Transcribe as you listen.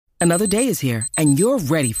Another day is here, and you're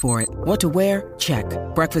ready for it. What to wear? Check.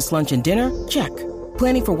 Breakfast, lunch, and dinner? Check.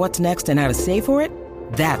 Planning for what's next and how to save for it?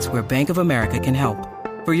 That's where Bank of America can help.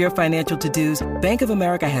 For your financial to-dos, Bank of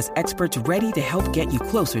America has experts ready to help get you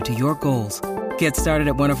closer to your goals. Get started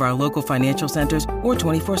at one of our local financial centers or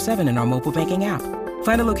 24/7 in our mobile banking app.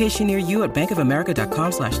 Find a location near you at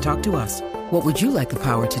bankofamerica.com/talktous. What would you like the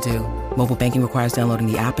power to do? Mobile banking requires downloading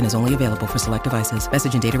the app and is only available for select devices.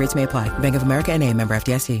 Message and data rates may apply. Bank of America N.A., member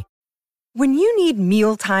FDIC. When you need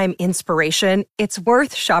mealtime inspiration, it's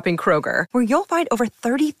worth shopping Kroger, where you'll find over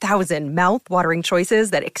 30,000 mouth-watering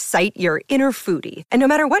choices that excite your inner foodie. And no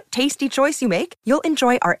matter what tasty choice you make, you'll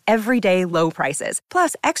enjoy our everyday low prices,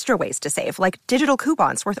 plus extra ways to save, like digital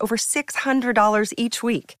coupons worth over $600 each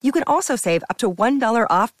week. You can also save up to $1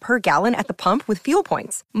 off per gallon at the pump with fuel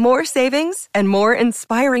points. More savings and more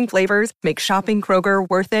inspiring flavors make shopping Kroger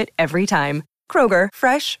worth it every time. Kroger,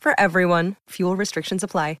 fresh for everyone. Fuel restrictions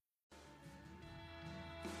apply.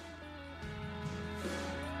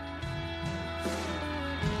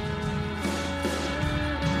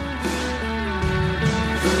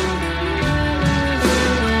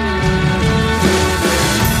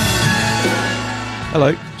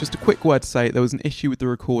 Hello, just a quick word to say there was an issue with the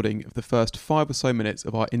recording of the first 5 or so minutes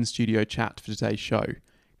of our in-studio chat for today's show,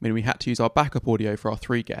 meaning we had to use our backup audio for our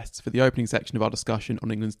 3 guests for the opening section of our discussion on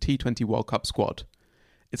England's T20 World Cup squad.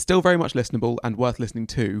 It's still very much listenable and worth listening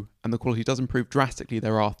to, and the quality does improve drastically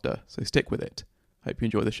thereafter, so stick with it. Hope you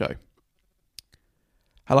enjoy the show.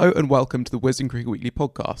 Hello and welcome to the Wisdom Cricket Weekly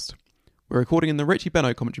podcast. We're recording in the Richie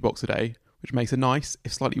Benno commentary box today, which makes a nice,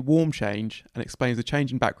 if slightly warm change and explains the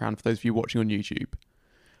change in background for those of you watching on YouTube.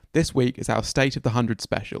 This week is our State of the 100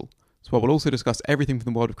 special, so I will also discuss everything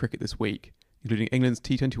from the world of cricket this week, including England's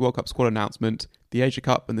T20 World Cup squad announcement, the Asia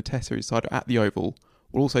Cup and the Test Series side at the Oval.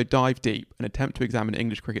 We'll also dive deep and attempt to examine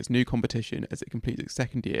English cricket's new competition as it completes its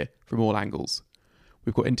second year from all angles.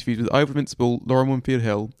 We've got interviews with over-invincible Lauren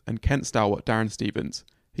Winfield-Hill and Kent stalwart Darren Stevens,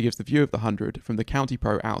 who gives the view of the 100 from the county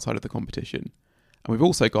pro outside of the competition. And we've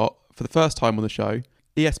also got, for the first time on the show,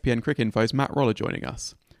 ESPN Cricket Info's Matt Roller joining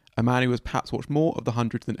us, a man who has perhaps watched more of the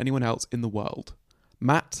 100 than anyone else in the world.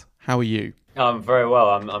 Matt, how are you? I'm very well.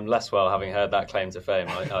 I'm less well, having heard that claim to fame.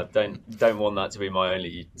 I don't want that to be my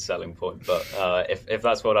only selling point, but if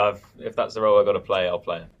that's the role I've got to play, I'll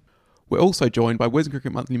play it. We're also joined by Wisdom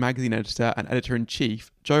Cricket Monthly magazine editor and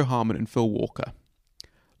editor-in-chief Joe Harman and Phil Walker.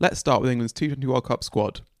 Let's start with England's T20 World Cup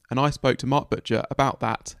squad, and I spoke to Mark Butcher about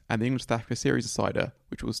that and the England-South Africa series decider,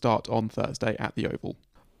 which will start on Thursday at the Oval.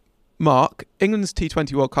 Mark, England's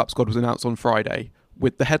T20 World Cup squad was announced on Friday,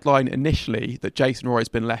 with the headline initially that Jason Roy has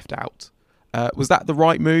been left out. Was that the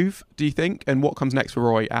right move, do you think? And what comes next for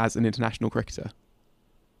Roy as an international cricketer?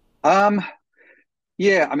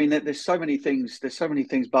 Yeah, I mean, there's so many things. There's so many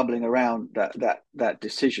things bubbling around that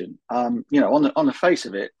decision. On the face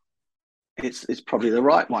of it, it's probably the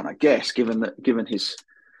right one, I guess, given his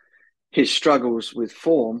struggles with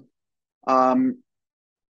form. Also,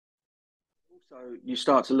 you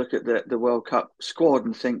start to look at the World Cup squad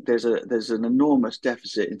and think there's an enormous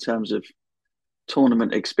deficit in terms of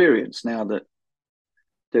tournament experience now that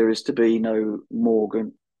there is to be no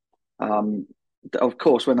Morgan. Of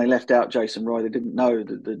course, when they left out Jason Roy, they didn't know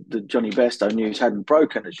that the Johnny Bairstow news hadn't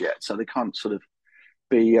broken as yet, so they can't sort of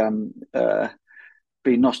be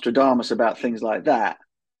Nostradamus about things like that.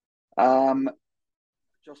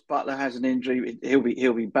 Josh Buttler has an injury;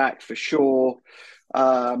 he'll be back for sure.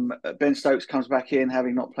 Ben Stokes comes back in,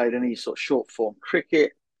 having not played any sort of short form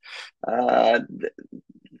cricket.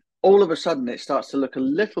 All of a sudden, it starts to look a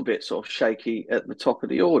little bit sort of shaky at the top of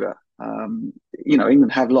the order.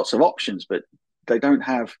 England have lots of options, but they don't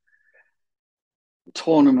have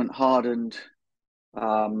tournament-hardened,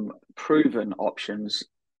 proven options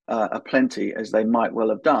aplenty as they might well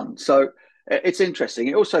have done. So it's interesting.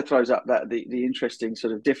 It also throws up that the interesting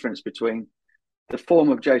sort of difference between the form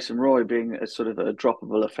of Jason Roy being a sort of a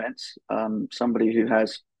droppable offence, somebody who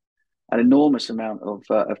has an enormous amount of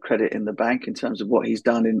credit in the bank in terms of what he's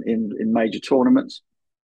done in major tournaments.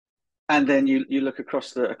 And then you look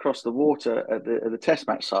across the water at the Test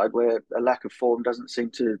match side, where a lack of form doesn't seem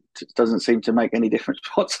to make any difference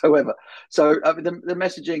whatsoever. So the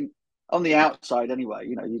messaging on the outside, anyway,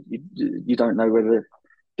 you don't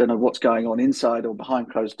know what's going on inside or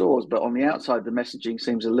behind closed doors, but on the outside, the messaging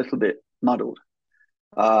seems a little bit muddled.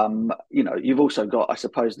 You've also got, I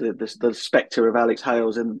suppose, the spectre of Alex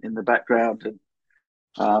Hales in the background,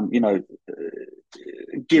 and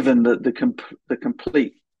given the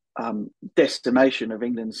complete decimation of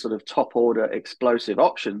England's sort of top order explosive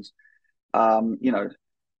options,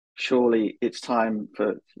 surely it's time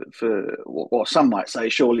or some might say,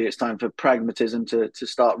 surely it's time for pragmatism to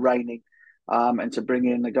start reigning, and to bring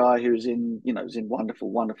in a guy who's in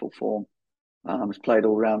wonderful form. Has played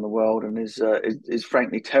all around the world and is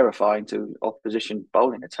frankly terrifying to opposition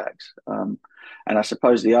bowling attacks. And I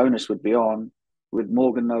suppose the onus would be on, with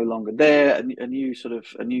Morgan no longer there, a new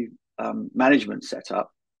management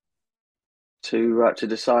setup to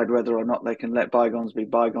decide whether or not they can let bygones be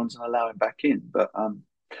bygones and allow him back in. But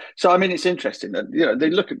so I mean, it's interesting that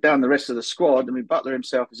they look down the rest of the squad. I mean, Butler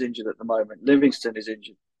himself is injured at the moment. Livingston is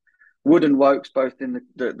injured. Wood and Wokes both in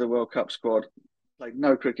the World Cup squad, played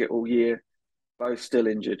no cricket all year, both still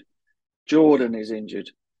injured. Jordan is injured.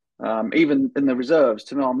 Even in the reserves,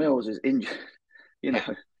 Tamil Mills is injured.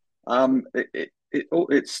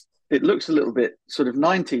 It looks a little bit sort of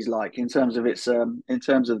 90s like in terms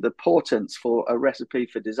of the portents for a recipe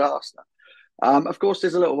for disaster. Of course,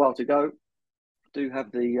 there's a little while to go. Do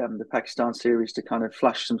have the Pakistan series to kind of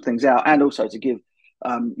flush some things out, and also to give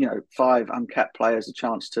 5 uncapped players a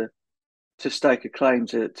chance to stake a claim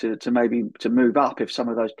to maybe to move up if some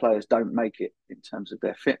of those players don't make it in terms of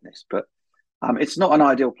their fitness. But it's not an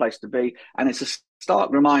ideal place to be, and it's a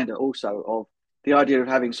stark reminder also of the idea of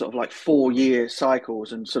having sort of like 4-year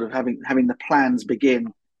cycles and sort of having the plans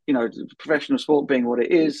begin. Professional sport being what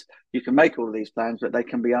it is, you can make all of these plans, but they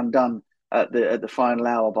can be undone at the final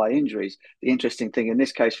hour by injuries. The interesting thing in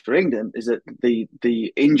this case for England is that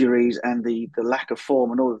the injuries and the lack of form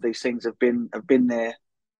and all of these things have been there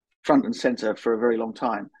front and centre for a very long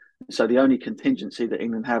time. So the only contingency that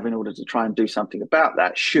England have in order to try and do something about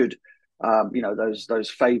that, should those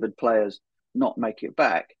favoured players not make it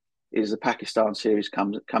back, is the Pakistan series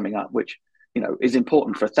coming up, which is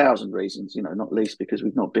important for 1,000 reasons. Not least because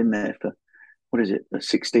we've not been there for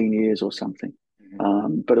 16 years or something.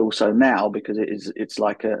 But also now because it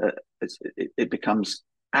becomes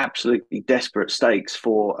absolutely desperate stakes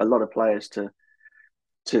for a lot of players to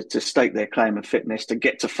stake their claim of fitness, to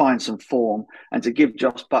get to find some form, and to give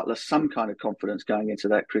Joss Butler some kind of confidence going into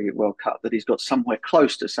that Cricket World Cup that he's got somewhere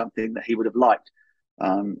close to something that he would have liked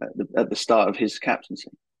at the start of his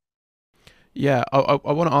captaincy. Yeah, I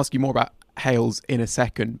want to ask you more about Hales in a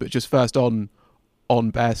second, but just first on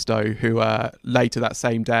Bairstow, who later that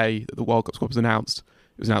same day that the World Cup squad was announced,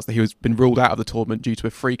 it was announced that he was been ruled out of the tournament due to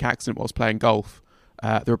a freak accident whilst playing golf.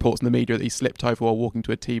 The reports in the media that he slipped over while walking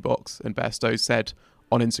to a tee box, and Bairstow said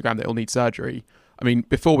on Instagram that he'll need surgery. I mean,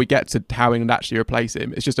 before we get to how England actually replace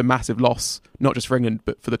him, it's just a massive loss, not just for England,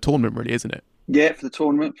 but for the tournament, really, isn't it? Yeah, for the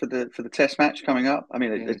tournament, for the Test match coming up. I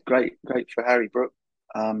mean, it's great for Harry Brook,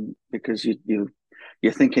 because you're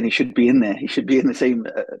thinking he should be in there. He should be in the team,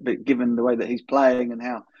 but given the way that he's playing and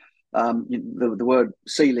how the word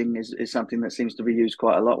ceiling is something that seems to be used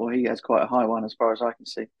quite a lot. Well, he has quite a high one as far as I can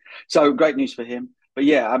see. So great news for him. But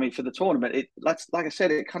yeah, I mean, for the tournament, like I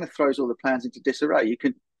said, it kind of throws all the plans into disarray.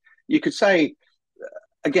 You could say,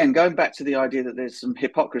 again, going back to the idea that there's some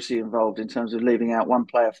hypocrisy involved in terms of leaving out one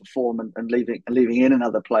player for form and leaving in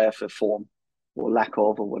another player for form or lack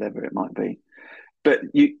of, or whatever it might be. But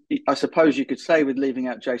I suppose you could say with leaving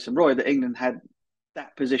out Jason Roy that England had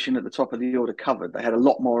that position at the top of the order covered. They had a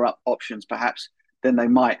lot more options, perhaps, than they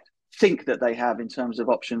might think that they have in terms of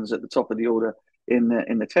options at the top of the order in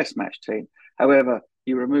the Test match team. However,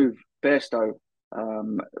 you remove Bairstow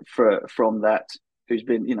from that, who's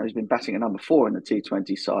been batting at number 4 in the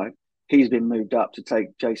T20 side. He's been moved up to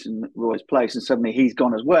take Jason Roy's place, and suddenly he's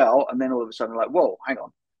gone as well. And then all of a sudden, like, whoa, hang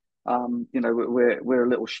on,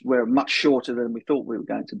 we're much shorter than we thought we were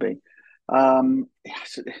going to be. I know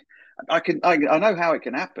how it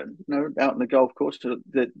can happen. Out in the golf course,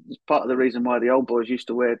 that's part of the reason why the old boys used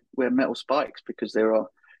to wear metal spikes, because there are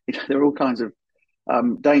all kinds of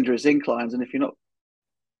dangerous inclines, and if you're not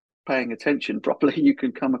paying attention properly, you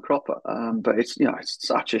can come a cropper. But it's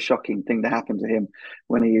such a shocking thing to happen to him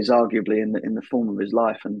when he is arguably in the form of his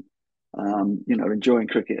life and enjoying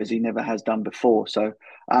cricket as he never has done before. So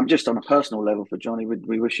just on a personal level for Johnny,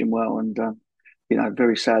 we wish him well, and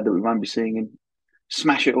very sad that we won't be seeing him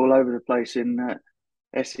smash it all over the place in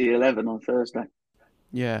SE11 on Thursday.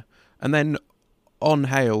 Yeah, and then on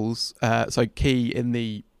Hales, so Key in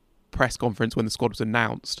the press conference when the squad was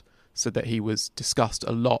announced said that he was discussed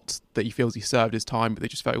a lot, that he feels he served his time, but they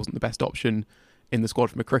just felt he wasn't the best option in the squad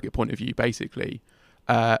from a cricket point of view, basically.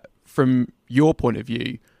 From your point of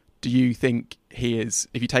view, do you think he is,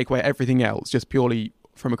 if you take away everything else, just purely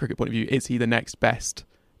from a cricket point of view, is he the next best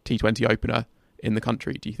T20 opener in the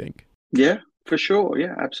country, do you think? Yeah, for sure.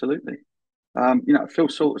 Yeah, absolutely. Phil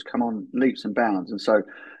Salter's come on leaps and bounds, and so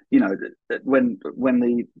when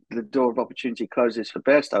the door of opportunity closes for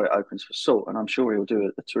Bairstow, it opens for Salt, and I'm sure he'll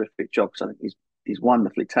do a terrific job, because I think he's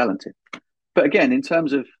wonderfully talented. But again, in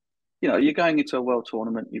terms of, you're going into a world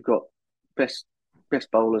tournament, you've got best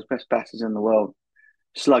bowlers, best batters in the world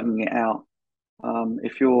slugging it out.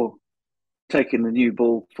 If you're taking the new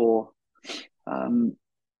ball for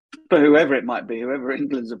whoever it might be, whoever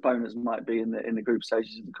England's opponents might be in the group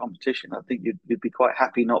stages of the competition, I think you'd be quite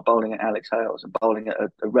happy not bowling at Alex Hales and bowling at a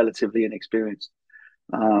relatively inexperienced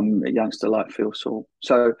a youngster like Phil Saul.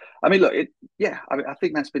 So, I mean, look, I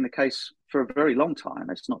think that's been the case for a very long time.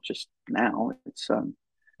 It's not just now. It's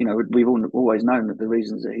we've always known that the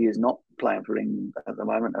reasons that he is not playing for England at the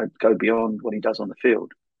moment go beyond what he does on the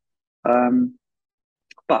field.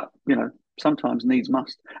 But sometimes needs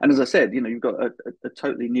must. And as I said, you've got a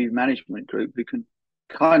totally new management group who can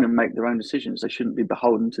kind of make their own decisions. They shouldn't be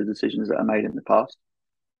beholden to decisions that are made in the past.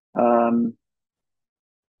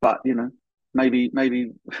 But maybe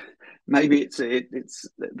it's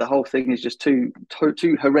the whole thing is just too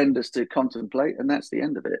horrendous to contemplate, and that's the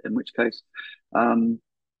end of it. In which case,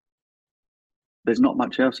 there's not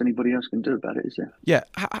much else anybody else can do about it, is there? Yeah.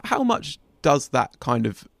 How much does that kind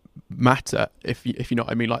of matter, if you know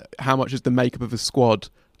what I mean? Like, how much is the makeup of a squad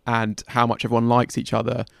and how much everyone likes each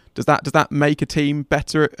other? Does that make a team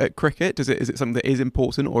better at cricket? Is it something that is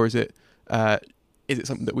important, or is it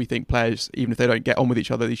something that we think players, even if they don't get on with each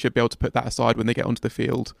other, they should be able to put that aside when they get onto the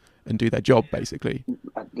field and do their job, basically?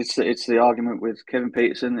 It's the argument with Kevin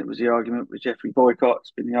Peterson. It was the argument with Jeffrey Boycott.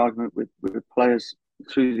 It's been the argument with players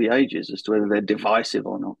through the ages as to whether they're divisive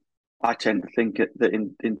or not. I tend to think that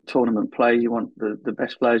in tournament play, you want the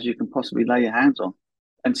best players you can possibly lay your hands on.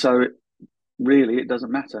 And so, really, it doesn't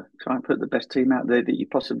matter. Try and put the best team out there that you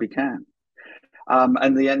possibly can.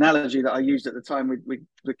 And the analogy that I used at the time with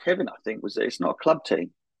Kevin, I think, was that it's not a club team.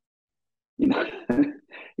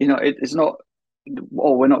 It's not.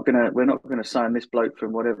 Oh, we're not gonna sign this bloke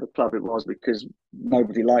from whatever club it was because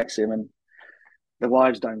nobody likes him and the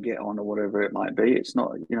wives don't get on or whatever it might be. It's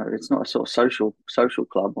not. It's not a sort of social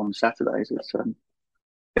club on Saturdays.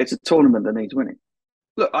 It's a tournament that needs winning.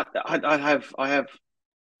 Look, I have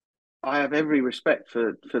every respect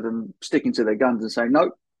for them sticking to their guns and saying,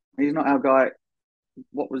 no, he's not our guy.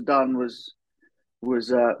 What was done was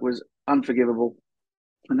unforgivable,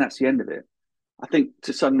 and that's the end of it. I think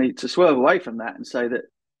to swerve away from that and say that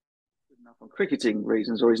enough on cricketing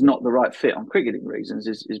reasons or he's not the right fit on cricketing reasons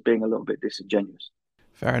is being a little bit disingenuous.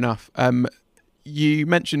 Fair enough. You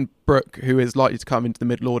mentioned Brooke, who is likely to come into the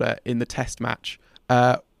middle order in the Test match.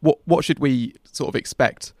 What should we sort of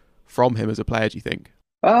expect from him as a player, do you think?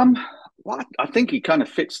 Well, I think he kind of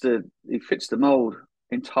fits the mould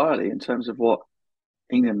entirely in terms of what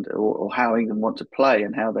England or how England want to play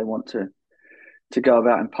and how they want to go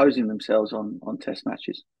about imposing themselves on Test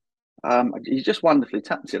matches. He's just wonderfully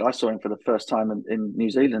talented. I saw him for the first time in New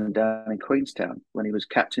Zealand down in Queenstown when he was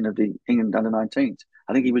captain of the England under-19s.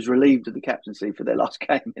 I think he was relieved of the captaincy for their last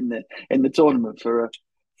game in the tournament for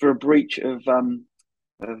a breach of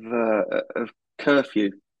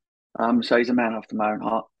curfew. So he's a man after my own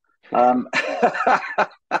heart.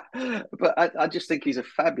 But I just think he's a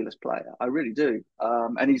fabulous player. I really do.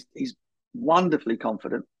 And he's wonderfully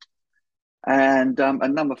confident. And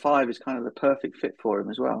number 5 is kind of the perfect fit for him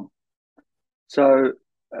as well. So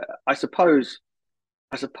I suppose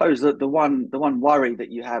that the one worry that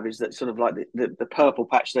you have is that sort of like the purple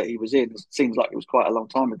patch that he was in seems like it was quite a long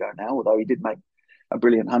time ago now, although he did make a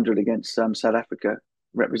brilliant 100 against South Africa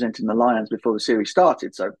representing the Lions before the series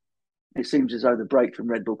started. So it seems as though the break from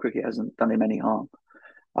red ball cricket hasn't done him any harm.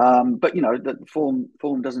 But the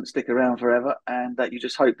form doesn't stick around forever, and that you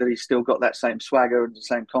just hope that he's still got that same swagger and the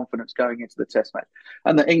same confidence going into the Test match,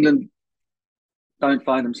 and that England don't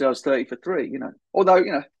find themselves 30 for 3. Although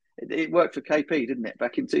it worked for KP, didn't it,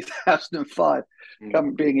 back in 2005,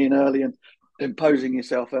 being in early and imposing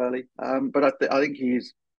yourself early. But I think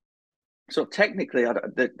he's sort of technically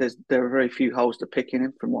there are very few holes to pick in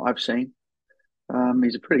him from what I've seen.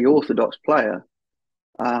 He's a pretty orthodox player.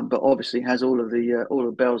 But obviously has all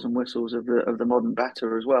the bells and whistles of the modern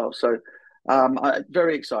batter as well. So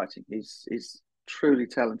very exciting. He's truly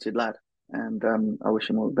talented lad, and I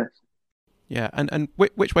wish him all the best. Yeah, and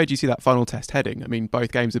which way do you see that final Test heading? I mean,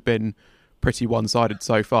 both games have been pretty one-sided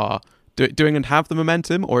so far. Do England have the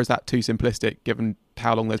momentum, or is that too simplistic given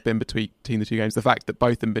how long there's been between the two games? The fact that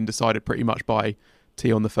both of them have been decided pretty much by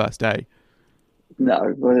tea on the first day.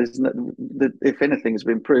 No, well, if anything has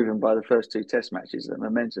been proven by the first 2 Test matches, that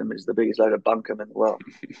momentum is the biggest load of bunkum in the world.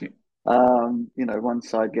 One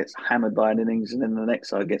side gets hammered by an innings, and then the next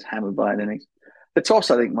side gets hammered by an innings. The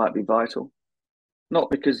toss, I think, might be vital, not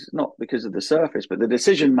because of the surface, but the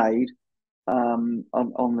decision made on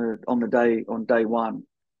day one.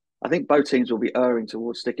 I think both teams will be erring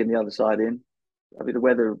towards sticking the other side in. I mean, the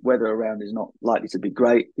weather around is not likely to be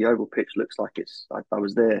great. The oval pitch looks like it's. I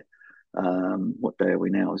was there. What day are we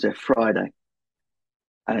now? I was there Friday,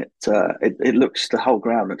 and it looks, the whole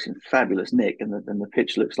ground looks in fabulous nick, and the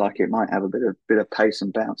pitch looks like it might have a bit of pace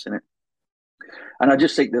and bounce in it. And I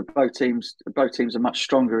just think that both teams are much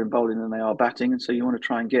stronger in bowling than they are batting, and so you want to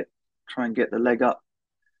try and get the leg up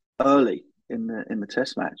early in the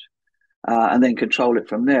Test match, and then control it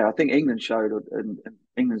from there. I think England showed, and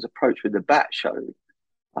England's approach with the bat showed,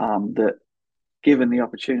 that given the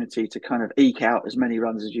opportunity to kind of eke out as many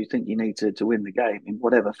runs as you think you need to win the game in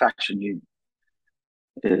whatever fashion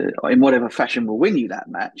will win you that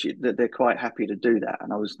match, that they're quite happy to do that.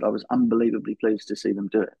 And I was unbelievably pleased to see them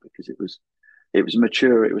do it, because it was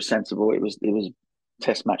mature, it was sensible, it was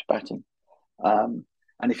Test match batting.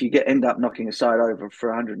 And if you end up knocking a side over for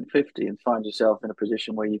 150 and find yourself in a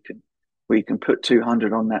position where you can put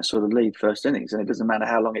 200 on that sort of lead first innings, and it doesn't matter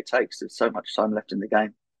how long it takes, there's so much time left in the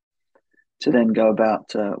game to then go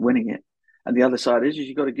about winning it. And the other side is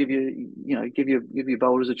you've got to give your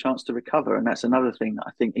bowlers a chance to recover, and that's another thing that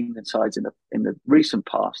I think England sides in the recent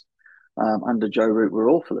past under Joe Root were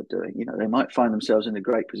awful at doing. You know, they might find themselves in a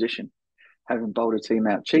great position having bowled a team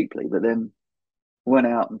out cheaply, but then went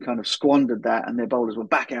out and kind of squandered that, and their bowlers were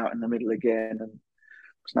back out in the middle again, and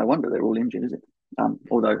it's no wonder they're all injured, is it?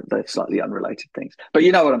 Although they're slightly unrelated things. But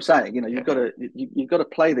you know what I'm saying. You know, you've got to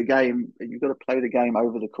play the game. You've got to play the game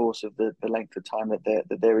over the course of the length of time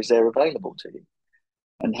that there is available to you.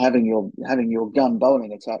 And having your gun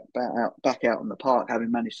bowling attack back out on the park,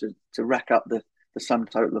 having managed to rack up the sum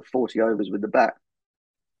total of 40 overs with the bat,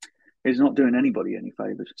 is not doing anybody any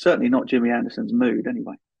favours. Certainly not Jimmy Anderson's mood,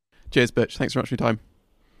 anyway. Cheers, Butch. Thanks very much for your time.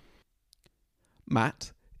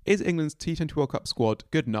 Matt, is England's T20 World Cup squad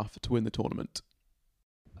good enough to win the tournament?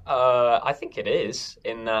 I think it is,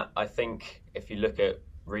 in that I think if you look at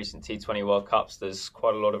recent T20 World Cups, there's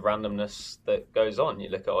quite a lot of randomness that goes on. You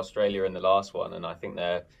look at Australia in the last one, and I think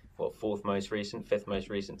they're fifth most recent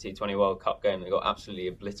T20 World Cup game. They got absolutely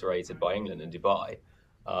obliterated by England in Dubai.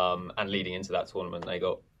 And leading into that tournament, they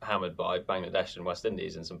got hammered by Bangladesh and West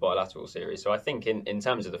Indies in some bilateral series. So I think in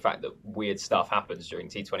terms of the fact that weird stuff happens during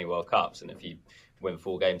T20 World Cups, and if you win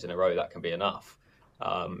 4 games in a row, that can be enough.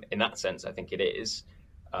 In that sense, I think it is.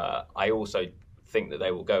 I also think that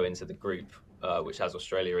they will go into the group, which has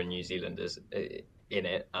Australia and New Zealand in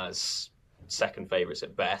it as second favourites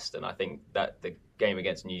at best. And I think that the game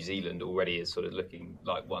against New Zealand already is sort of looking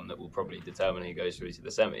like one that will probably determine who goes through to the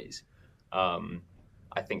semis.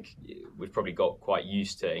 I think we've probably got quite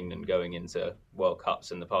used to England going into World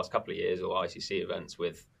Cups in the past couple of years, or ICC events,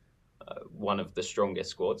 with one of the strongest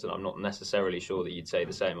squads, and I'm not necessarily sure that you'd say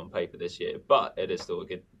the same on paper this year, but it is still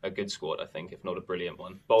a good squad, I think, if not a brilliant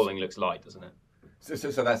one. Bowling looks light, doesn't it?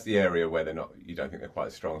 So that's the area where you don't think they're quite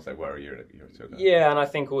as strong as they were a year or two ago? Yeah, and I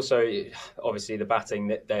think also, obviously, the batting,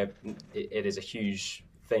 it is a huge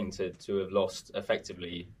thing to have lost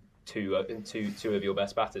effectively two of your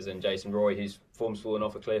best batters, in Jason Roy, whose form's fallen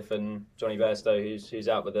off a cliff, and Johnny Bairstow, who's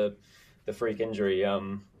out with the freak injury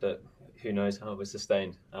that who knows how it was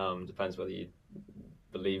sustained. Depends whether you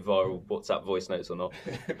believe viral WhatsApp voice notes or not.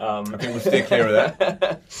 I think we'll steer clear of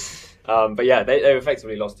that. But yeah, they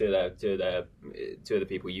effectively lost two of the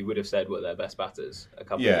people you would have said were their best batters a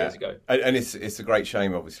couple of years ago. And it's a great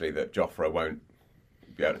shame, obviously, that Jofra won't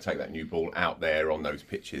be able to take that new ball out there on those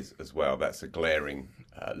pitches as well. That's a glaring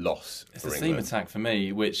loss. It's the seam attack for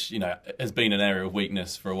me, which has been an area of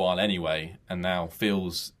weakness for a while anyway, and now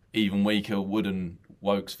feels even weaker. Wood and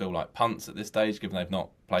Wokes feel like punts at this stage, given they've not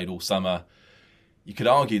played all summer. You could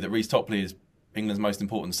argue that Reece Topley is England's most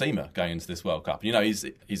important seamer going into this World Cup. He's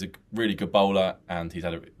a really good bowler, and he's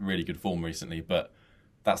had a really good form recently, but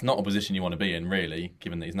that's not a position you want to be in, really,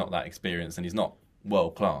 given that he's not that experienced and he's not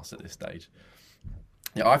world class at this stage.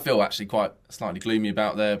 Yeah, I feel actually quite slightly gloomy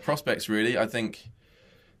about their prospects, really. I think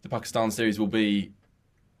the Pakistan series will be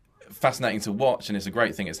fascinating to watch, and it's a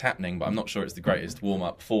great thing it's happening, but I'm not sure it's the greatest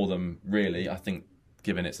warm-up for them, really. I think,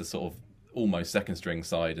 given it's a sort of almost second-string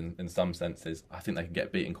side in some senses, I think they can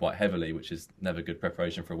get beaten quite heavily, which is never good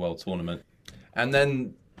preparation for a world tournament. And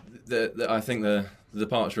then I think the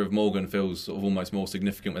departure of Morgan feels sort of almost more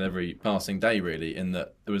significant with every passing day, really, in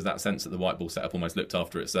that there was that sense that the white ball setup almost looked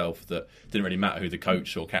after itself, that it didn't really matter who the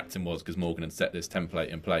coach or captain was because Morgan had set this template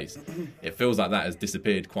in place. It feels like that has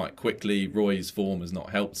disappeared quite quickly. Roy's form has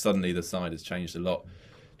not helped. Suddenly the side has changed a lot.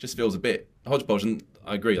 Just feels a bit hodgepodge, and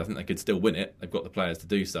I agree, I think they could still win it. They've got the players to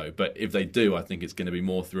do so, but if they do, I think it's going to be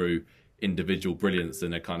more through individual brilliance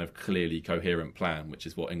than a kind of clearly coherent plan, which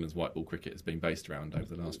is what England's white ball cricket has been based around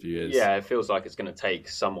over the last few years. Yeah, it feels like it's going to take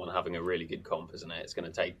someone having a really good comp, isn't it? It's going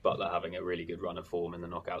to take Butler having a really good run of form in the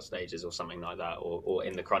knockout stages or something like that, or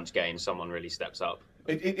in the crunch game, someone really steps up.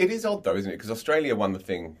 It is odd though, isn't it? Because Australia won the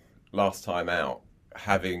thing last time out,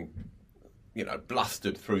 having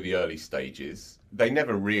blustered through the early stages. They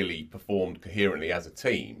never really performed coherently as a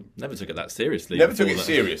team. Never took it that seriously.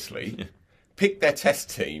 Seriously. Picked their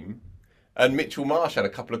test team. And Mitchell Marsh had a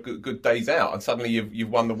couple of good days out, and suddenly you've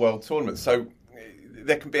won the World Tournament. So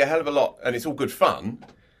there can be a hell of a lot, and it's all good fun,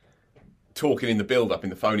 talking in the build-up in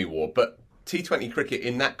the phony war. But T20 cricket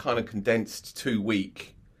in that kind of condensed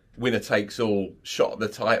 2-week, winner-takes-all, shot at the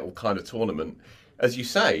title kind of tournament, as you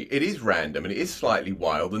say, it is random and it is slightly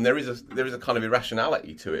wild, and there is a kind of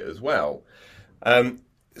irrationality to it as well.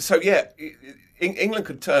 So yeah, England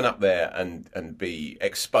could turn up there and be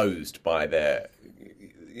exposed by their...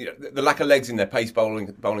 the lack of legs in their pace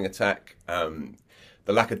bowling attack,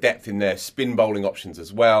 the lack of depth in their spin bowling options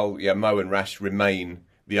as well. Yeah, Mo and Rash remain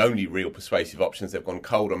the only real persuasive options. They've gone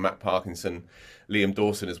cold on Matt Parkinson. Liam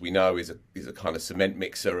Dawson, as we know, is a kind of cement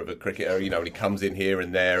mixer of a cricketer. And he comes in here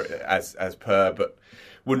and there as per, but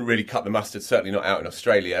wouldn't really cut the mustard. Certainly not out in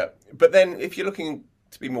Australia. But then, if you're looking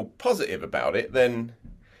to be more positive about it, then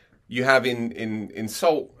you have in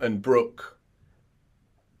Salt and Brook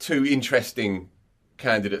two interesting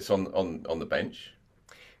candidates on the bench.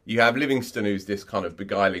 You have Livingston, who's this kind of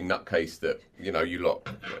beguiling nutcase that you lot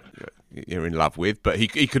you're in love with, but he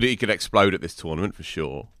could explode at this tournament for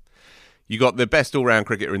sure. You got the best all-round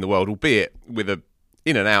cricketer in the world, albeit with a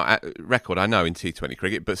in and out record, I know, in T20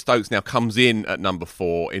 cricket, but Stokes now comes in at number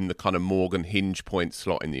 4 in the kind of Morgan hinge point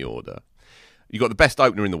slot in the order. You got the best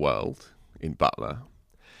opener in the world in Butler.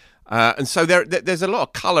 And so there's a lot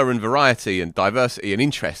of colour and variety and diversity and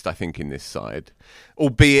interest, I think, in this side.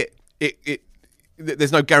 Albeit,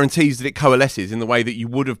 there's no guarantees that it coalesces in the way that you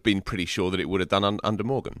would have been pretty sure that it would have done under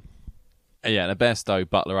Morgan. Yeah, the Bairstow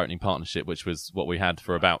Butler opening partnership, which was what we had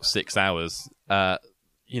for about 6 hours.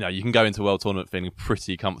 You can go into a World Tournament feeling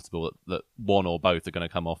pretty comfortable that one or both are going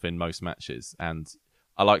to come off in most matches. And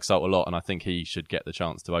I like Salt a lot, and I think he should get the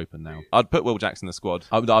chance to open now. I'd put Will Jackson in the squad.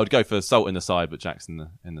 I would go for Salt in the side, but Jackson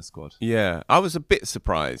in the squad. Yeah, I was a bit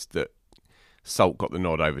surprised that Salt got the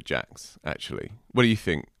nod over Jacks, actually. What do you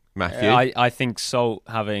think, Matthew? I think Salt,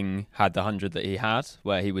 having had the 100 that he had,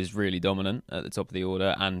 where he was really dominant at the top of the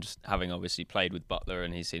order, and having obviously played with Butler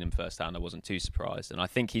and he's seen him firsthand, I wasn't too surprised. And I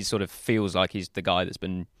think he sort of feels like he's the guy that's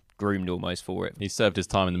been groomed almost for it. He's served his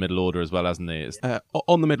time in the middle order as well, hasn't he?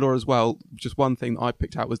 On the middle order as well, just one thing that I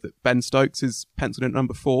picked out was that Ben Stokes is penciled in at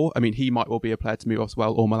number 4. I mean, he might well be a player to move off as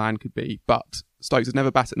well, or Milan could be, but Stokes has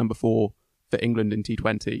never batted at number 4 for England in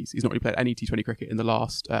T20s. He's not really played any T20 cricket in the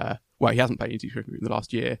last... he hasn't played any T20 cricket in the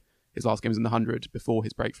last year. His last game was in the 100 before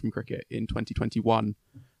his break from cricket in 2021.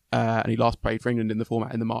 And he last played for England in the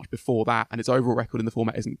format in the March before that, and his overall record in the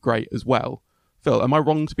format isn't great as well. Phil, am I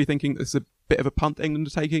wrong to be thinking this is a bit of a punt England are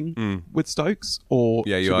taking with Stokes? Or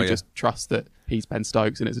should we just trust that he's Ben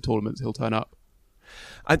Stokes and it's a tournament, so he'll turn up?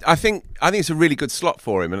 I think it's a really good slot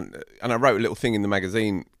for him, and I wrote a little thing in the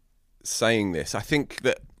magazine saying this. I think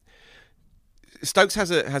that Stokes has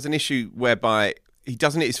an issue whereby he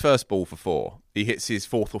doesn't hit his first ball for 4. He hits his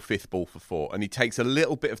 4th or 5th ball for 4, and he takes a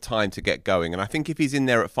little bit of time to get going. And I think if he's in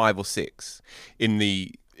there at 5 or 6 in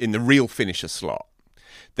the real finisher slot,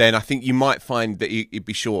 then I think you might find that he'd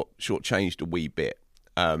be shortchanged a wee bit.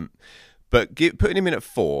 But putting him in at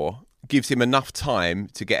 4 gives him enough time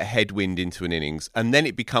to get a headwind into an innings, and then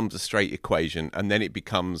it becomes a straight equation, and then it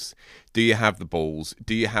becomes, do you have the balls?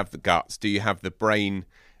 Do you have the guts? Do you have the brain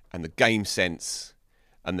and the game sense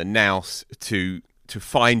and the nous to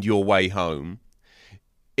find your way home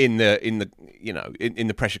in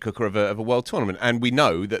the pressure cooker of a world tournament? And we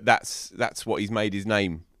know that that's what he's made his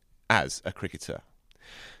name as a cricketer.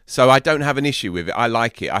 So I don't have an issue with it. I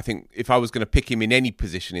like it. I think if I was going to pick him in any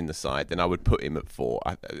position in the side, then I would put him at 4.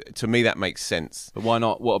 To me, that makes sense. But why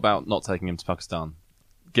not? What about not taking him to Pakistan?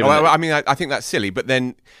 I think that's silly. But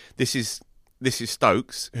then this is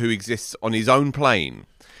Stokes, who exists on his own plane.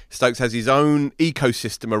 Stokes has his own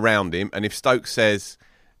ecosystem around him, and if Stokes says,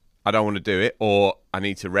 I don't want to do it, or I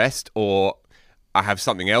need to rest, or I have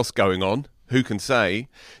something else going on, who can say,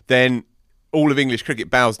 then all of English cricket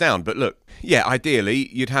bows down. But look, yeah, ideally,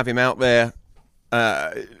 you'd have him out there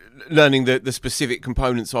learning the specific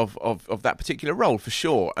components of that particular role, for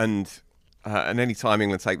sure. And any time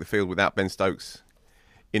England take the field without Ben Stokes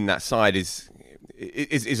in that side is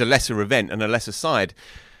a lesser event and a lesser side.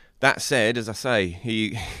 That said, as I say,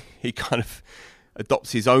 he kind of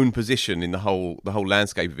adopts his own position in the whole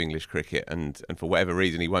landscape of English cricket, and for whatever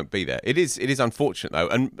reason he won't be there. It is unfortunate though,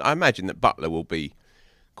 and I imagine that Buttler will be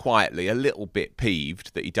quietly a little bit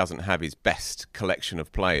peeved that he doesn't have his best collection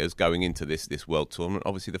of players going into this World Tournament.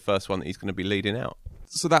 Obviously the first one that he's going to be leading out.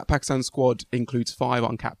 So that Pakistan squad includes 5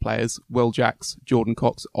 uncapped players: Will Jacks, Jordan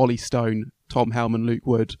Cox, Ollie Stone, Tom Helm and Luke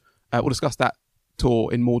Wood. We'll discuss that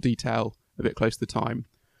tour in more detail a bit close to the time.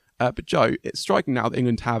 But Joe, it's striking now that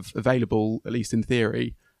England have available, at least in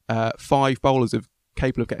theory, 5 bowlers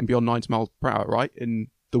capable of getting beyond 90 miles per hour, right? In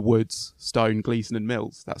the Woods, Stone, Gleeson and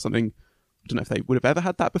Mills. That's something, I don't know if they would have ever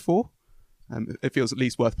had that before. It feels at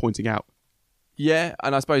least worth pointing out. Yeah,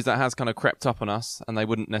 and I suppose that has kind of crept up on us, and they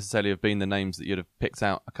wouldn't necessarily have been the names that you'd have picked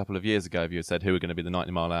out a couple of years ago if you had said who are going to be the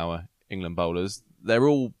 90-mile-an-hour England bowlers. They're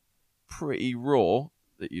all pretty raw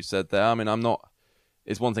that you said there. I mean,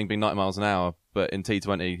 it's one thing being 90 miles an hour, but in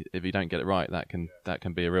T20, if you don't get it right, that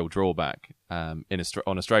can be a real drawback. On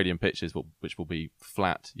Australian pitches, which will be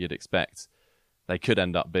flat, you'd expect, they could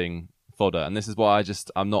end up being fodder. And this is why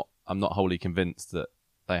I'm not wholly convinced that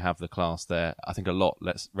they have the class there. I think a lot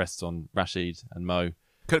rests on Rashid and Mo.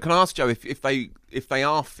 Can I ask Joe, if they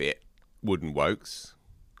are fit, Wood and Wokes,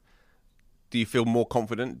 do you feel more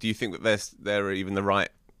confident? Do you think that they're even the right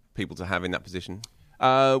people to have in that position?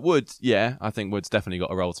 Wood, yeah, I think Wood's definitely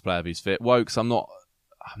got a role to play if he's fit. Wokes, I'm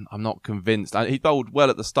not convinced. He bowled well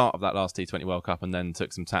at the start of that last T20 World Cup and then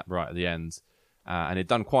took some tap right at the end, and he'd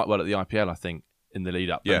done quite well at the IPL, I think, in the lead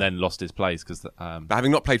up, and then lost his place because. But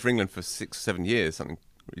having not played for England for 6-7 years, something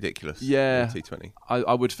ridiculous. Yeah, in T20.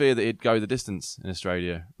 I would fear that he'd go the distance in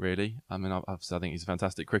Australia. Really, I mean, obviously, I think he's a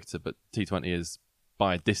fantastic cricketer, but T20 is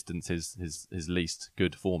by a distance his least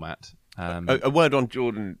good format. A word on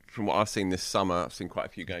Jordan. From what I've seen this summer, I've seen quite a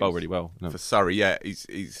few games. Bowl really well for Surrey. Yeah,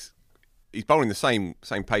 he's bowling the same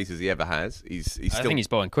pace as he ever has. I think he's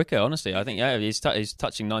bowling quicker. Honestly, I think he's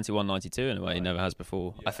touching 91, 92 in a way he never has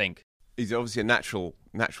before. Yeah. I think he's obviously a natural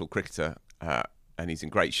cricketer, and he's in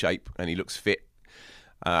great shape, and he looks fit.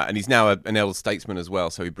 And he's now an elder statesman as well,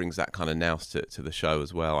 so he brings that kind of nous to the show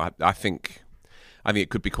as well. I think it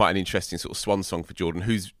could be quite an interesting sort of swan song for Jordan,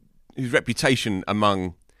 whose reputation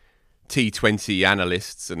among T20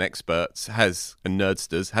 analysts and experts and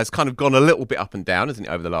nerdsters has kind of gone a little bit up and down, hasn't it,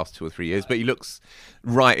 over the last 2 or 3 years? But he looks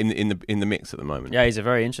right in the mix at the moment. Yeah, he's a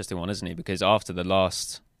very interesting one, isn't he? Because after the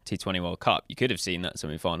last T20 World Cup, you could have seen that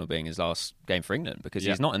semi-final being his last game for England, because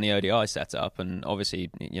he's not in the ODI setup, and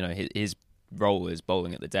obviously, you know, his role is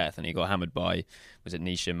bowling at the death, and he got hammered by, was it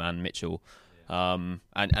Neesham and Mitchell? And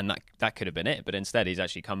that could have been it, but instead he's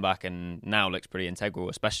actually come back and now looks pretty integral,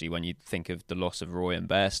 especially when you think of the loss of Roy and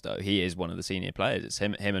Bairstow. He is one of the senior players. It's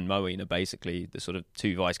him and Moeen are basically the sort of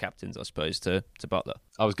 2 vice captains, I suppose, to Buttler.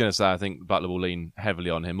 I was going to say, I think Buttler will lean heavily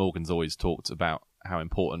on him. Morgan's always talked about how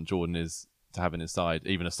important Jordan is to have in his side,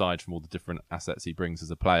 even aside from all the different assets he brings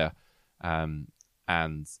as a player. And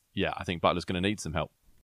yeah, I think Buttler's going to need some help.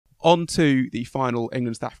 On to the final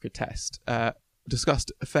England-South Africa test.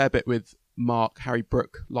 Discussed a fair bit with Mark, Harry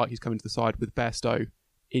Brook, like he's coming to the side with Bairstow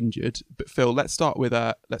injured. But Phil, let's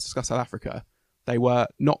discuss South Africa. They were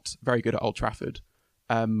not very good at Old Trafford.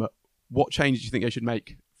 What changes do you think they should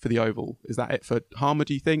make for the Oval? Is that it for Harmer,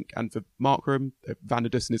 do you think? And for Markram? Van der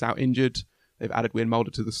Dussen is out injured. They've added Wyn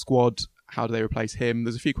Mulder to the squad. How do they replace him?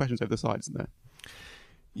 There's a few questions over the side, isn't there?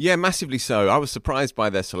 Yeah, massively so. I was surprised by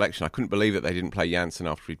their selection. I couldn't believe that they didn't play Jansen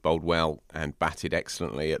after he'd bowled well and batted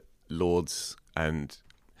excellently at Lords. And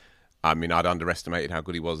I mean, I'd underestimated how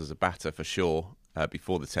good he was as a batter for sure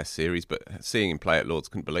before the Test series, but seeing him play at Lords,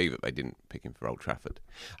 couldn't believe that they didn't pick him for Old Trafford.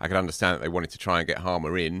 I could understand that they wanted to try and get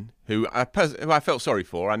Harmer in, who I felt sorry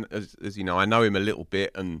for. And as you know, I know him a little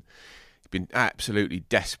bit, and he's been absolutely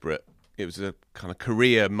desperate. It was a kind of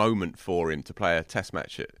career moment for him to play a Test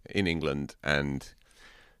match in England, and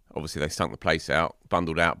obviously they stunk the place out,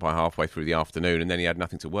 bundled out by halfway through the afternoon, and then he had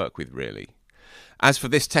nothing to work with, really. As for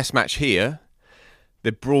this Test match here, they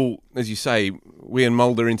brought, as you say, Wyn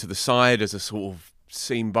Mulder into the side as a sort of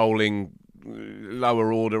seam bowling,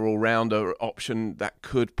 lower order all-rounder option that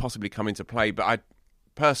could possibly come into play. But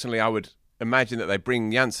I would imagine that they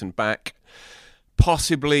bring Jansen back,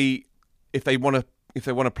 possibly if they want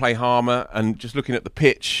to play Harmer. And just looking at the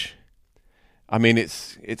pitch, I mean,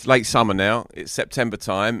 it's late summer now. It's September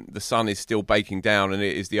time. The sun is still baking down, and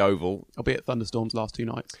it is the Oval. Albeit thunderstorms last 2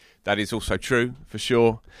 nights. That is also true, for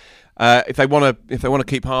sure. If they want to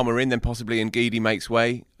keep Harmer in, then possibly Ngidi makes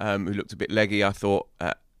way, who looked a bit leggy, I thought,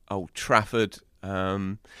 at Old Trafford.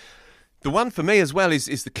 The one for me as well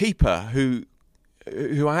is the keeper, who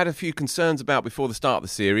I had a few concerns about before the start of the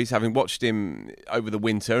series, having watched him over the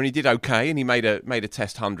winter, and he did okay, and he made a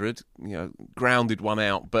Test 100, grounded one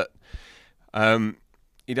out, but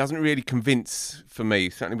He doesn't really convince for me,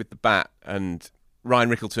 certainly with the bat. And Ryan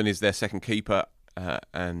Rickleton is their second keeper,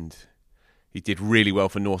 and he did really well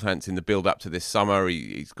for Northants in the build-up to this summer.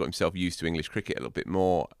 He's got himself used to English cricket a little bit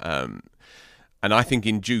more. And I think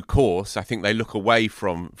in due course, I think they look away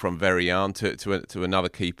from Verrean to another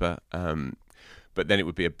keeper. But then it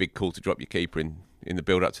would be a big call to drop your keeper in the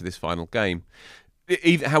build-up to this final game.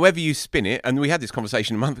 However you spin it, and we had this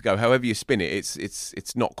conversation a month ago, however you spin it,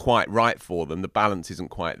 it's not quite right for them. The balance isn't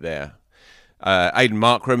quite there. Aidan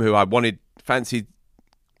Markram, who I fancied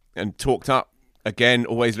and talked up, again,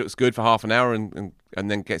 always looks good for half an hour and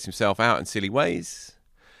then gets himself out in silly ways.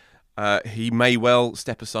 He may well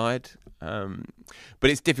step aside. But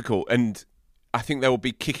it's difficult, and I think they will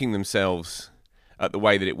be kicking themselves at the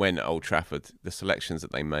way that it went at Old Trafford, the selections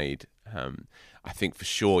that they made. I think for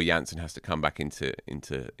sure Janssen has to come back into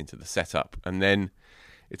the setup, and then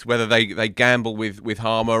it's whether they gamble with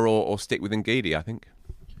Harmer or stick with Ngidi, I think.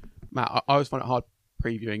 Matt, I always find it hard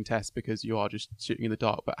previewing tests because you are just shooting in the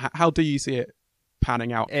dark, but how do you see it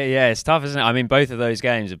panning out? Yeah, it's tough, isn't it? I mean, both of those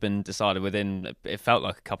games have been decided within, it felt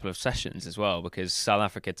like a couple of sessions as well, because South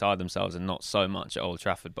Africa tied themselves and not so much at Old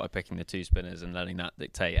Trafford by picking the two spinners and letting that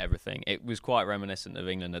dictate everything. It was quite reminiscent of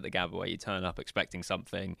England at the Gabba, where you turn up expecting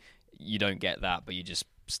something, you don't get that, but you just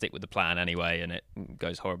stick with the plan anyway, and it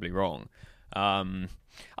goes horribly wrong. I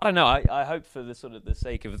don't know. I hope for the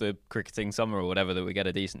sake of the cricketing summer or whatever that we get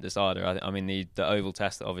a decent decider. I mean, the Oval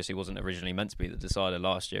Test that obviously wasn't originally meant to be the decider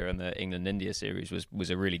last year, and the England-India series was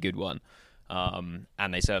a really good one. And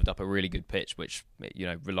they served up a really good pitch, which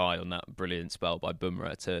relied on that brilliant spell by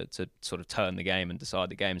Bumrah to sort of turn the game and decide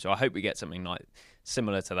the game. So I hope we get something like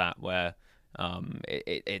similar to that, where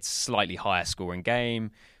it's slightly higher scoring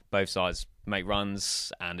game. Both sides make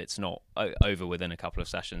runs, and it's not over within a couple of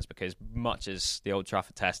sessions, because much as the Old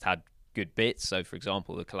Trafford Test had good bits, so for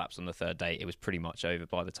example the collapse on the third day, it was pretty much over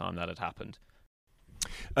by the time that had happened.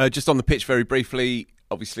 Just on the pitch very briefly,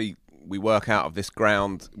 obviously we work out of this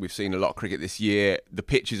ground. We've seen a lot of cricket this year. The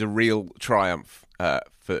pitch is a real triumph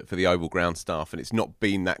for the Oval Ground staff, and it's not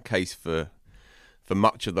been that case for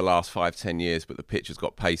much of the last 5-10 years, but the pitch has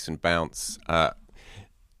got pace and bounce.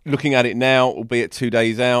 Looking at it now, albeit 2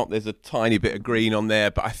 days out, there's a tiny bit of green on there,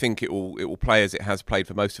 but I think it will play as it has played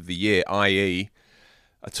for most of the year, i.e.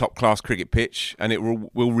 a top-class cricket pitch, and it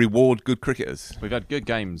will reward good cricketers. We've had good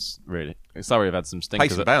games, really. Sorry, we've had some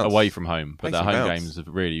stinkers away from home, but the home games have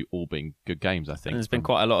really all been good games, I think. And there's been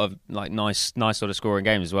quite a lot of nice sort of scoring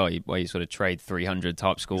games as well, where you sort of trade 300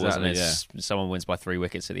 type scores, exactly, and someone wins by 3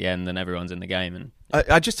 wickets at the end, and everyone's in the game. And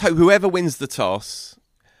I just hope whoever wins the toss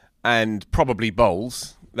and probably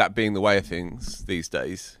bowls, that being the way of things these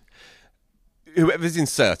days, whoever's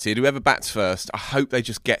inserted, whoever bats first, I hope they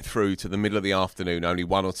just get through to the middle of the afternoon, only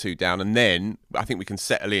 1 or 2 down, and then I think we can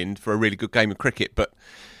settle in for a really good game of cricket. But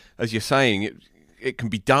as you're saying, it can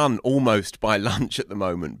be done almost by lunch at the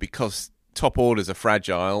moment, because top orders are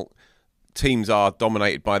fragile, teams are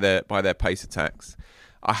dominated by their pace attacks.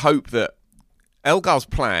 I hope that Elgar's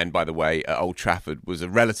plan, by the way, at Old Trafford was a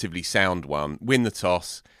relatively sound one. Win the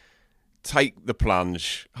toss, take the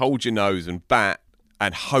plunge, hold your nose and bat,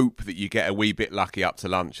 and hope that you get a wee bit lucky up to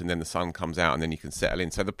lunch, and then the sun comes out and then you can settle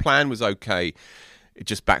in. So the plan was okay. It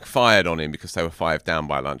just backfired on him because they were 5 down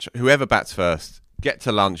by lunch. Whoever bats first, get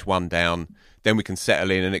to lunch 1 down, then we can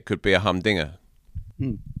settle in and it could be a humdinger.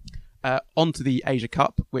 On to the Asia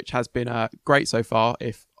Cup, which has been great so far,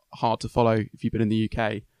 if hard to follow if you've been in the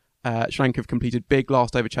UK. Sri Lanka have completed big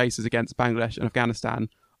last over chases against Bangladesh and Afghanistan.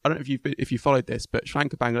 I don't know if you followed this, but Sri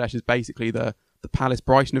Lanka Bangladesh is basically the Palace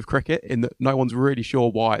Brighton of cricket, in that no one's really sure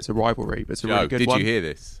why it's a rivalry, but it's a really good one. Did you hear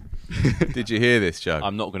this? Did you hear this, Joe?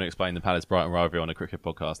 I'm not going to explain the Palace Brighton rivalry on a cricket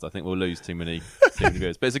podcast. I think we'll lose too many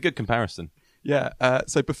viewers, but it's a good comparison. Yeah.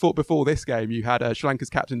 So before this game, you had Sri Lanka's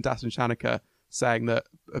captain Dasan Shanaka saying that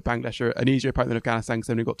Bangladesh are an easier opponent than Afghanistan because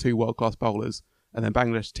they've only got 2 world-class bowlers, and then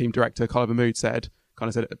Bangladesh team director Khalid Mahmood said,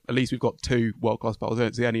 at least we've got 2 world-class bowlers. I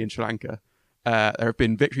don't see any in Sri Lanka. There have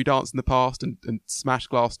been victory dance in the past and smashed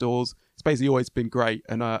glass doors. It's basically always been great,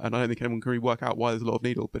 and I don't think anyone can really work out why there's a lot of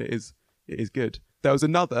needle, but it is good. There was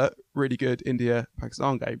another really good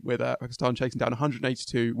India-Pakistan game with Pakistan chasing down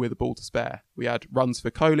 182 with a ball to spare. We had runs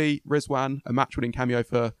for Kohli, Rizwan, a match-winning cameo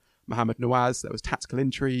for Mohammad Nawaz. There was tactical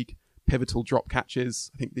intrigue, pivotal drop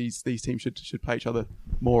catches. I think these teams should play each other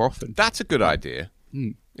more often. That's a good idea.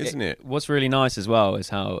 isn't it? What's really nice as well is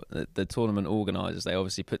how the tournament organisers, they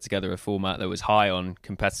obviously put together a format that was high on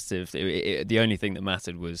competitive. The only thing that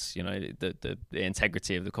mattered was, the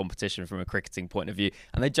integrity of the competition from a cricketing point of view.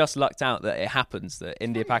 And they just lucked out that it happens that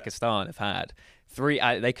India-Pakistan have had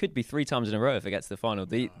they could be 3 times in a row if it gets to the final.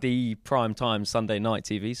 The prime time Sunday night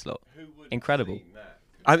TV slot. Incredible.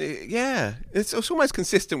 It's almost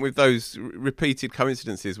consistent with those repeated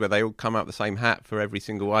coincidences where they all come out the same hat for every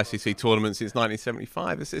single ICC tournament since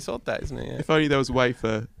 1975. It's odd, that, isn't it? Yeah. If only there was a way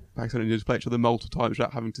for Pakistan and India to play each other multiple times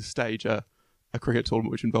without having to stage a cricket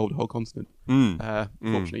tournament which involved a whole continent.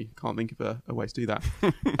 Fortunately, can't think of a way to do that.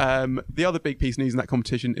 The other big piece of news in that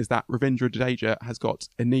competition is that Ravindra Jadeja has got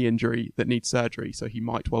a knee injury that needs surgery, so he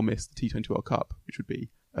might well miss the T20 World Cup, which would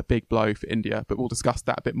be a big blow for India. But we'll discuss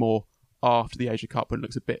that a bit more after the Asia Cup when it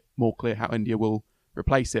looks a bit more clear how India will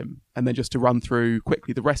replace him. And then just to run through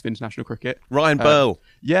quickly the rest of international cricket. Ryan Burl.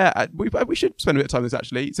 We should spend a bit of time on this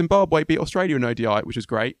actually. Zimbabwe beat Australia in ODI, which is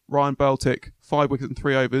great. Ryan Burl took 5 wickets in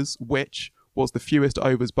 3 overs, which was the fewest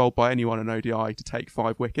overs bowled by anyone in ODI to take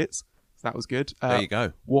 5 wickets. So that was good. There you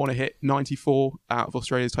go. Warner hit 94 out of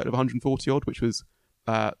Australia's total of 140 odd, which was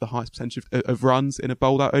the highest percentage of runs in a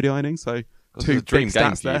bowled out ODI innings. So two big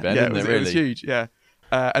stats there. Ben, it was huge. Yeah.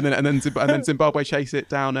 And then Zimbabwe chase it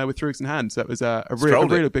down with Thrugs in hand. So it was a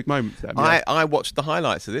really big moment for them. Yeah. I watched the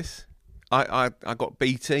highlights of this. I got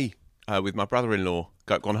BT with my brother-in-law.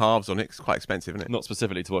 Gone halves on it. It's quite expensive, isn't it? Not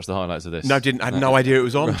specifically to watch the highlights of this. No, I had no idea it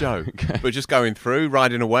was on, Joe. Okay. But just going through,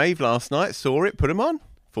 riding a wave last night, saw it, put them on.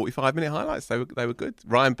 45-minute highlights. They were good.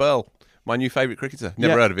 Ryan Burl, my new favourite cricketer.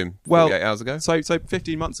 Never heard of him 48 hours ago. So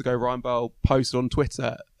 15 months ago, Ryan Burl posted on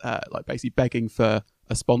Twitter, basically begging for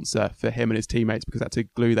a sponsor for him and his teammates because they had to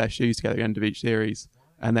glue their shoes together at the end of each series.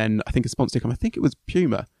 And then I think a sponsor came. I think it was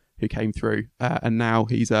Puma who came through, and now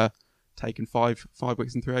he's taken 5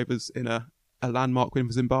 wickets in 3 overs in a landmark win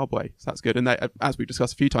for Zimbabwe. So that's good. And they, as we've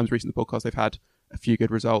discussed a few times recently in the podcast, they've had a few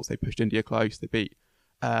good results. They pushed India close. They beat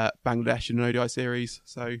Bangladesh in an ODI series.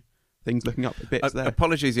 So things looking up a bit there.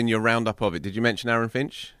 Apologies in your roundup of it. Did you mention Aaron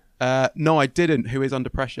Finch? No, I didn't. Who is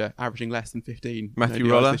under pressure, averaging less than 15 Matthew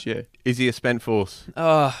Roller this year. Is he a spent force?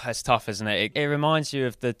 Oh, it's tough, isn't it? It reminds you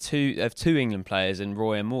of the two England players in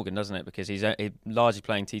Roy and Morgan, doesn't it? Because he's largely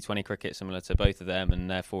playing T20 cricket, similar to both of them,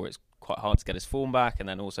 and therefore it's quite hard to get his form back. And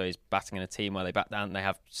then also he's batting in a team where they bat down. They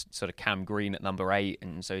have sort of Cam Green at number 8,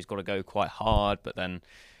 and so he's got to go quite hard. But then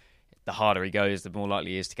the harder he goes, the more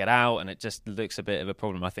likely he is to get out, and it just looks a bit of a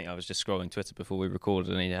problem. I think I was just scrolling Twitter before we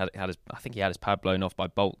recorded, and he had his pad blown off by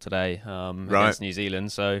Bolt today against New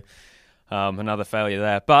Zealand. So another failure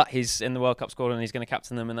there. But he's in the World Cup squad, and he's going to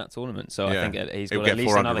captain them in that tournament. So I think he's got at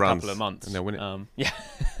least another couple of months, and they'll win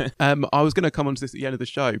it. I was going to come on to this at the end of the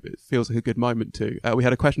show, but it feels like a good moment to. We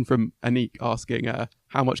had a question from Anik asking,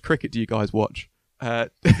 how much cricket do you guys watch?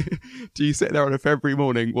 Do you sit there on a February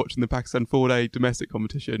morning watching the Pakistan 4-day domestic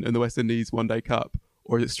competition and the West Indies 1-day cup,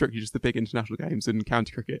 or is it strictly just the big international games and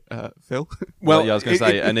county cricket, Phil? Well, I was going to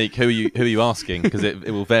say, Anik, who are you asking? Because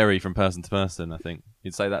it will vary from person to person. I think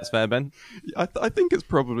you'd say that's fair, Ben. I think it's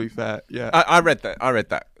probably fair. Yeah, I read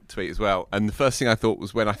that tweet as well, and the first thing I thought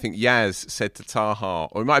was when I think Yaz said to Taha,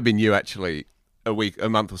 or it might have been you actually, a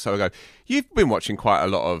month or so ago, you've been watching quite a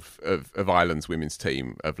lot of Ireland's women's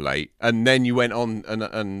team of late, and then you went on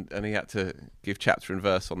and he had to give chapter and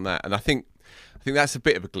verse on that, and I think that's a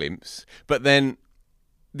bit of a glimpse. But then,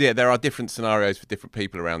 there are different scenarios for different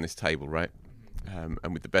people around this table, right? And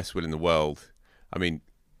with the best will in the world, I mean,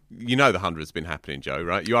 you know the 100's been happening, Joe,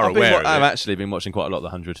 right? You are aware of it. I've actually been watching quite a lot of the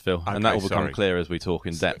 100, Phil, okay, and that will become clear as we talk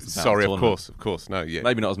in depth. Sorry, of course, no, yeah,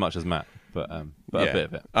 maybe not as much as Matt. But a bit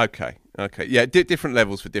of it. Okay. Yeah, different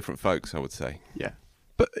levels for different folks, I would say. Yeah,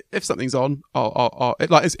 but if something's on,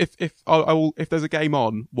 if there's a game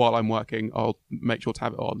on while I'm working, I'll make sure to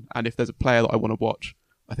have it on. And if there's a player that I want to watch,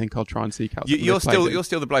 I think I'll try and seek out. You're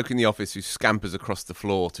still the bloke in the office who scampers across the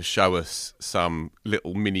floor to show us some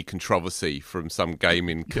little mini controversy from some game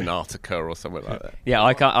in Karnataka or somewhere like that. Yeah,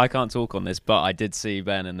 I can't talk on this, but I did see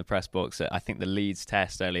Ben in the press box at, I think, the Leeds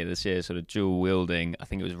Test earlier this year, sort of dual wielding. I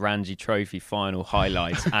think it was Ranji Trophy final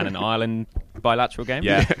highlights and an Ireland bilateral game.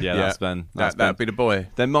 Yeah, that's Ben. That'd be the boy.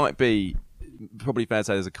 There might be. Probably fair to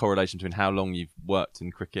say there's a correlation between how long you've worked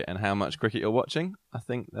in cricket and how much cricket you're watching. I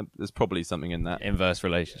think there's probably something in that. Inverse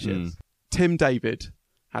relationships. Tim David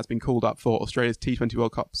has been called up for Australia's T20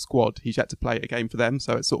 World Cup squad. He's yet to play a game for them,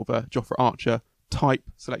 so it's sort of a Jofra Archer type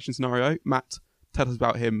selection scenario. Matt, tell us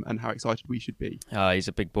about him and how excited we should be. He's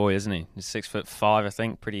a big boy, isn't he? He's 6'5", I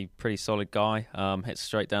think. Pretty solid guy. Hits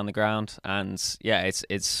straight down the ground, and yeah,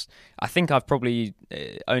 it's. I think I've probably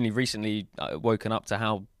only recently woken up to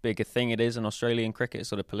how big a thing it is in Australian cricket,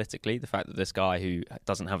 sort of politically. The fact that this guy who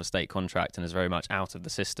doesn't have a state contract and is very much out of the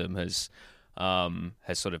system has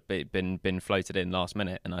sort of been floated in last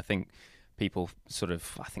minute, and I think people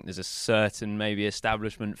I think there's a certain maybe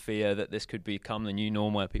establishment fear that this could become the new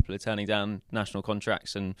norm where people are turning down national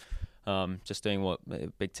contracts and just doing what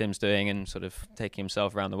Big Tim's doing and sort of taking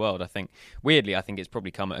himself around the world. I think it's probably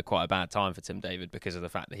come at quite a bad time for Tim David because of the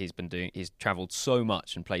fact that he's travelled so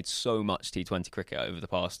much and played so much T20 cricket over the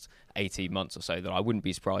past 18 months or so that I wouldn't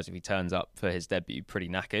be surprised if he turns up for his debut pretty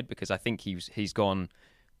knackered, because I think he's gone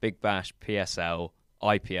Big Bash, PSL,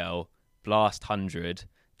 IPL, last 100.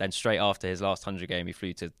 Then straight after his last 100 game, he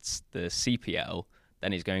flew to the CPL.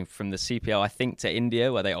 Then he's going from the CPL, I think, to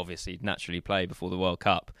India, where they obviously naturally play before the World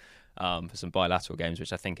Cup for some bilateral games,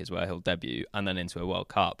 which I think is where he'll debut, and then into a World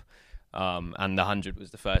Cup. And the 100 was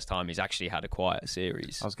the first time he's actually had a quiet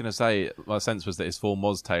series. I was going to say, my sense was that his form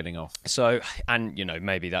was tailing off. So, and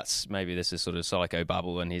maybe this is sort of psycho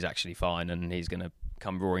babble, and he's actually fine, and he's going to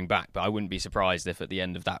come roaring back. But I wouldn't be surprised if at the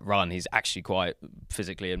end of that run he's actually quite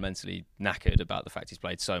physically and mentally knackered about the fact he's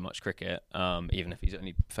played so much cricket, even if he's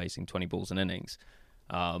only facing 20 balls an innings.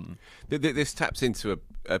 This taps into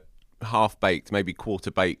a half-baked, maybe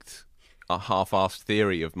quarter-baked, half-assed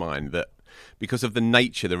theory of mine that because of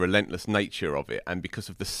the relentless nature of it, and because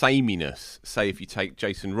of the sameness, say if you take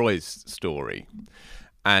Jason Roy's story,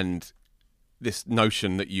 and this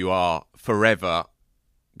notion that you are forever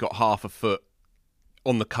got half a foot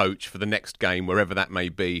on the coach for the next game, wherever that may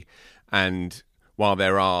be, and while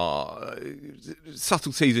there are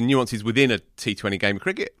subtleties and nuances within a T20 game of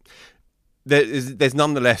cricket, there's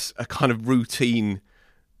nonetheless a kind of routine,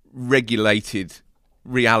 regulated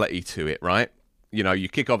reality to it, right? You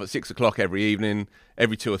kick off at 6 o'clock every evening,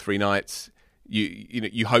 every 2 or 3 nights.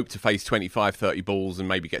 You hope to face 25, 30 balls and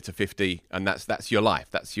maybe get to 50, and that's your life.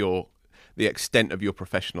 That's the extent of your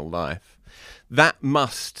professional life. That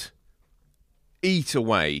must eat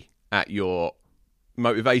away at your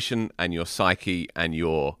motivation and your psyche and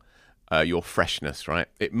your freshness, right?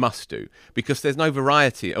 It must do, because there's no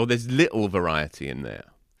variety, or there's little variety in there.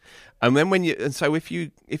 And then so if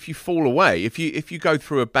you fall away, if you go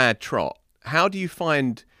through a bad trot, how do you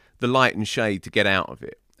find the light and shade to get out of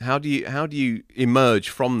it? How do you emerge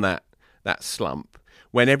from that slump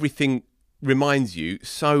when everything reminds you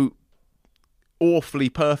so awfully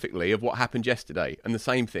perfectly of what happened yesterday, and the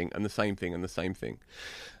same thing and the same thing and the same thing?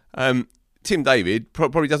 Tim David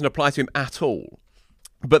probably doesn't apply to him at all,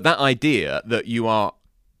 but that idea that you are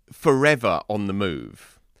forever on the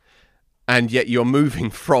move, and yet you're moving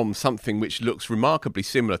from something which looks remarkably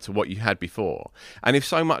similar to what you had before, and if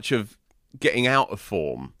so much of getting out of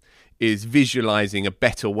form is visualizing a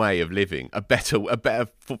better way of living, a better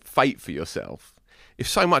fate for yourself, if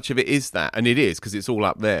so much of it is that, and it is because it's all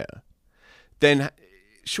up there, then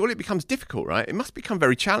surely it becomes difficult, right? It must become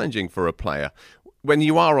very challenging for a player when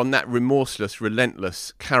you are on that remorseless,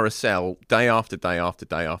 relentless carousel day after day after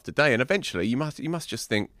day after day, and eventually you must just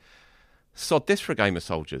think, sod this for a game of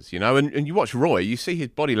soldiers, And you watch Roy, you see his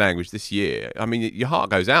body language this year. I mean, your heart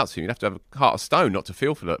goes out to him. You'd have to have a heart of stone not to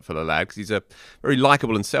feel for the lad, because he's a very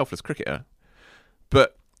likeable and selfless cricketer.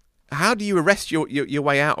 But how do you arrest your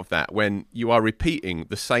way out of that when you are repeating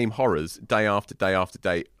the same horrors day after day after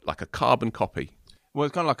day, like a carbon copy? Well,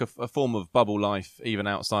 it's kind of like a form of bubble life, even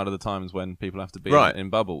outside of the times when people have to be in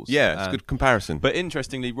bubbles. Yeah, it's a good comparison. But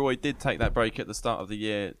interestingly, Roy did take that break at the start of the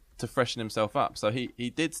year to freshen himself up. So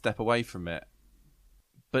he did step away from it,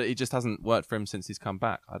 but it just hasn't worked for him since he's come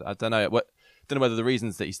back. I don't know. Don't know whether the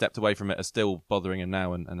reasons that he stepped away from it are still bothering him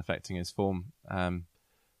now and affecting his form.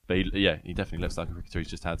 But he definitely looks like a cricketer who's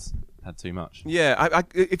just had too much. Yeah,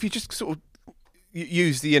 if you just sort of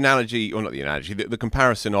use the analogy, or not the analogy, the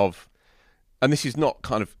comparison of, and this is not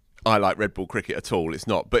kind of I like red ball cricket at all. It's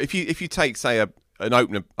not. But if you take, say, an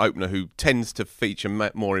opener who tends to feature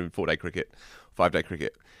more in 4-day cricket, 5-day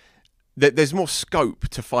cricket, there's more scope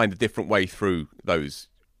to find a different way through those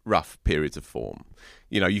rough periods of form.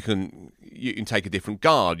 You can take a different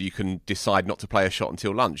guard. You can decide not to play a shot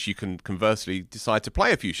until lunch. You can conversely decide to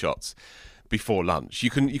play a few shots before lunch. You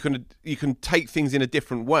can take things in a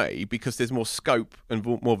different way because there's more scope and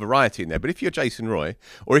more variety in there. But if you're Jason Roy,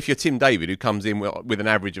 or if you're Tim David, who comes in with an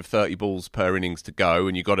average of 30 balls per innings to go,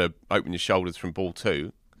 and you've got to open your shoulders from ball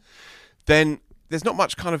 2, then there's not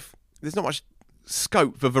much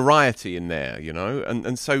scope for variety in there,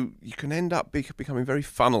 and so you can end up becoming very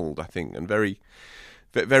funneled, I think, and very,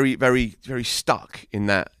 very, very, very stuck in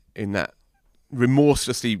that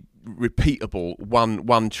remorselessly repeatable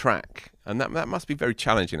one track, and that must be very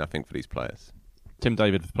challenging, I think, for these players. Tim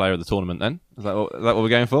David, the player of the tournament, then? Is that what we're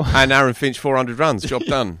going for? And Aaron Finch, 400 runs, job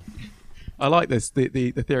done. I like this,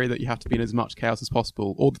 the theory that you have to be in as much chaos as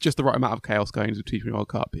possible, or just the right amount of chaos going into the T20 World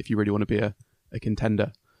Cup if you really want to be a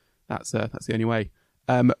contender. That's the only way.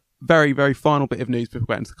 Very, very final bit of news before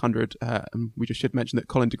we get into the 100. We just should mention that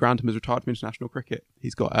Colin de Grantham has retired from international cricket.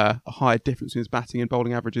 He's got a higher difference in his batting and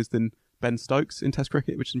bowling averages than Ben Stokes in Test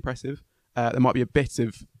cricket, which is impressive. There might be a bit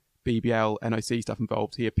of BBL, NOC stuff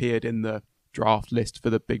involved. He appeared in the draft list for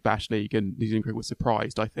the Big Bash League, and New Zealand cricket was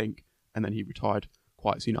surprised, I think, and then he retired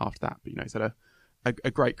quite soon after that. But he's had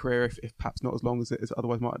a great career, if perhaps not as long as it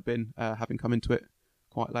otherwise might have been, having come into it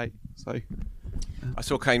quite late. So I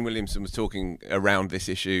saw Kane Williamson was talking around this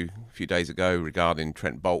issue a few days ago regarding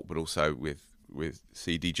Trent Boult, but also with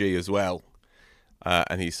CDG as well.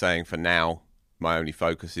 And he's saying, for now, my only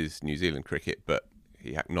focus is New Zealand cricket, but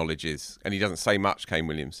he acknowledges, and he doesn't say much, Kane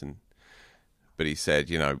Williamson, but he said,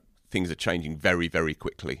 things are changing very, very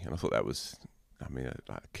quickly. And I thought that was,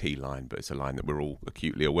 a key line, but it's a line that we're all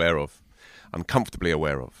acutely aware of, uncomfortably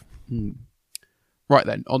aware of. Right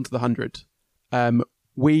then, on to the 100.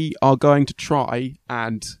 We are going to try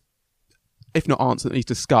and, if not answer, at least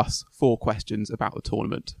discuss 4 questions about the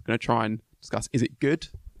tournament. We're going to try and discuss, is it good?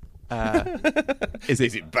 Is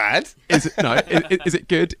it bad? Is it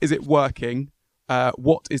good? Is it working?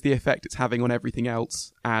 What is the effect it's having on everything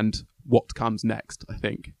else? And what comes next, I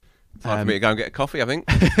think. Time for me to go and get a coffee, I think.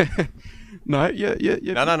 No, you're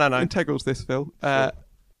No. integral to this, Phil. Sure.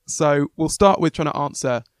 So we'll start with trying to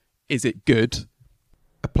answer, is it good?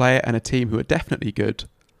 A player and a team who are definitely good.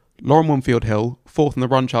 Lauren Winfield-Hill, 4th in the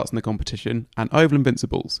run charts in the competition, and Oval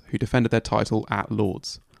Invincibles, who defended their title at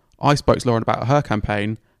Lords. I spoke to Lauren about her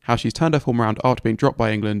campaign, how she's turned her form around after being dropped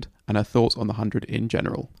by England, and her thoughts on the 100 in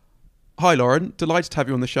general. Hi Lauren, delighted to have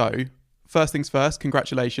you on the show. First things first,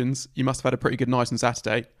 congratulations. You must have had a pretty good night on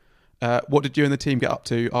Saturday. What did you and the team get up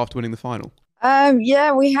to after winning the final?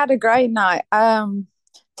 Yeah, we had a great night.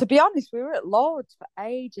 To be honest, we were at Lord's for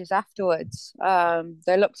ages afterwards.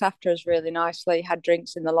 They looked after us really nicely, had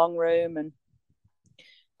drinks in the long room and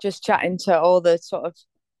just chatting to all the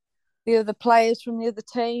the other players from the other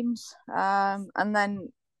teams. And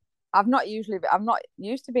then I'm not used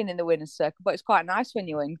to being in the winner's circle, but it's quite nice when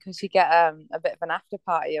you win because you get a bit of an after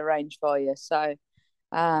party arranged for you. So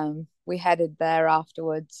we headed there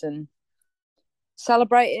afterwards and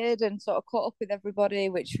celebrated and sort of caught up with everybody,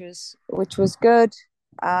 which was good.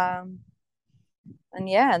 And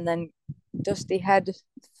then Dusty head the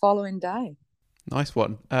following day. Nice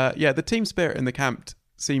one. The team spirit in the camp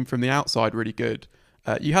seemed from the outside really good.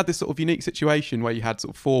 You had this sort of unique situation where you had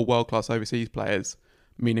sort of 4 world-class overseas players,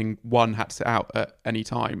 meaning one had to sit out at any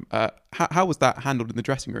time. How was that handled in the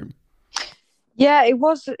dressing room? Yeah, it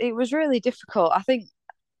was really difficult.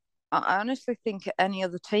 I honestly think any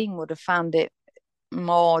other team would have found it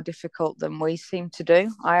more difficult than we seem to do.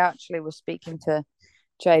 I actually was speaking to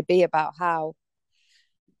JB about how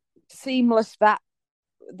seamless that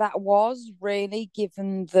was, really,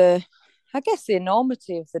 given the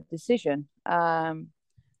enormity of the decision,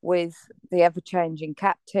 with the ever-changing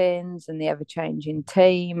captains and the ever-changing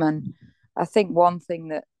team. And I think one thing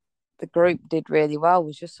that the group did really well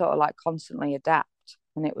was just sort of like constantly adapt.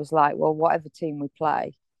 And it was like, well, whatever team we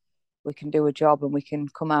play, we can do a job and we can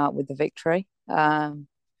come out with the victory.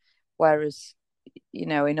 Whereas,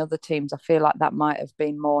 in other teams, I feel like that might have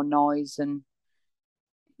been more noise and,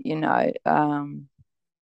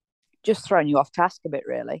 just throwing you off task a bit,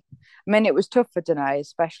 really. I mean, it was tough for Danae,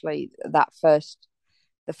 especially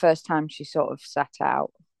the first time she sort of sat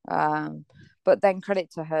out. But then credit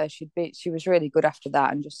to her, she was really good after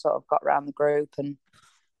that and just sort of got around the group. And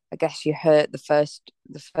I guess you hurt the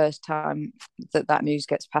first time that news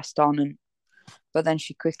gets passed on, but then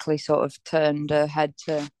she quickly sort of turned her head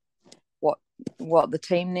to what the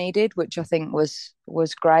team needed, which I think was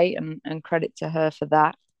great, and credit to her for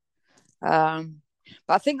that.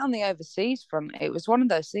 But I think on the overseas front, it was one of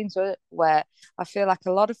those things where I feel like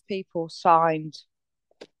a lot of people signed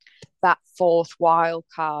that 4th wild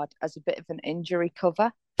card as a bit of an injury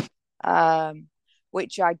cover,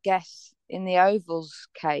 which I guess in the Oval's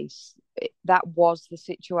case, that was the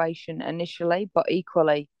situation initially, but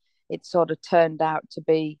equally it sort of turned out to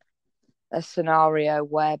be a scenario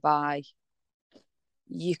whereby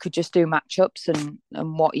you could just do matchups and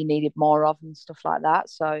what you needed more of and stuff like that.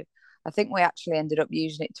 So I think we actually ended up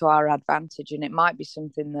using it to our advantage, and it might be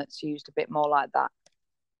something that's used a bit more like that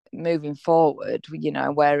moving forward,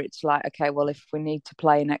 where it's like, okay, well, if we need to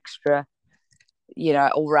play an extra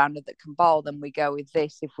all-rounder that can bowl, then we go with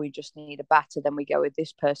this. If we just need a batter, then we go with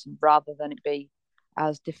this person, rather than it be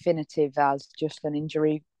as definitive as just an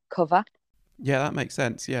injury cover. Yeah, that makes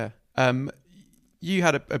sense, yeah. You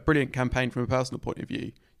had a brilliant campaign from a personal point of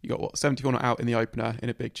view. You got, 74 not out in the opener in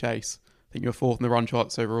a big chase. I think you were fourth in the run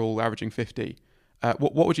charts overall, averaging 50.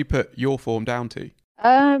 What would you put your form down to?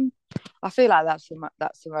 I feel like that's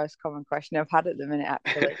the most common question I've had at the minute,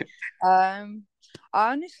 actually. I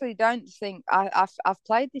honestly don't think I've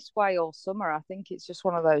played this way all summer. I think it's just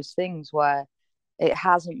one of those things where it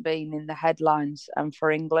hasn't been in the headlines and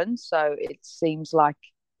for England, so it seems like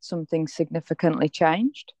something significantly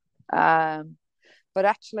changed. But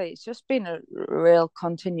actually, it's just been a real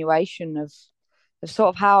continuation of sort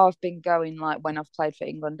of how I've been going, like when I've played for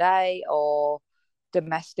England A or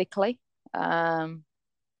domestically.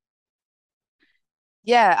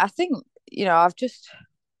 Yeah, I think I've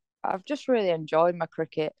just really enjoyed my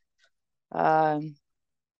cricket. I've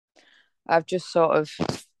just sort of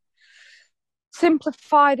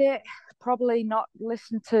simplified it, probably not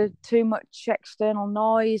listened to too much external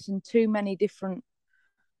noise and too many different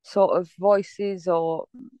sort of voices, or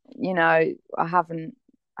I haven't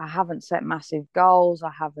set massive goals. I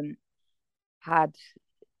haven't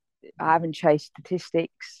chased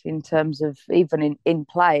statistics in terms of even in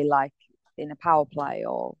play, like in a power play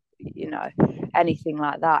or anything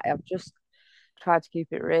like that. I've just tried to keep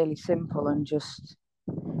it really simple and just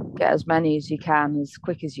get as many as you can as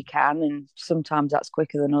quick as you can, and sometimes that's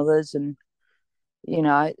quicker than others, and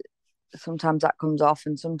sometimes that comes off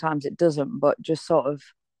and sometimes it doesn't, but just sort of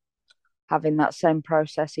having that same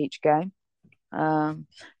process each game.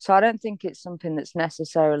 So I don't think it's something that's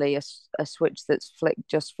necessarily a switch that's flicked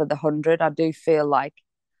just for the 100. I do feel like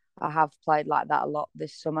I have played like that a lot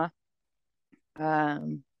this summer. But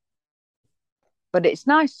it's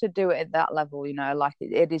nice to do it at that level, like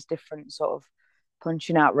it is different, sort of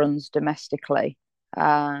punching out runs domestically.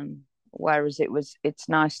 Whereas it's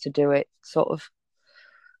nice to do it sort of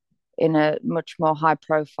in a much more high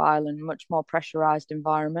profile and much more pressurized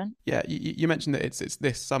environment. Yeah, you mentioned that it's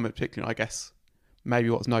this summer particularly. I guess maybe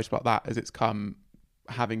what's notable about that is it's come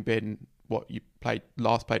having been what you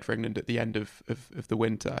last played for England at the end of the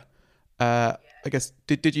winter. I guess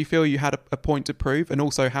did you feel you had a point to prove, and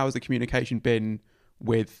also how has the communication been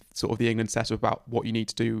with sort of the England setup about what you need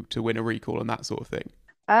to do to win a recall and that sort of thing?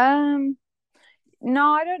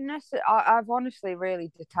 No, I don't necessarily. I've honestly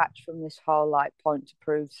really detached from this whole like point to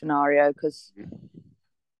prove scenario, because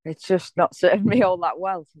it's just not served me all that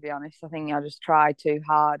well, to be honest. I think I just try too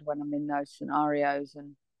hard when I'm in those scenarios,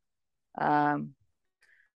 and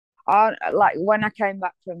I like when I came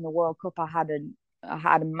back from the World Cup, I had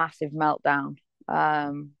a massive meltdown.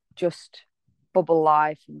 Just bubble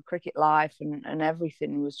life and cricket life and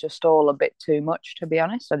everything was just all a bit too much, to be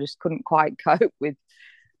honest. I just couldn't quite cope with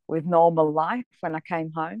normal life when I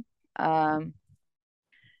came home. And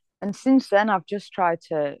since then, I just tried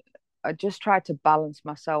to balance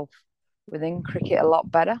myself within cricket a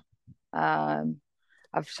lot better.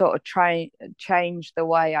 I've sort of changed the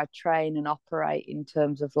way I train and operate in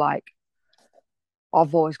terms of like,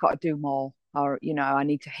 I've always got to do more, or I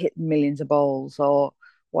need to hit millions of balls or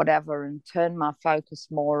whatever, and turn my focus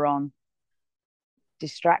more on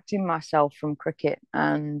distracting myself from cricket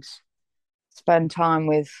and spend time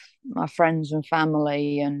with my friends and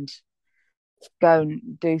family and go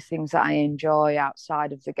and do things that I enjoy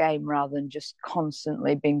outside of the game, rather than just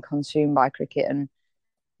constantly being consumed by cricket. And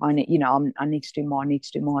I need, I need to do more. I need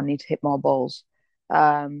to do more. I need to hit more balls.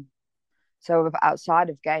 So outside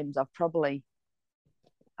of games, I've probably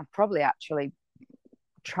actually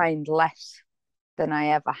trained less than I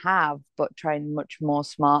ever have, but trained much more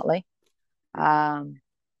smartly, and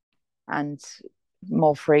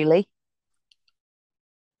more freely.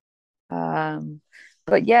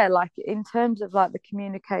 But yeah, like in terms of like the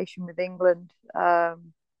communication with England, I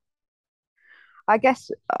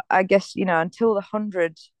guess until the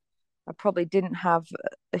 100, I probably didn't have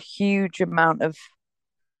a huge amount of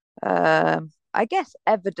I guess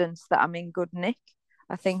evidence that I'm in good nick.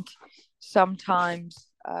 I think sometimes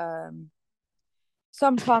the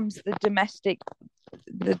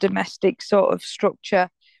domestic sort of structure,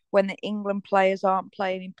 when the England players aren't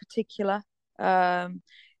playing in particular,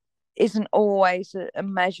 isn't always a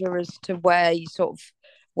measure as to where you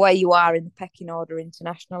are in the pecking order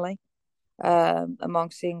internationally,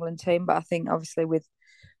 amongst the England team. But I think obviously with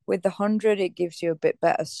the 100, it gives you a bit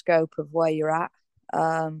better scope of where you're at.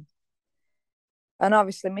 And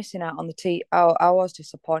obviously missing out on I was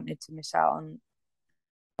disappointed to miss out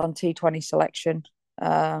on T20 selection.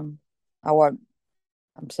 I'm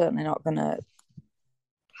certainly not going to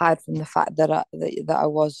hide from the fact that I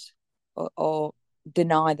was, or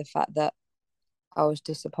deny the fact that I was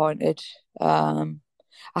disappointed. I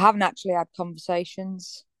haven't actually had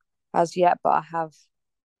conversations as yet, but I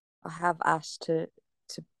have asked to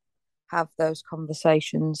have those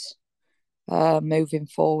conversations moving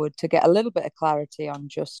forward to get a little bit of clarity on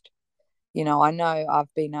just, I know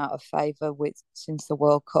I've been out of favour with since the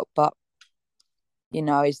World Cup, but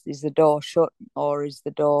is the door shut or is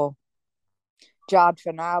the door jarred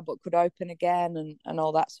for now but could open again and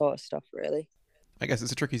all that sort of stuff, really. I guess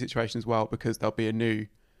it's a tricky situation as well because there'll be a new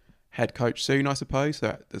head coach soon, I suppose.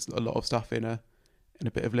 So there's a lot of stuff in a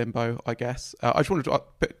bit of limbo, I guess. I just wanted to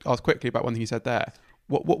ask quickly about one thing you said there.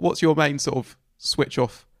 What's your main sort of switch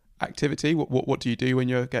off activity? What do you do when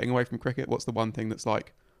you're getting away from cricket? What's the one thing that's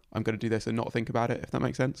like, I'm going to do this and not think about it, if that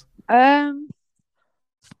makes sense? I've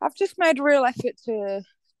just made a real effort to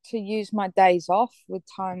use my days off with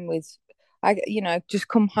time with, just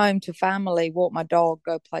come home to family, walk my dog,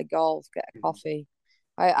 go play golf, get a coffee.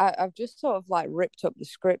 I've just sort of like ripped up the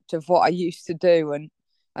script of what I used to do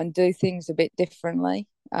and do things a bit differently.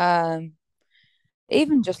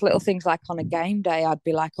 Even just little things like on a game day, I'd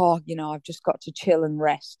be like, oh, I've just got to chill and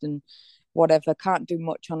rest and whatever. Can't do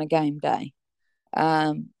much on a game day.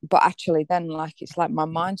 But actually then it's like my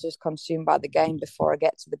mind's just consumed by the game before I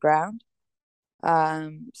get to the ground.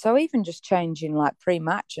 So even just changing like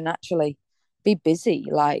pre-match and actually be busy,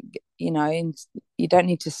 and you don't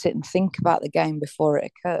need to sit and think about the game before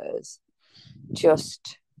it occurs.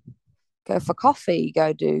 Just go for coffee,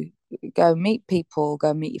 go meet people,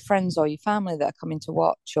 go meet your friends or your family that are coming to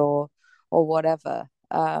watch or whatever.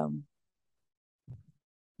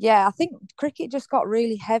 Yeah, I think cricket just got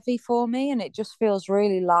really heavy for me and it just feels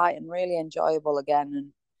really light and really enjoyable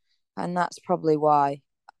again. And that's probably why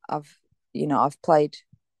I've played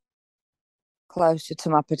closer to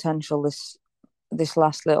my potential this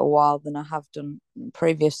last little while than I have done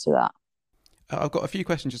previous to that. I've got a few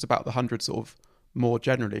questions just about the 100 sort of more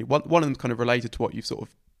generally. One of them kind of related to what you've sort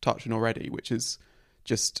of touched on already, which is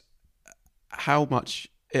just how much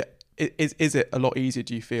is it a lot easier,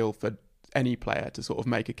 do you feel, for any player to sort of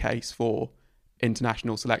make a case for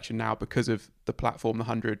international selection now because of the platform the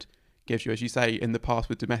 100 gives you? As you say, in the past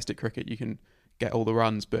with domestic cricket, you can get all the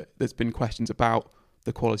runs, but there's been questions about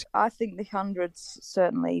the quality. I think the 100's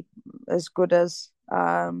certainly as good as,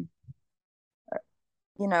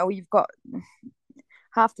 you've got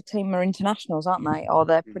half the team are internationals, aren't they? Or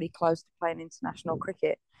they're pretty close to playing international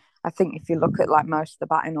cricket. I think if you look at like most of the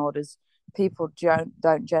batting orders, people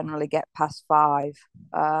don't generally get past 5.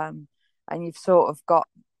 And you've sort of got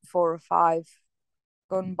 4 or 5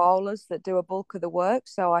 gun bowlers that do a bulk of the work.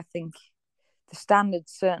 So I think the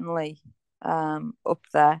standard's certainly up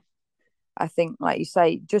there. I think, like you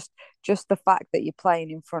say, just the fact that you're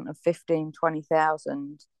playing in front of 15,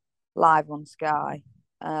 20,000 live on Sky,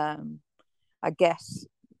 I guess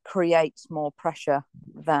creates more pressure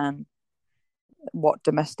than what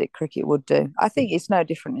domestic cricket would do. I think it's no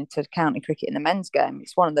different to county cricket in the men's game.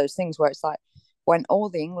 It's one of those things where it's like when all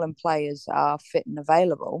the England players are fit and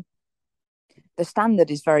available, the standard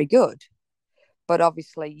is very good. But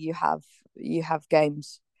obviously you have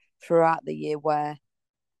games throughout the year where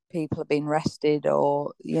people have been rested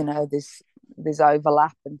or, there's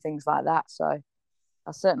overlap and things like that. So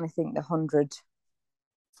I certainly think the 100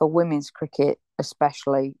 for women's cricket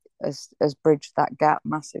especially has bridged that gap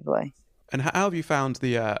massively. And how have you found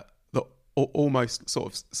the almost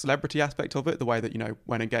sort of celebrity aspect of it? The way that,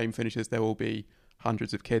 when a game finishes, there will be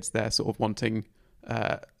hundreds of kids there sort of wanting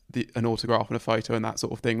an autograph and a photo and that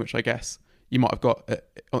sort of thing, which I guess you might have got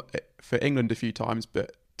for England a few times,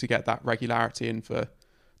 but to get that regularity and for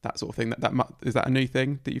that sort of thing, that is that a new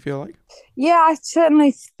thing that you feel like? Yeah, I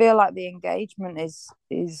certainly feel like the engagement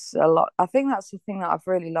is a lot. I think that's the thing that I've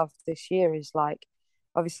really loved this year is like,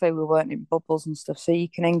 obviously we weren't in bubbles and stuff, so you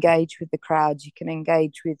can engage with the crowds, you can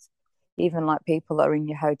engage with even like people that are in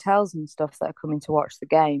your hotels and stuff that are coming to watch the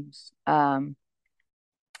games.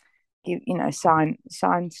 Sign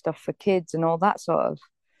stuff for kids and all that sort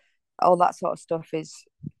of stuff is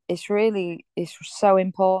so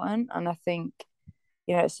important. And I think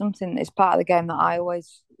it's something that's part of the game that I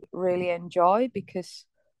always really enjoy because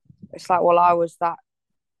it's like, well, I was that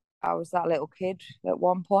little kid at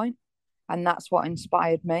one point, and that's what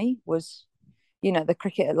inspired me was the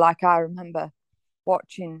cricket. Like I remember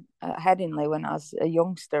watching at Headingley when I was a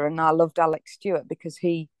youngster, and I loved Alex Stewart because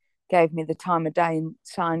he gave me the time of day and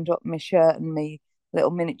signed up my shirt and my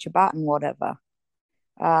little miniature bat and whatever.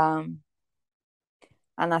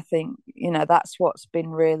 And I think, that's what's been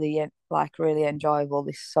really enjoyable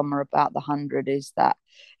this summer about the 100 is that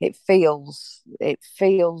it feels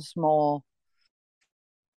more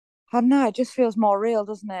I don't know, it just feels more real,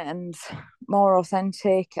 doesn't it? And more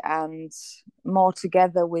authentic and more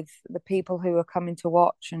together with the people who are coming to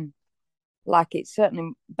watch. And like, it's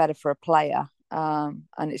certainly better for a player. And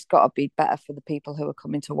it's got to be better for the people who are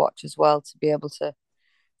coming to watch as well, to be able to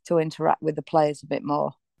interact with the players a bit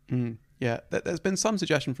more. Yeah, there's been some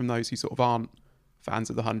suggestion from those who sort of aren't fans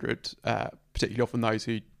of the 100, particularly often those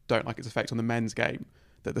who don't like its effect on the men's game,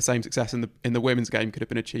 that the same success in the women's game could have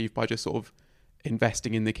been achieved by just sort of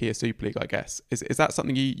investing in the Kia Super League, I guess. Is that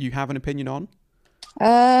something you have an opinion on?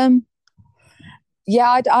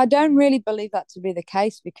 Yeah, I don't really believe that to be the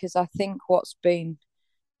case, because I think what's been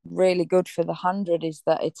really good for the 100 is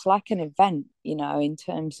that it's like an event, in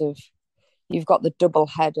terms of you've got the double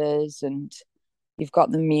headers and you've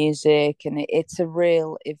got the music, and it's a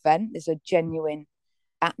real event. There's a genuine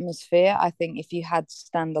atmosphere. I think if you had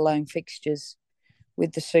standalone fixtures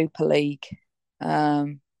with the Super League,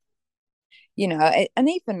 and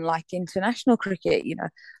even like international cricket,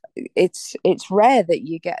 it's rare that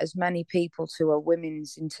you get as many people to a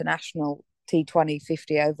women's international T20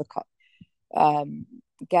 50 over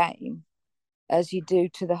game as you do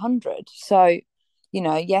to the 100. So,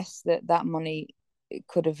 yes, that money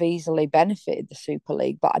could have easily benefited the Super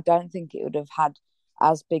League, but I don't think it would have had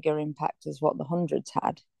as big an impact as what the 100's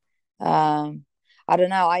had. I don't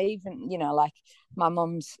know. I even, like, my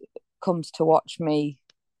mum's comes to watch me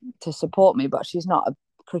to support me, but she's not a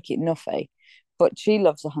cricket nuffy. But she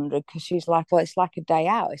loves 100 because she's like, well, it's like a day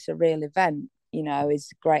out. It's a real event,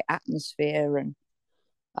 it's a great atmosphere. And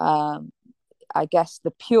I guess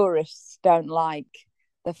the purists don't like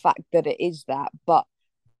the fact that it is that, but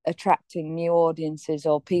attracting new audiences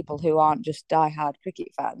or people who aren't just diehard cricket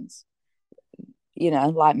fans,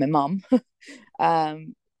 like my mum,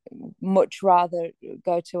 much rather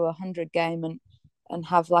go to a 100 game and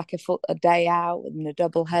have like a day out and a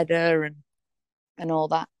double header and all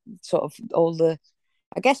that sort of, all the,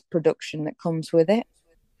 I guess, production that comes with it.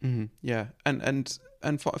 Yeah, and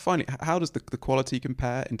finally, how does the quality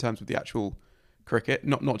compare in terms of the actual cricket,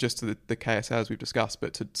 not just to the KSL as we've discussed,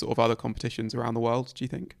 but to sort of other competitions around the world, do you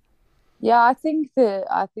think? Yeah, I think the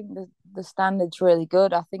standard's really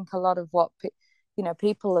good. I think a lot of what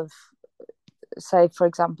people have, say, for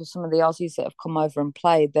example, some of the Aussies that have come over and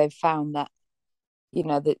played, they've found that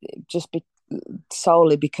that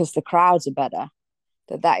solely because the crowds are better,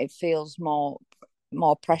 that it feels more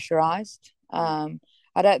pressurized.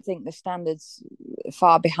 I don't think the standard's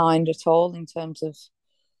far behind at all in terms of,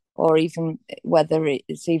 or even whether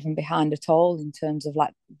it's even behind at all in terms of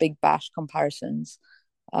like Big Bash comparisons.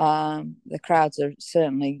 The crowds are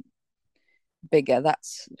certainly bigger,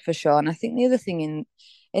 that's for sure. And I think the other thing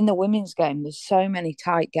in the women's game, there's so many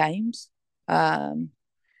tight games,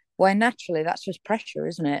 where naturally that's just pressure,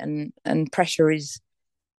 isn't it? And pressure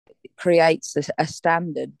creates a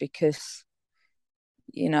standard, because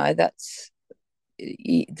that's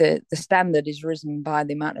the standard is risen by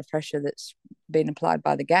the amount of pressure that's been applied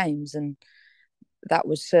by the games, and that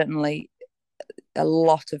was certainly a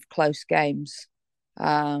lot of close games.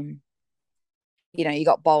 You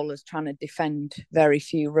got bowlers trying to defend very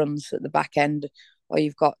few runs at the back end, or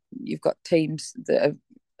you've got teams that have,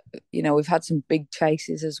 we've had some big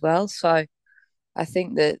chases as well. So I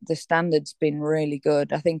think that the standard's been really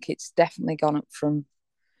good. I think it's definitely gone up from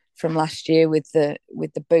last year with the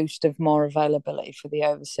boost of more availability for the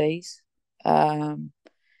overseas. And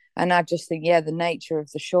I just think, the nature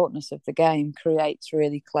of the shortness of the game creates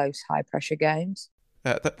really close, high pressure games.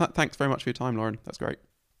 Thanks very much for your time, Lauren. That's great.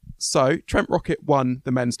 So Trent Rocket won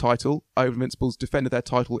the men's title. Over Invincibles defended their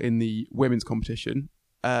title in the women's competition.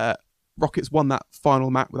 Rockets won that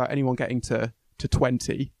final match without anyone getting to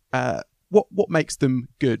 20. What makes them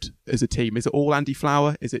good as a team? Is it all Andy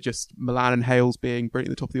Flower? Is it just Milan and Hales being brilliant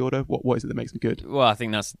at the top of the order? What is it that makes them good? Well, I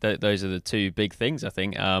think those are the two big things. I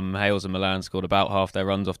think Hales and Milan scored about half their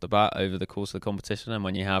runs off the bat over the course of the competition, and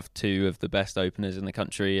when you have two of the best openers in the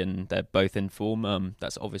country and they're both in form,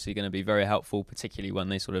 that's obviously going to be very helpful, particularly when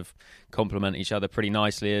they sort of complement each other pretty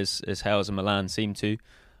nicely, as Hales and Milan seem to.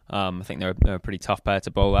 I think they're a pretty tough pair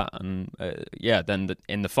to bowl at, and then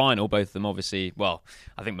in the final, both of them obviously. Well,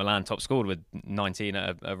 I think Milan top scored with 19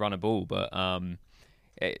 at a run a ball, but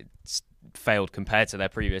it's failed compared to their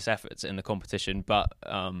previous efforts in the competition. But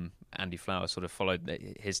Andy Flower sort of followed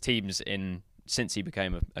his teams since he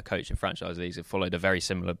became a coach in franchise leagues. Have followed a very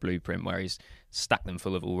similar blueprint where he's stacked them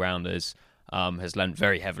full of all rounders. Has lent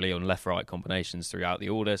very heavily on left-right combinations throughout the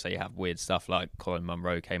order. So you have weird stuff like Colin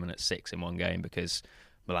Munro came in at 6 in one game because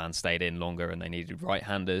Milan stayed in longer and they needed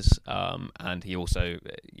right-handers, and he also,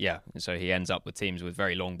 so he ends up with teams with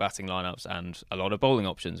very long batting lineups and a lot of bowling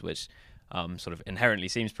options, which sort of inherently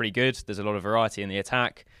seems pretty good. There's a lot of variety in the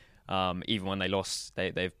attack. Even when they lost,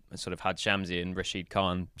 they've sort of had Shamsi and Rashid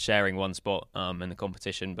Khan sharing one spot in the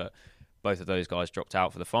competition, but both of those guys dropped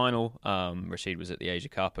out for the final. Rashid was at the Asia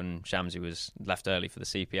Cup and Shamsi was left early for the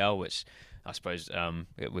CPL, which I suppose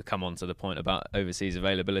it would come on to the point about overseas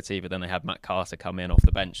availability, but then they had Matt Carter come in off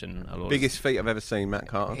the bench. And biggest feet I've ever seen, Matt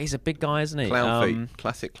Carter. He's a big guy, isn't he? Clown feet.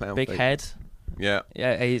 Classic clown big feet. Big head. Yeah.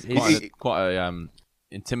 Yeah, he's quite a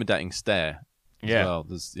intimidating stare. Yeah. Well,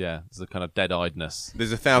 there's a kind of dead-eyedness.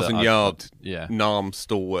 There's a 1,000-yard Nam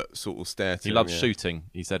stalwart sort of stare to He him, loves shooting,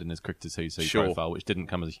 he said in his Cricketers Who See profile, which didn't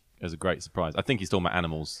come as a great surprise. I think he's talking about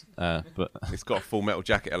animals, but it's got a Full Metal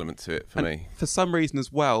Jacket element to it for me. For some reason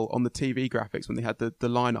as well, on the TV graphics, when they had the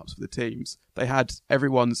lineups for the teams, they had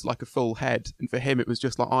everyone's like a full head, and for him it was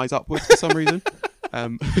just like eyes upwards for some reason.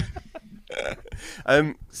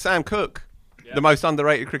 Sam Cooke, the most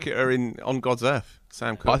underrated cricketer on God's earth.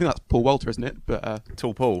 Sam Cooke. I think that's Paul Walter, isn't it? But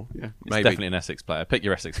Tall Paul. Yeah, maybe. Definitely an Essex player. Pick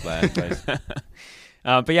your Essex player.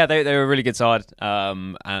 But yeah, they were a really good side,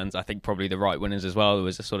 and I think probably the right winners as well. There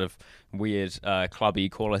was a sort of weird clubby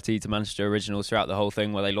quality to Manchester Originals throughout the whole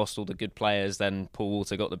thing, where they lost all the good players. Then Paul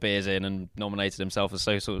Walter got the beers in and nominated himself as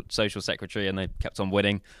social secretary, and they kept on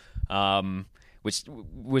winning, which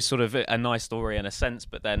was sort of a nice story in a sense.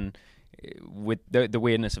 But then, with the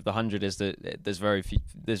weirdness of the 100 is that there's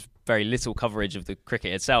very little coverage of the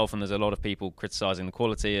cricket itself, and there's a lot of people criticising the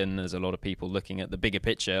quality, and there's a lot of people looking at the bigger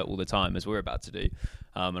picture all the time, as we're about to do.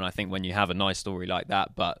 And I think when you have a nice story like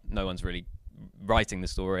that, but no one's really writing the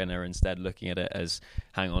story and are instead looking at it as,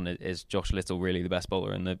 hang on, is Josh Little really the best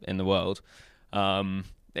bowler in the world?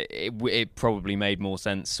 It probably made more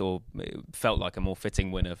sense, or it felt like a more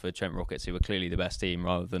fitting winner for Trent Rockets, who were clearly the best team,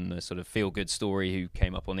 rather than the sort of feel-good story who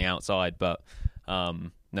came up on the outside. But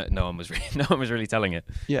no one was really telling it.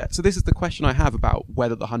 Yeah. So this is the question I have about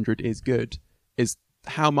whether the 100 is good: is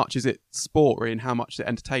how much is it sport, really, and how much is it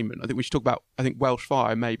entertainment? I think we should talk about. I think Welsh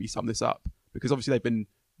Fire maybe sum this up, because obviously they've been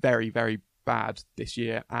very, very bad this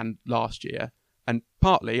year and last year, and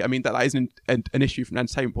partly, I mean, that is an issue from an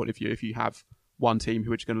entertainment point of view. If you have one team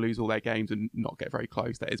who are just going to lose all their games and not get very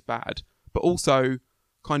close, that is bad. But also,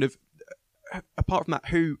 kind of, apart from that,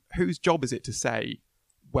 whose job is it to say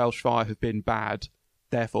Welsh Fire have been bad,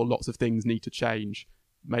 therefore lots of things need to change,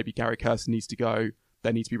 maybe Gary Kirsten needs to go,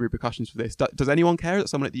 there needs to be repercussions for this? Does anyone care? Is it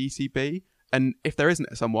someone at the ECB? And if there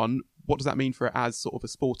isn't someone, what does that mean for it as sort of a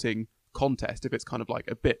sporting contest, if it's kind of like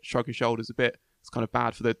a bit shrug your shoulders, it's kind of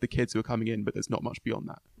bad for the kids who are coming in, but there's not much beyond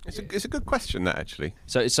that? It's a good question, that, actually.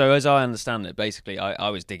 So as I understand it, basically, I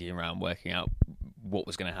was digging around working out what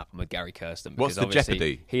was going to happen with Gary Kirsten. What's the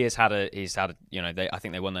jeopardy? He's had I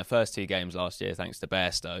think they won their first 2 games last year thanks to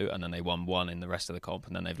Bairstow, and then they won 1 in the rest of the comp,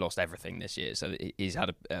 and then they've lost everything this year. So he's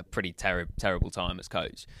had a pretty terrible time as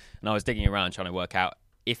coach. And I was digging around trying to work out,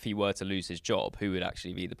 if he were to lose his job, who would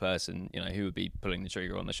actually be the person, who would be pulling the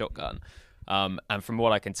trigger on the shotgun. And from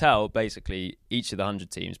what I can tell, basically each of the 100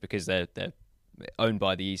 teams, because they're owned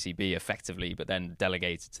by the ECB effectively, but then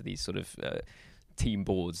delegated to these sort of team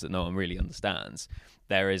boards that no one really understands,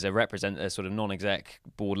 there is a sort of non-exec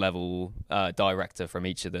board level director from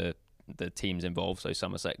each of the teams involved. So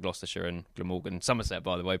Somerset, Gloucestershire and Glamorgan. Somerset,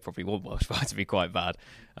 by the way, probably want Welsh Fire to be quite bad,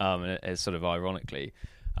 sort of ironically.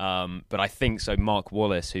 But I think so. Mark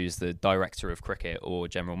Wallace, who's the director of cricket or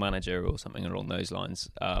general manager or something along those lines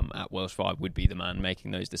at Welsh Fire, would be the man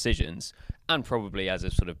making those decisions, and probably as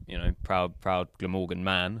a sort of proud Glamorgan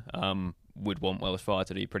man, would want Welsh Fire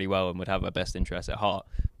to do pretty well and would have our best interests at heart.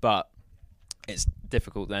 But it's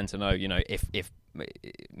difficult then to know, if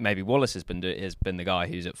maybe Wallace has been the guy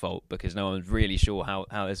who's at fault, because no one's really sure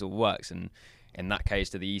how this all works. And in that case,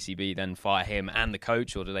 do the ECB then fire him and the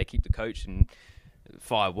coach, or do they keep the coach and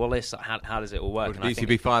fire Wallace? How does it all work? Or do the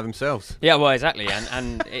ECB fire themselves? Yeah, well, exactly.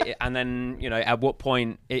 And then, at what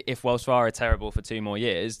point, if Welsh Fire are terrible for 2 more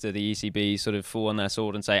years, do the ECB sort of fall on their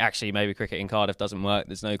sword and say, actually, maybe cricket in Cardiff doesn't work,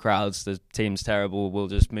 there's no crowds, the team's terrible, we'll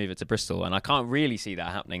just move it to Bristol? And I can't really see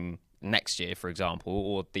that happening next year, for example,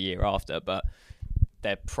 or the year after, but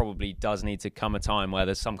there probably does need to come a time where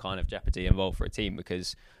there's some kind of jeopardy involved for a team,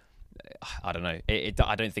 because I don't know.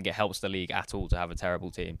 I don't think it helps the league at all to have a terrible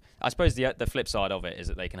team. I suppose the flip side of it is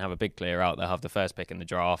that they can have a big clear out. They'll have the first pick in the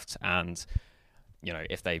draft, and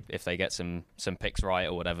if they get some picks right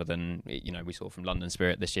or whatever, then we saw from London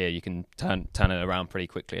Spirit this year, you can turn it around pretty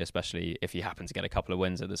quickly, especially if you happen to get a couple of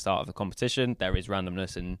wins at the start of the competition. There is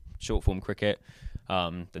randomness in short form cricket.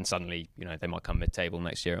 Then suddenly they might come mid-table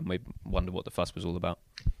next year, and we wonder what the fuss was all about.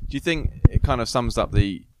 Do you think it kind of sums up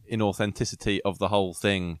the inauthenticity of the whole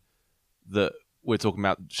thing that we're talking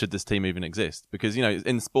about? Should this team even exist? Because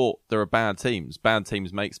in sport there are bad teams. Bad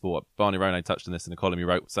teams make sport. Barney Ronay touched on this in a column he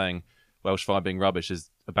wrote, saying Welsh Fire being rubbish is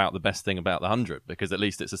about the best thing about the 100, because at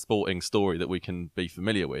least it's a sporting story that we can be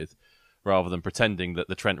familiar with, rather than pretending that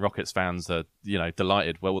the Trent Rockets fans are,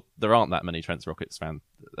 delighted. Well, there aren't that many Trent Rockets fans,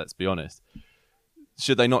 let's be honest.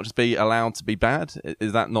 Should they not just be allowed to be bad?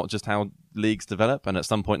 Is that not just how leagues develop? And at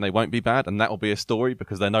some point they won't be bad, and that will be a story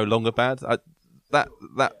because they're no longer bad.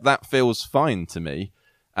 That feels fine to me.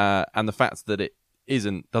 And the fact that it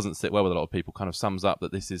doesn't sit well with a lot of people kind of sums up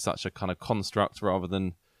that this is such a kind of construct rather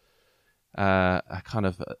than a kind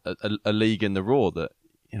of a league in the raw that,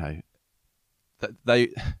 that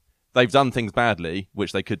they've done things badly,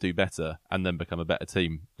 which they could do better, and then become a better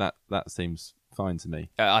team. That seems fine to me.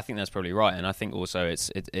 I think that's probably right, and I think also it's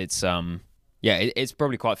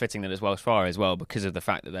probably quite fitting that it's Welsh Fire as well, because of the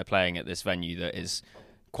fact that they're playing at this venue that is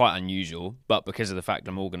quite unusual, but because of the fact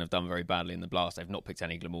Glamorgan have done very badly in the Blast, they've not picked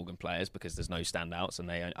any Glamorgan players because there's no standouts, and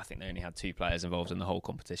I think they only had 2 players involved in the whole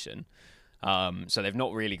competition. So they've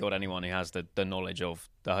not really got anyone who has the knowledge of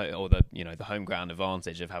the home ground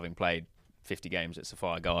advantage of having played 50 games at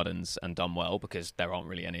Sapphire Gardens and done well, because there aren't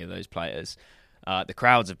really any of those players. The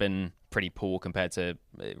crowds have been pretty poor compared to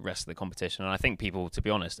the rest of the competition, and I think people, to be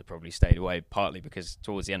honest, have probably stayed away partly because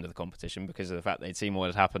towards the end of the competition, because of the fact they'd seen what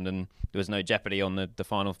had happened and there was no jeopardy on the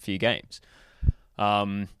final few games.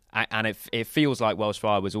 And it feels like Welsh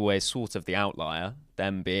Fire was always sort of the outlier,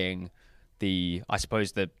 them being I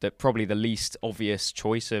suppose the probably the least obvious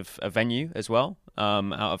choice of a venue as well.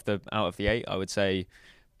 Out of the 8, I would say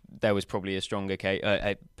there was probably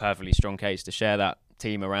a perfectly strong case to share that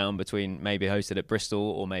team around between maybe hosted at Bristol,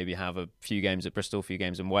 or maybe have a few games at Bristol, a few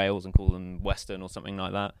games in Wales, and call them Western or something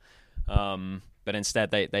like that. But instead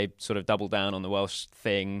they sort of doubled down on the Welsh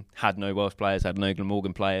thing, had no Welsh players, had no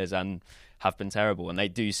Glamorgan players, and have been terrible. And they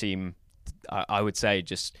do seem, I would say,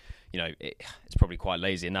 just, it's probably quite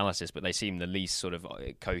lazy analysis, but they seem the least sort of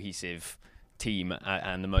cohesive team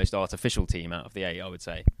and the most artificial team out of the 8, I would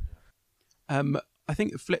say. I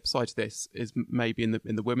think the flip side to this is maybe in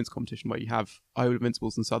the women's competition, where you have Oval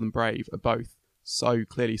Invincibles and Southern Brave are both so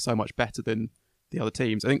clearly so much better than the other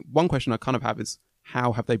teams. I think one question I kind of have is,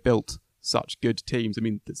 how have they built such good teams? I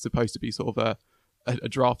mean, it's supposed to be sort of a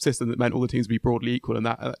draft system that meant all the teams would be broadly equal, and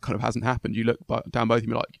that kind of hasn't happened. You look down both of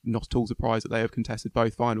them, like, not at all surprised that they have contested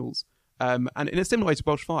both finals. And in a similar way to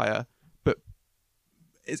Welsh Fire, but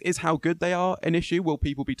is how good they are an issue? Will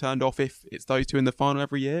people be turned off if it's those 2 in the final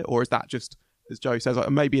every year? Or is that just, as Joe says,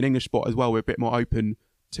 like, maybe an English spot as well, we're a bit more open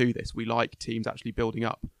to this. We like teams actually building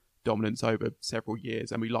up dominance over several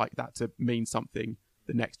years, and we like that to mean something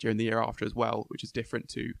the next year and the year after as well, which is different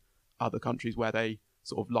to other countries where they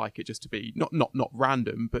sort of like it just to be not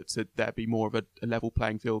random, but to there be more of a level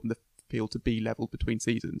playing field and the field to be leveled between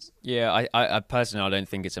seasons. Yeah, I personally, I don't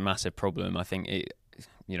think it's a massive problem. I think it,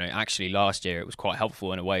 actually last year it was quite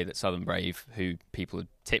helpful in a way that Southern Brave, who people had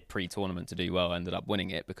tipped pre-tournament to do well, ended up winning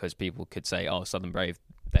it, because people could say, oh, Southern Brave,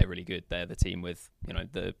 they're really good. They're the team with,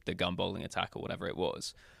 the gun bowling attack or whatever it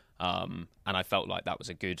was. And I felt like that was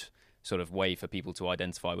a good sort of way for people to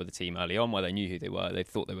identify with the team early on, where they knew who they were, they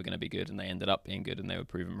thought they were going to be good, and they ended up being good, and they were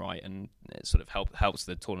proven right. And it sort of helps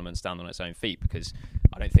the tournament stand on its own feet, because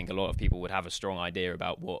I don't think a lot of people would have a strong idea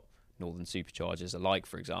about what Northern Superchargers are like,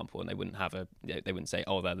 for example, and they wouldn't say,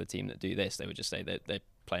 oh, they're the team that do this. They would just say that they're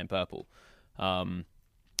playing purple.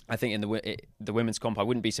 I think in the women's comp, I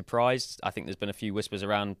wouldn't be surprised. I think there's been a few whispers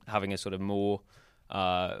around having a sort of more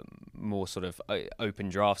sort of open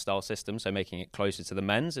draft style system, so making it closer to the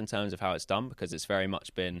men's in terms of how it's done, because it's very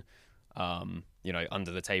much been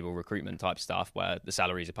under the table recruitment type stuff, where the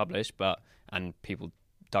salaries are published and people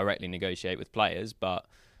directly negotiate with players, but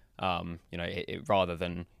rather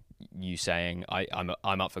than you saying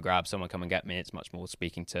I'm up for grabs, someone come and get me, it's much more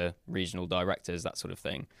speaking to regional directors, that sort of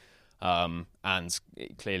thing. And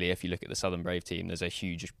clearly, if you look at the Southern Brave team, there's a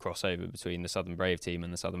huge crossover between the Southern Brave team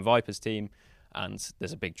and the Southern Vipers team. And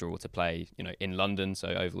there's a big draw to play, in London. So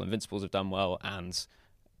Oval Invincibles have done well, and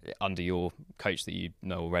under your coach that you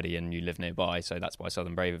know already and you live nearby. So that's why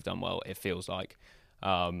Southern Brave have done well. It feels like,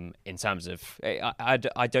 in terms of,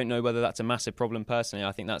 I don't know whether that's a massive problem personally.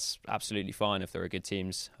 I think that's absolutely fine if there are good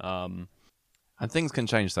teams. And things can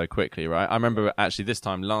change so quickly, right? I remember actually this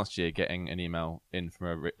time last year getting an email in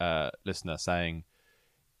from a listener saying,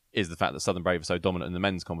 is the fact that Southern Brave are so dominant in the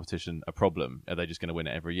men's competition a problem? Are they just going to win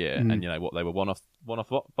it every year? And what, they were one off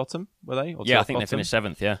bottom, were they? Or yeah, I think bottom? they finished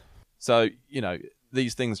 7th, yeah. So,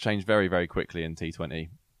 these things change very, very quickly in T20.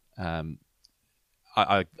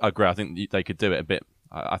 I agree. I think they could do it a bit.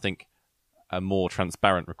 I think a more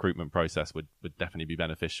transparent recruitment process would definitely be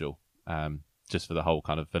beneficial, just for the whole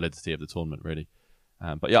kind of validity of the tournament, really.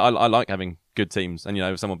 But yeah, I like having good teams, and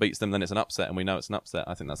if someone beats them, then it's an upset, and we know it's an upset.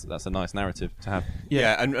 I think that's a nice narrative to have.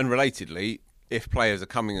 Yeah, and relatedly, if players are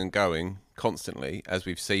coming and going constantly, as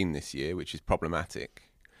we've seen this year, which is problematic,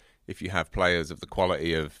 if you have players of the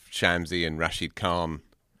quality of Shamsi and Rashid Khan,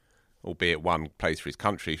 albeit one plays for his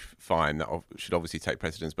country, fine, that should obviously take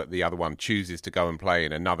precedence, but the other one chooses to go and play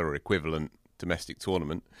in another equivalent domestic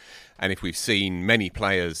tournament. And if we've seen many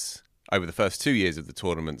players over the first 2 years of the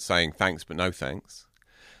tournament saying thanks but no thanks,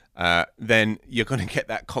 then you're going to get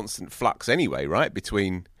that constant flux anyway, right,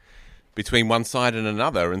 between one side and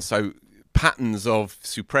another. And so patterns of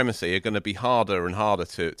supremacy are going to be harder and harder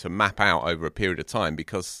to map out over a period of time,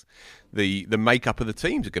 because the makeup of the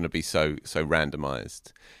teams are going to be so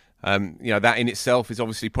randomised. That in itself is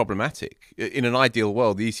obviously problematic. In an ideal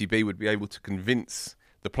world, the ECB would be able to convince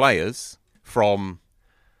the players from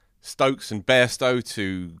Stokes and Bairstow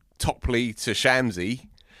to Topley to Shamsi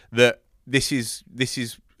that this is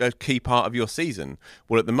a key part of your season.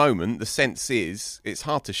 Well, at the moment, the sense is, it's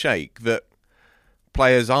hard to shake, that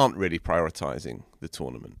players aren't really prioritising the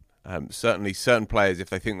tournament. Certainly, certain players, if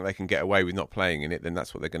they think that they can get away with not playing in it, then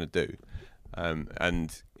that's what they're going to do.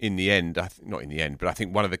 And in the end, not in the end, but I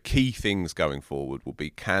think one of the key things going forward will be,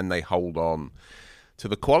 can they hold on to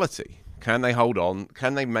the quality? Can they hold on?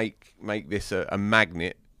 Can they make this a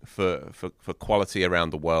magnet for quality around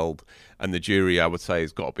the world? And the jury, I would say,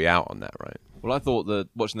 has got to be out on that, right? Well, I thought that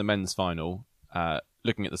watching the men's final,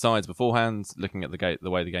 looking at the sides beforehand, looking at the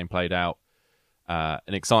way the game played out,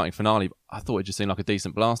 an exciting finale. I thought it just seemed like a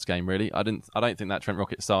decent blast game, really. I don't think that Trent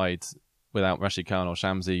Rocket side, without Rashid Khan or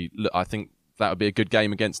Shamsi, I think that would be a good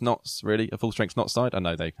game against Notts, really, a full-strength Notts side. I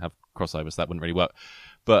know they have crossovers, so that wouldn't really work.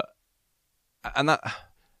 And that,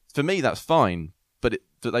 for me, that's fine, but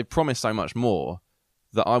they promised so much more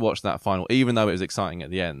that I watched that final, even though it was exciting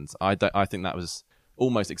at the end. I think that was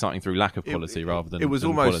almost exciting through lack of quality rather than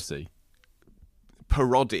almost quality.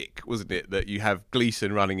 Parodic, wasn't it, that you have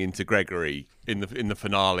Gleeson running into Gregory in the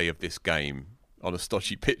finale of this game on a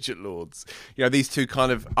stodgy pitch at Lords. These two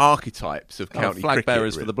kind of archetypes of county flag cricket,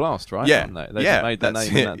 bearers really. for the Blast, right? Yeah, Aren't they? They've made their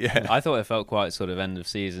name in that. Yeah. I thought it felt quite sort of end of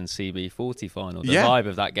season CB40 final. The Yeah. vibe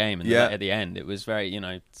of that game, and at the end, it was very,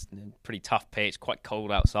 pretty tough pitch, quite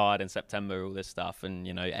cold outside in September, all this stuff, and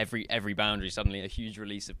every boundary suddenly a huge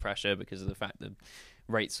release of pressure because of the fact that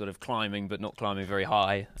rates sort of climbing but not climbing very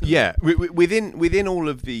high. Yeah, within all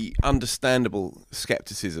of the understandable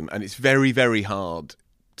scepticism, and it's very, very hard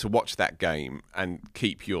to watch that game and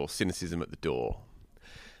keep your cynicism at the door.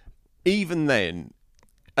 Even then,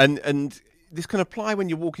 and this can apply when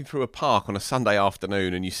you're walking through a park on a Sunday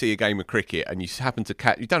afternoon and you see a game of cricket and you happen to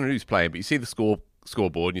catch, you don't know who's playing, but you see the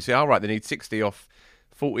scoreboard and you say, all right, they need 60 off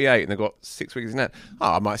 48 and they've got 6 wickets in that.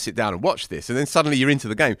 I might sit down and watch this. And then suddenly you're into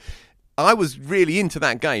the game. I was really into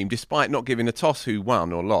that game, despite not giving a toss who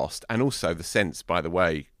won or lost, and also the sense, by the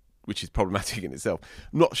way, which is problematic in itself.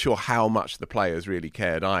 I'm not sure how much the players really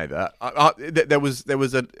cared either. There was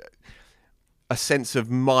a sense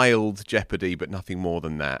of mild jeopardy, but nothing more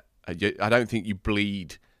than that. I don't think you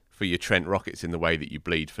bleed for your Trent Rockets in the way that you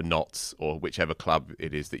bleed for Notts or whichever club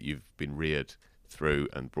it is that you've been reared through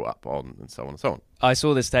and brought up on, and so on and so on. I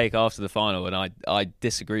saw this take after the final, and I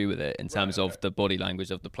disagree with it in terms of the body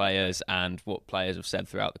language of the players and what players have said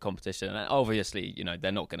throughout the competition. And obviously,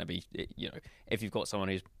 they're not going to be, if you've got someone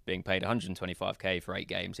who's being paid 125k for 8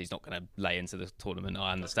 games, he's not going to lay into the tournament.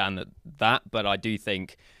 I understand that, but I do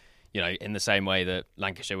think, in the same way that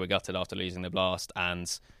Lancashire were gutted after losing the Blast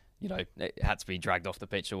and it had to be dragged off the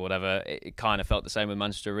pitch or whatever. It kind of felt the same with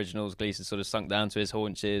Manchester Originals. Gleeson sort of sunk down to his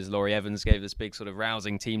haunches. Laurie Evans gave this big sort of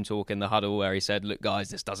rousing team talk in the huddle where he said, look, guys,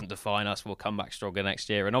 this doesn't define us. We'll come back stronger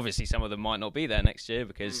next year. And obviously some of them might not be there next year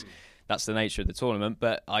because that's the nature of the tournament.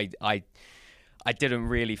 But I didn't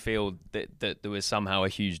really feel that there was somehow a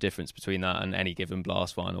huge difference between that and any given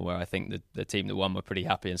Blast final, where I think the team that won were pretty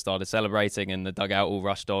happy and started celebrating, and the dugout all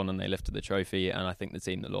rushed on and they lifted the trophy, and I think the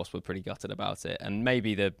team that lost were pretty gutted about it. And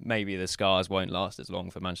maybe the scars won't last as long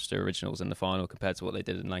for Manchester Originals in the final compared to what they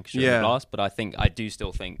did in Lancashire in the Blast, but I do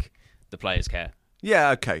still think the players care. Yeah,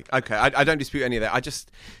 okay. I don't dispute any of that.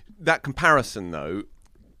 That comparison though,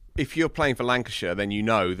 if you're playing for Lancashire, then you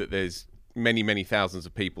know that there's many, many thousands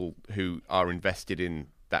of people who are invested in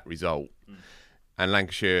that result. And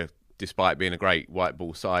Lancashire, despite being a great white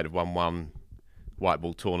ball side, have won one white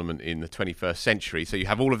ball tournament in the 21st century. So you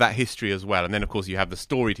have all of that history as well. And then, of course, you have the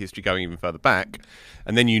storied history going even further back.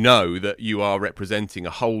 And then you know that you are representing a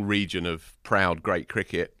whole region of proud, great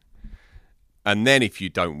cricket. And then if you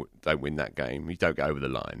don't win that game, you don't get over the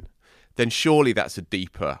line. then surely that's a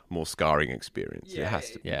deeper, more scarring experience. It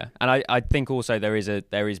has to be. Yeah, and I think also there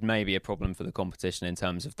is maybe a problem for the competition in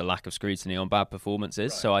terms of the lack of scrutiny on bad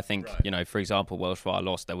performances. So I think, for example, Welsh Fire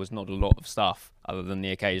lost. There was not a lot of stuff other than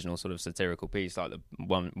the occasional sort of satirical piece like the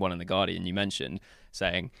one in the Guardian you mentioned,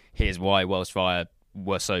 saying here's why Welsh Fire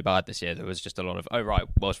were so bad this year. There was just a lot of, oh right,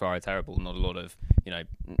 Welsh Fire are terrible. Not a lot of,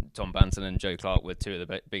 Tom Banton and Joe Clark were two of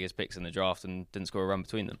the biggest picks in the draft and didn't score a run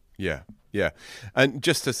between them. Yeah. And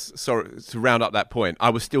just to round up that point, I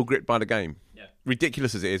was still gripped by the game. Yeah.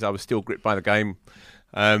 Ridiculous as it is, I was still gripped by the game,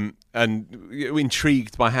 and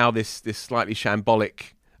intrigued by how this slightly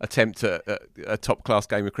shambolic attempt at a top-class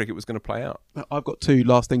game of cricket was going to play out. I've got two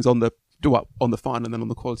last things on the final and then on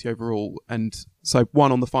the quality overall. And so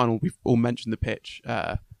one on the final, we've all mentioned the pitch,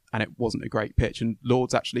 and it wasn't a great pitch. And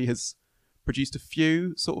Lords actually has produced a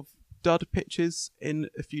few sort of dud pitches in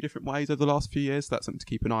a few different ways over the last few years. So that's something to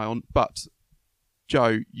keep an eye on. But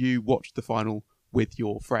Joe, you watched the final with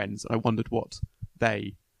your friends. I wondered what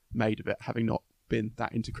they made of it, having not been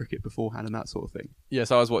that into cricket beforehand and that sort of thing. Yeah,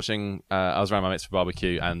 so I was watching. I was around my mates for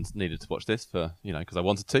barbecue and needed to watch this for because I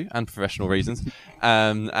wanted to and for professional reasons.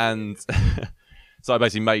 And so I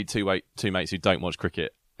basically made two mates who don't watch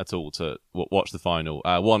cricket at all to watch the final.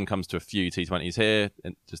 One comes to a few T20s here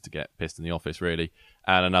just to get pissed in the office, really,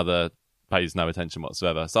 and another pays no attention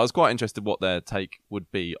whatsoever. So I was quite interested what their take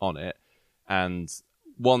would be on it. And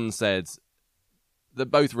one said they're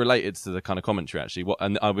both related to the kind of commentary, actually.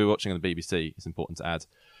 And I'll be watching on the BBC, it's important to add.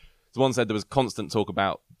 So one said there was constant talk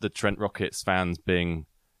about the Trent Rockets fans being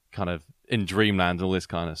kind of in dreamland and all this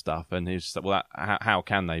kind of stuff. And he was just like, well, how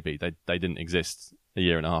can they be? They didn't exist a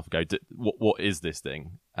year and a half ago. What is this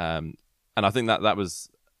thing? And I think that was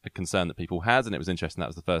a concern that people had, and it was interesting. That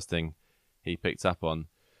was the first thing he picked up on.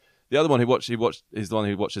 The other one is the one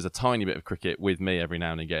who watches a tiny bit of cricket with me every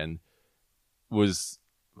now and again,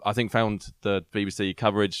 found the BBC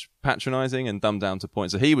coverage patronising and dumbed down to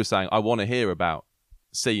points. So he was saying, I want to hear about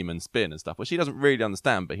seam and spin and stuff, which he doesn't really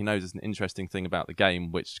understand, but he knows it's an interesting thing about the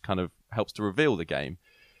game, which kind of helps to reveal the game.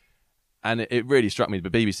 And it really struck me, the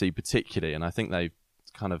BBC particularly, and I think they've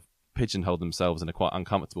kind of pigeonholed themselves in a quite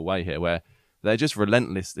uncomfortable way here, where they're just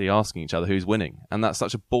relentlessly asking each other who's winning. And that's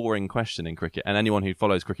such a boring question in cricket. And anyone who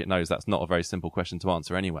follows cricket knows that's not a very simple question to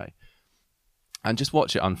answer anyway. And just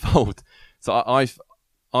watch it unfold. So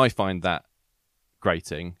I find that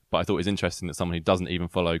grating, but I thought it was interesting that someone who doesn't even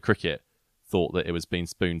follow cricket thought that it was being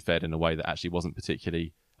spoon-fed in a way that actually wasn't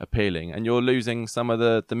particularly appealing. And you're losing some of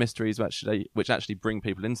the mysteries which actually bring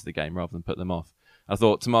people into the game rather than put them off. I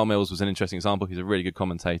thought Tamal Mills was an interesting example. He's a really good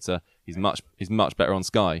commentator. He's much better on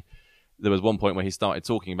Sky. There was one point where he started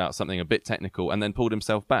talking about something a bit technical and then pulled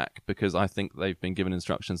himself back because I think they've been given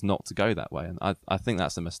instructions not to go that way. And I think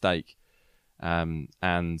that's a mistake. And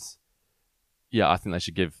yeah, I think they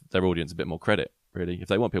should give their audience a bit more credit, really. If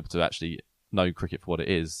they want people to actually know cricket for what it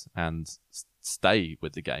is and stay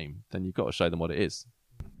with the game, then you've got to show them what it is.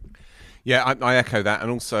 Yeah, I echo that.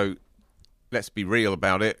 And also, let's be real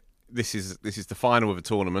about it. This is the final of a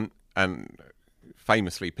tournament, and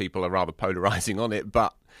famously people are rather polarising on it,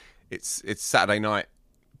 but it's Saturday night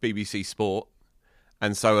BBC Sport,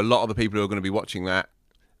 and so a lot of the people who are going to be watching that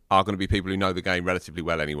are going to be people who know the game relatively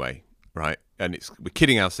well anyway, right? And we're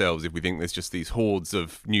kidding ourselves if we think there's just these hordes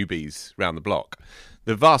of newbies around the block.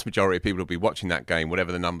 The vast majority of people who will be watching that game,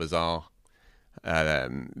 whatever the numbers are,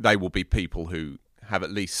 they will be people who have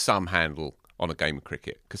at least some handle on a game of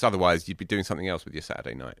cricket, because otherwise you'd be doing something else with your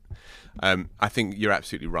Saturday night. I think you're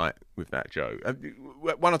absolutely right with that, Joe.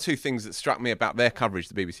 One or two things that struck me about their coverage,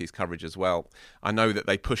 the BBC's coverage as well. I know that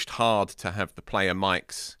they pushed hard to have the player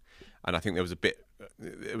mics, and I think there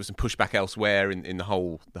was some pushback elsewhere in the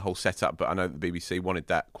whole setup, but I know the BBC wanted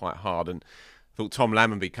that quite hard, and I thought Tom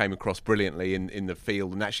Lammonby came across brilliantly in the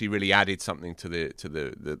field and actually really added something to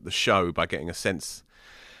the show by getting a sense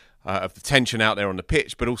of the tension out there on the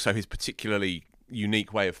pitch, but also his particularly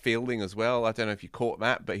unique way of fielding as well. I don't know if you caught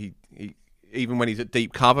that, but he even when he's at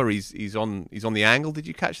deep cover, he's on the angle. Did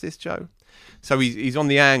you catch this, Joe? So he's on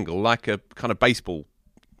the angle like a kind of baseball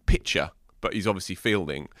pitcher, but he's obviously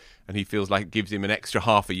fielding, and he feels like it gives him an extra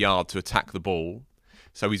half a yard to attack the ball.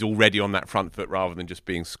 So he's already on that front foot rather than just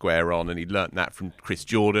being square on, and he learnt that from Chris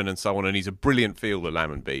Jordan and so on, and he's a brilliant fielder,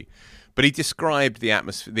 Lammonby. But he described the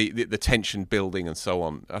atmosphere, the tension building and so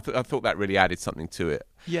on. I thought that really added something to it.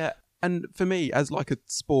 Yeah, and for me, as like a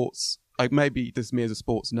sports, maybe this is me as a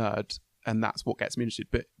sports nerd, and that's what gets me interested.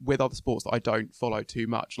 But with other sports that I don't follow too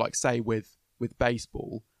much, like say with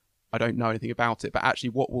baseball, I don't know anything about it. But actually,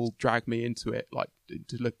 what will drag me into it, like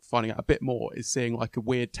finding out a bit more, is seeing like a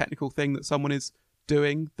weird technical thing that someone is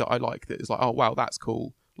doing that I like. That is like, oh wow, that's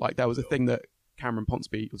cool. Like there was a thing that Cameron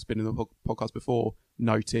Ponsonby, who's been in the podcast before,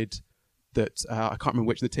 noted that I can't remember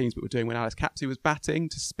which of the teams, but were doing when Alice Capsey was batting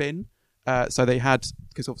to spin. So they had,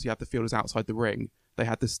 because obviously you have the fielders outside the ring, they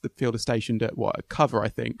had the fielder stationed at a cover, I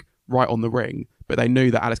think, right on the ring. But they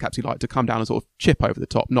knew that Alice Capsey liked to come down and sort of chip over the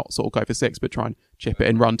top, not sort of go for six, but try and chip it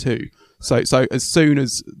and run two. So as soon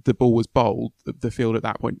as the ball was bowled, the field at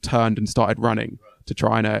that point turned and started running to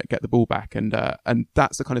try and get the ball back. And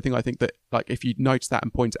that's the kind of thing I think that, like, if you notice that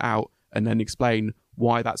and point it out and then explain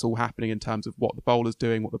why that's all happening in terms of what the bowler's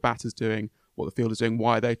doing, what the batter's doing, what the fielder's doing,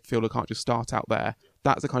 why the fielder can't just start out there,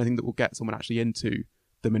 that's the kind of thing that will get someone actually into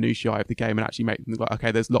the minutiae of the game and actually make them like,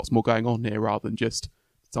 okay, there's lots more going on here, rather than just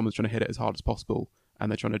someone's trying to hit it as hard as possible and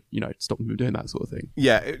they're trying to, stop them from doing that sort of thing.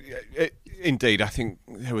 Yeah, indeed. I think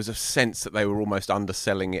there was a sense that they were almost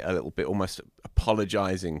underselling it a little bit, almost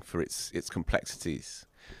apologising for its complexities.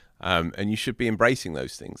 And you should be embracing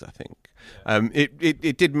those things, I think.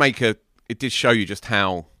 It did show you just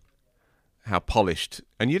how polished,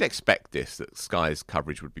 and you'd expect this, that Sky's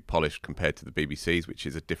coverage would be polished compared to the BBC's, which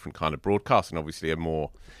is a different kind of broadcast and obviously a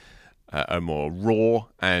more raw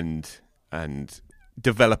and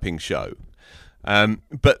developing show.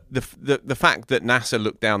 But the fact that NASA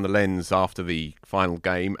looked down the lens after the final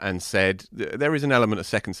game and said there is an element of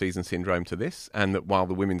second season syndrome to this, and that while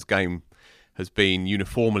the women's game has been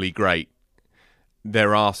uniformly great,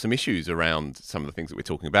 there are some issues around some of the things that we're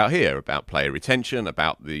talking about here, about player retention,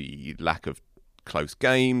 about the lack of close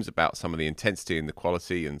games, about some of the intensity and the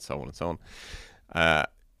quality, and so on and so on.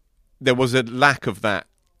 There was a lack of that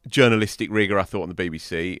journalistic rigour, I thought, on the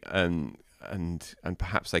BBC, and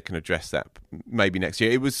perhaps they can address that maybe next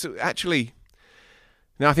year. It was actually,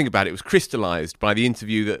 now I think about it, it was crystallised by the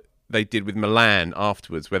interview that they did with Milan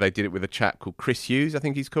afterwards, where they did it with a chap called Chris Hughes, I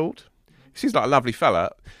think he's called. He seems like a lovely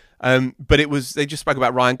fella. But they just spoke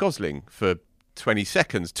about Ryan Gosling for 20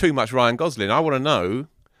 seconds. Too much Ryan Gosling. I want to know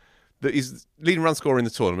that he's leading run scorer in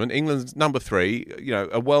the tournament, England's number 3,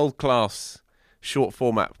 a world-class short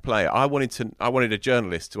format player. I wanted a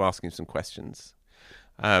journalist to ask him some questions.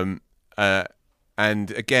 And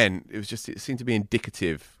again, it seemed to be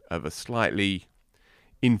indicative of a slightly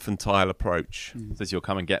infantile approach. Says you'll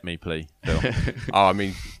come and get me, please, Phil. Oh, I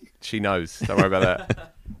mean, she knows. Don't worry about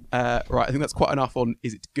that. Right, I think that's quite enough on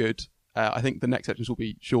is it good. I think the next sections will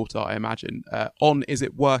be shorter, I imagine. On is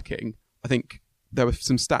it working, I think there were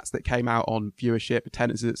some stats that came out on viewership,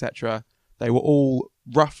 attendances, etc. They were all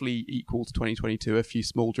roughly equal to 2022, a few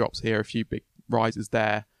small drops here, a few big rises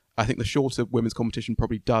there. I think the shorter women's competition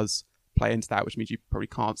probably does play into that, which means you probably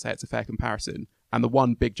can't say it's a fair comparison. And the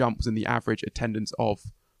one big jump was in the average attendance of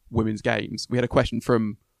women's games. We had a question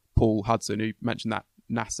from Paul Hudson, who mentioned that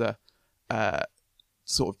NASA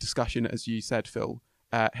sort of discussion, as you said, Phil.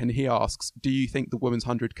 And he asks, do you think the women's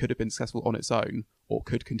 100 could have been successful on its own, or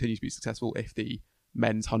could continue to be successful if the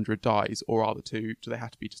men's 100 dies, or are the two, do they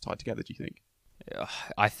have to be just tied together, do you think?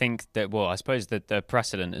 I think that, I suppose that the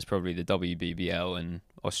precedent is probably the WBBL in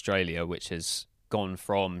Australia, which has gone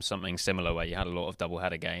from something similar where you had a lot of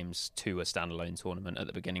double-header games to a standalone tournament at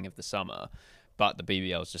the beginning of the summer. But the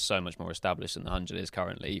BBL is just so much more established than the 100 is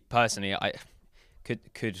currently. Personally,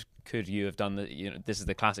 could you have done the, this is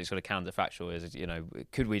the classic sort of counterfactual, is,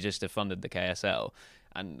 could we just have funded the KSL?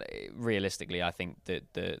 And realistically, I think that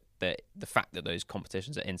the fact that those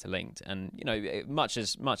competitions are interlinked, and much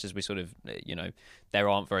as we sort of there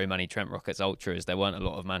aren't very many Trent Rockets ultras, there weren't a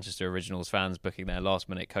lot of Manchester Originals fans booking their last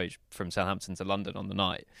minute coach from Southampton to London on the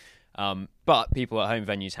night. But people at home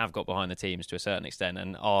venues have got behind the teams to a certain extent,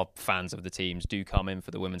 and are fans of the teams, do come in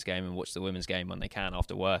for the women's game and watch the women's game when they can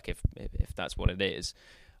after work, if that's what it is.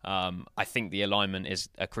 I think the alignment is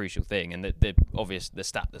a crucial thing, and the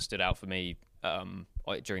stat that stood out for me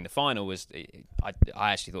during the final was I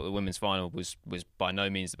actually thought the women's final was by no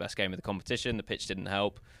means the best game of the competition. The pitch didn't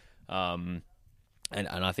help, and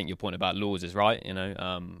I think your point about Lords is right.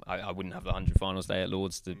 I wouldn't have the 100 finals day at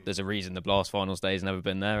Lords. There's a reason the Blast finals day has never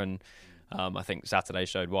been there, and I think Saturday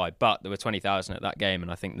showed why. But there were 20,000 at that game,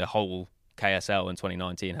 and I think the whole KSL in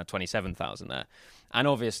 2019 had 27,000 there. And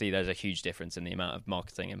obviously there's a huge difference in the amount of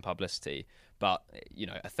marketing and publicity. But,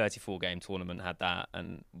 a 34-game tournament had that,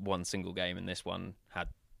 and one single game in this one had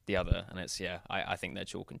the other. And it's, I think they're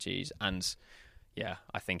chalk and cheese. And,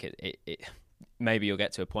 I think it maybe you'll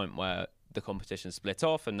get to a point where the competition split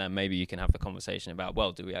off, and then maybe you can have the conversation about,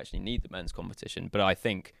 well, do we actually need the men's competition? But I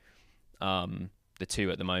think the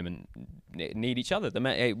two at the moment need each other.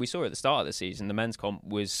 We saw at the start of the season, the men's comp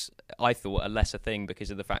was, I thought, a lesser thing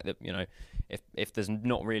because of the fact that, if there's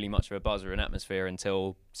not really much of a buzz or an atmosphere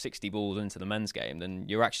until 60 balls into the men's game, then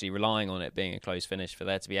you're actually relying on it being a close finish for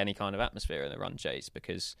there to be any kind of atmosphere in the run chase,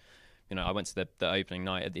 because I went to the opening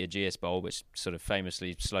night at the Aegeus Bowl, which sort of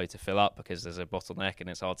famously slow to fill up because there's a bottleneck and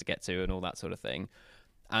it's hard to get to and all that sort of thing.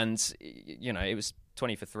 And, it was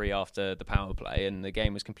 20 for 3 after the power play and the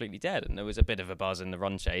game was completely dead. And there was a bit of a buzz in the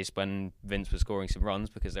run chase when Vince was scoring some runs,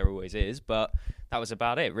 because there always is. But that was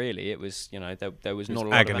about it, really. It was, there was not a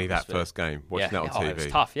lot agony of that atmosphere. first game, watching that on TV. It was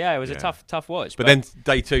tough. Yeah, it was a tough watch. But then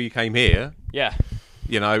day 2 you came here. Yeah.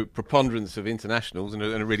 Preponderance of internationals and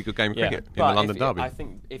a really good game of cricket in the London Derby. I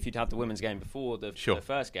think if you'd had the women's game before the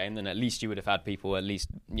first game, then at least you would have had people at least,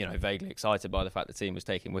 vaguely excited by the fact the team was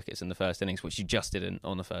taking wickets in the first innings, which you just didn't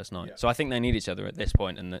on the first night. Yeah. So I think they need each other at this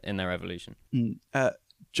point in their evolution.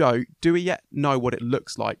 Joe, do we yet know what it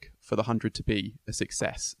looks like for the 100 to be a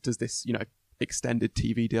success? Does this, extended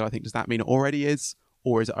TV deal, I think, does that mean it already is?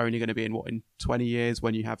 Or is it only going to be in 20 years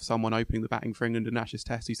when you have someone opening the batting for England in Ashes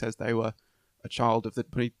Test who says they were a child of the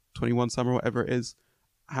 2021 summer, whatever it is?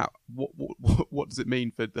 What does it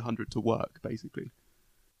mean for the 100 to work, basically?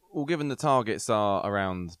 Well, given the targets are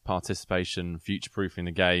around participation, future-proofing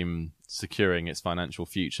the game, securing its financial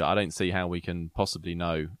future, I don't see how we can possibly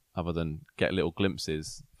know other than get little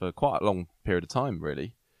glimpses for quite a long period of time,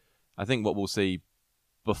 really. I think what we'll see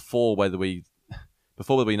before whether we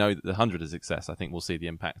know that the 100 is a success, I think we'll see the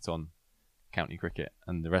impact on county cricket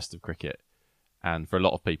and the rest of cricket. And for a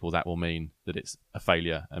lot of people, that will mean that it's a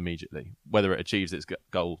failure immediately. Whether it achieves its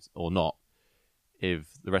goals or not, if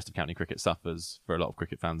the rest of county cricket suffers, for a lot of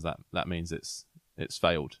cricket fans, that means it's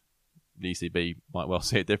failed. The ECB might well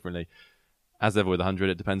see it differently. As ever with 100,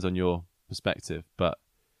 it depends on your perspective. But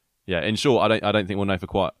yeah, in short, I don't think we'll know for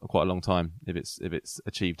quite a long time if it's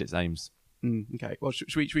achieved its aims. Okay. Well,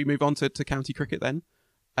 should we move on to county cricket then?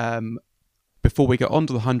 Before we get on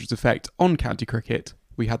to the 100's effect on county cricket,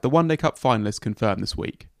 we had the One Day Cup finalists confirmed this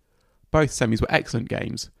week. Both semis were excellent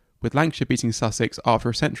games, with Lancashire beating Sussex after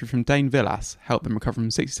a century from Dane Villas helped them recover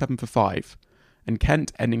from 67 for 5, and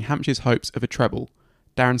Kent ending Hampshire's hopes of a treble,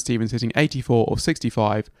 Darren Stevens hitting 84 or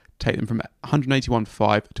 65 to take them from 181 for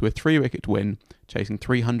 5 to a 3-wicket win, chasing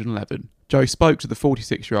 311. Joe spoke to the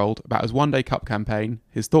 46-year-old about his One Day Cup campaign,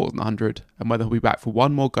 his thoughts on the 100, and whether he'll be back for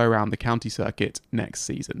one more go-round the county circuit next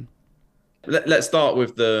season. Let's start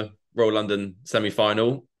with the Royal London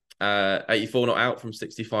semi-final. 84 not out from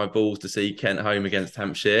 65 balls to see Kent home against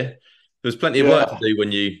Hampshire. There was plenty of work to do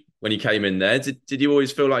when you came in there. Did you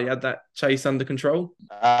always feel like you had that chase under control?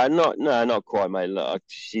 Not quite, mate. Look,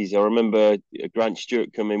 I remember Grant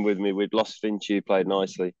Stewart coming with me. We'd lost Finch, who played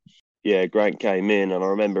nicely. Yeah, Grant came in, and I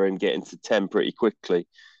remember him getting to 10 pretty quickly.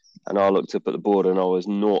 And I looked up at the board, and I was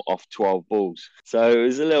 0 off 12 balls. So it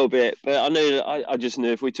was a little bit, but I just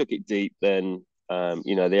knew if we took it deep, then.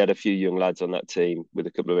 They had a few young lads on that team with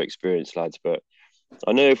a couple of experienced lads, but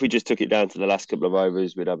I knew if we just took it down to the last couple of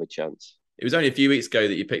overs, we'd have a chance. It was only a few weeks ago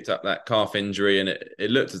that you picked up that calf injury, and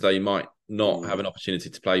it looked as though you might not have an opportunity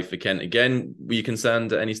to play for Kent again. Were you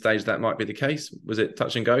concerned at any stage that might be the case? Was it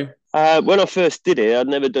touch and go? When I first did it, I'd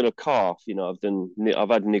never done a calf. I've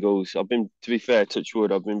had niggles. To be fair, touch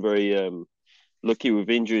wood, I've been very lucky with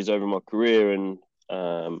injuries over my career, and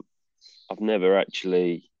I've never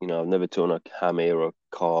actually, I've never torn a hammy or a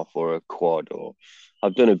calf or a quad, or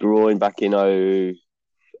I've done a groin back in 07,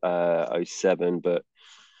 but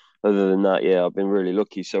other than that, yeah, I've been really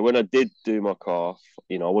lucky. So when I did do my calf,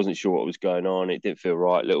 I wasn't sure what was going on. It didn't feel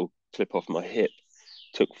right. Little clip off my hip,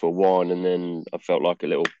 took for one, and then I felt like a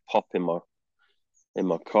little pop in my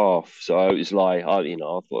calf. So it was like, I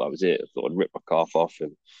thought that was it. I thought I'd rip my calf off,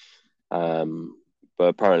 and but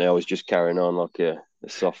apparently I was just carrying on like a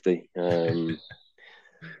softie.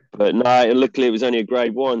 But no, luckily it was only a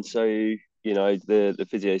grade 1. So, the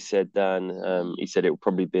physio said, Dan, he said it would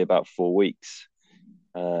probably be about 4 weeks.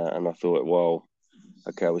 And I thought, well,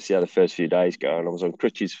 okay, we'll see how the first few days go. And I was on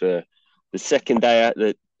crutches for the second day. I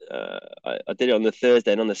did it on the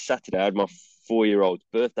Thursday, and on the Saturday I had my 4-year-old's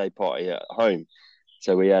birthday party at home.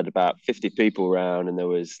 So we had about 50 people around, and there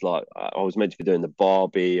was I was meant to be doing the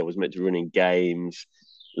Barbie. I was meant to be running games.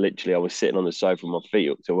 Literally, I was sitting on the sofa with my feet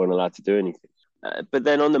up, so I wasn't allowed to do anything. But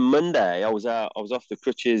then on the Monday, I was off the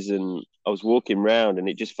crutches, and I was walking around, and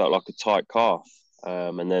it just felt like a tight calf.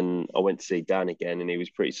 And then I went to see Dan again, and he was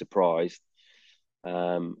pretty surprised.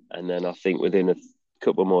 And then I think within a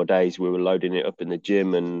couple more days, we were loading it up in the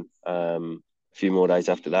gym, and a few more days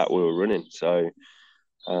after that, we were running. So,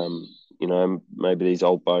 maybe these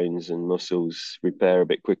old bones and muscles repair a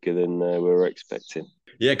bit quicker than we were expecting.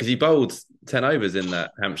 Yeah, because you bowled 10 overs in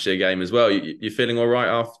that Hampshire game as well. You feeling all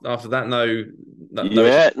right after that? No.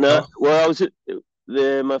 Well,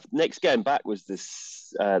 my next game back was the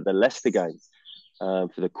Leicester game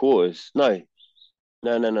for the quarters. No.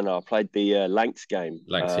 I played the Lancs game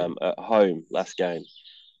at home last game.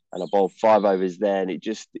 and I bowled 5 overs there, and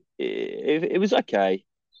it was okay.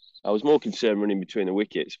 I was more concerned running between the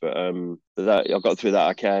wickets, but I got through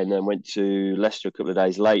that okay, and then went to Leicester a couple of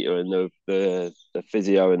days later, and the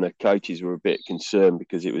physio and the coaches were a bit concerned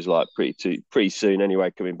because it was like pretty soon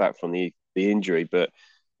anyway, coming back from the injury, but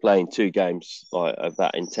playing 2 games like of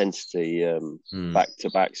that intensity back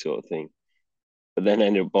to back sort of thing. But then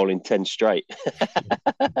ended up bowling 10 straight.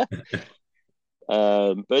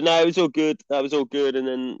 But no, it was all good. That was all good, and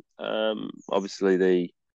then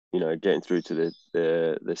obviously getting through to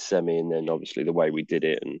the semi, and then obviously the way we did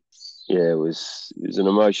it, and yeah, it was an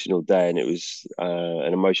emotional day, and it was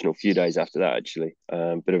an emotional few days after that actually.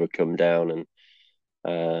 Bit of a come down, and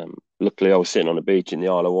luckily I was sitting on the beach in the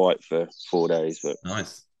Isle of Wight for 4 days. But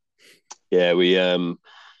Nice. yeah, we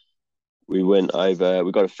went over.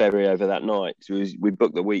 We got a ferry over that night. So we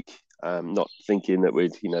booked the week, not thinking that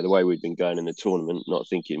we'd, the way we'd been going in the tournament, not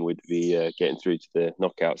thinking we'd be getting through to the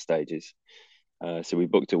knockout stages. So we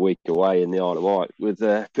booked a week away in the Isle of Wight with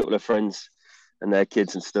a couple of friends and their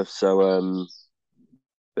kids and stuff. So,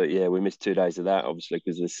 but yeah, we missed 2 days of that, obviously,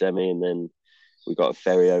 because of the semi. And then we got a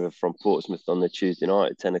ferry over from Portsmouth on the Tuesday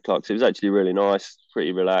night at 10 o'clock. So it was actually really nice,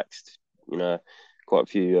 pretty relaxed, quite a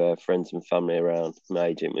few friends and family around. My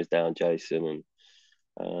agent was down, Jason, and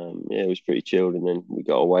yeah, it was pretty chilled. And then we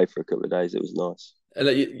got away for a couple of days. It was nice.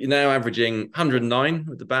 You're now averaging 109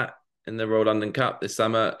 with the bat in the Royal London Cup this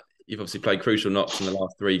summer. You've obviously played crucial knocks in the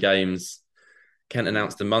last 3 games. Kent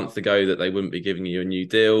announced a month ago that they wouldn't be giving you a new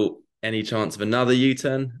deal. Any chance of another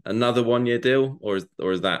U-turn, another 1-year deal, or is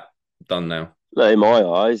that done now? No, in my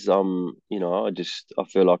eyes, I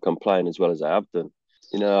feel like I'm playing as well as I have done.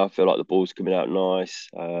 I feel like the ball's coming out nice.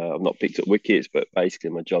 I've not picked up wickets, but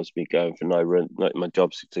basically my job's been going for no run. My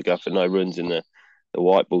job's to go for no runs in the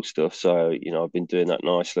white ball stuff. So I've been doing that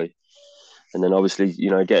nicely. And then obviously,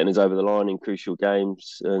 getting us over the line in crucial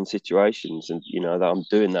games and situations, and that I'm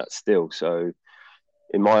doing that still. So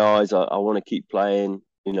in my eyes, I want to keep playing.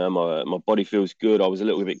 My body feels good. I was a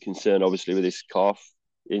little bit concerned, obviously, with this calf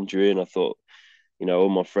injury, and I thought, all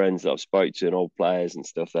my friends that I've spoke to and old players and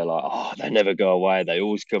stuff, they're like, oh, they never go away. They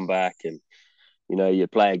always come back, and you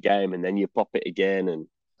play a game and then you pop it again, and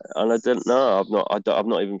I don't know. I've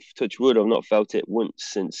not even touched wood. I've not felt it once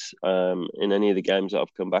since in any of the games that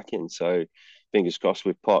I've come back in. So fingers crossed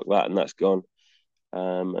we've parked that and that's gone.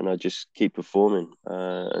 And I just keep performing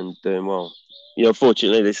and doing well.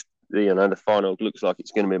 Fortunately, the final looks like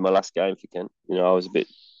it's going to be my last game for Kent.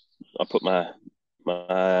 I put my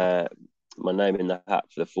name in the hat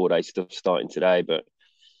for the 4-day stuff starting today, but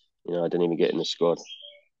I didn't even get in the squad.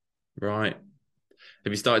 Right.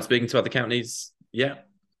 Have you started speaking to other counties yet?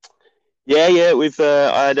 Yeah. We've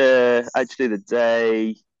I had actually the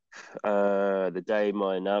day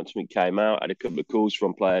my announcement came out, I had a couple of calls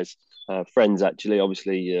from players, friends actually,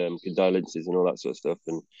 obviously, condolences and all that sort of stuff,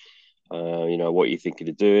 and what are you thinking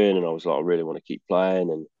of doing? And I was like, I really want to keep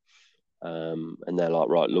playing, and they're like,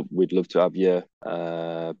 right, look, we'd love to have you,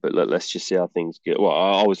 but look, let's just see how things go. Well,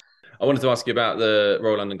 I wanted to ask you about the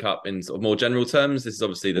Royal London Cup in sort of more general terms. This is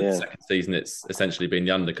obviously the second season. It's essentially been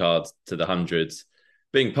the undercard to the hundreds.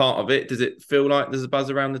 Being part of it, does it feel like there's a buzz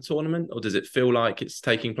around the tournament, or does it feel like it's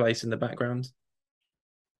taking place in the background?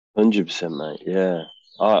 100%, mate. Yeah,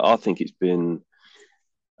 I think it's been,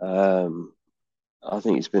 a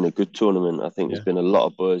good tournament. I think there's been a lot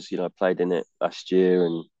of buzz. I played in it last year,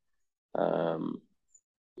 and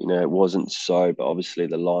it wasn't so, but obviously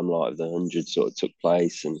the limelight of the 100 sort of took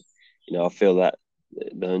place, and I feel that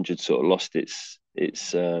the 100 sort of lost its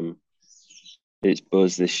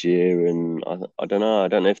buzz this year, and I don't know. I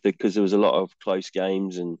don't know if because there was a lot of close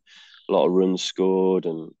games and a lot of runs scored,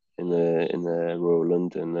 and in the Royal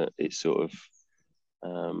London, that it sort of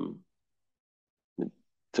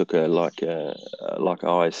took a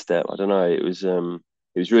higher step. I don't know. It was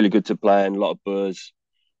really good to play, and a lot of buzz.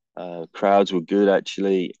 Crowds were good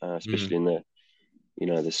actually, especially in the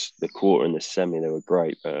quarter and the semi. They were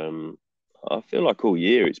great. But I feel like all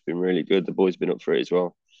year it's been really good. The boys been up for it as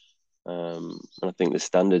well. And I think the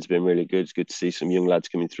standard's been really good. It's good to see some young lads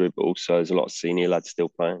coming through, but also there's a lot of senior lads still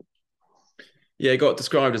playing. Yeah, it got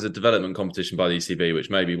described as a development competition by the ECB, which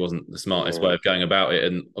maybe wasn't the smartest way of going about it,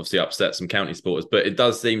 and obviously upset some county supporters. But it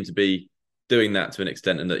does seem to be doing that to an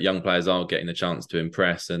extent, and that young players are getting a chance to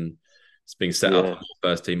impress, and it's being set up for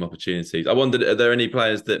first team opportunities. I wondered, are there any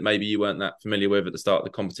players that maybe you weren't that familiar with at the start of the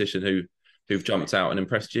competition who've jumped out and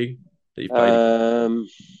impressed you that you've played?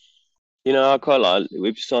 I quite like,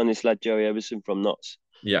 we've signed this lad Joey Everson from Notts.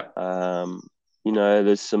 Yeah.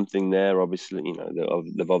 There's something there. Obviously,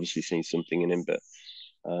 they've obviously seen something in him, but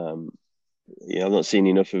I've not seen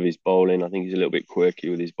enough of his bowling. I think he's a little bit quirky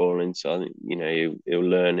with his bowling, so I think he'll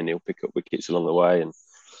learn and he'll pick up wickets along the way. And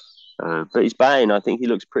but his batting, I think he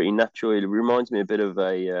looks pretty natural. He reminds me a bit of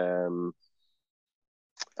a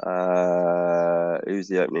who's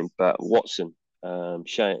the opening bat? Watson.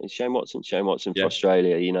 Shane Watson for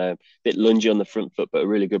Australia. A bit lungy on the front foot, but a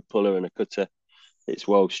really good puller and a cutter. It's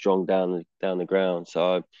well strong down the ground.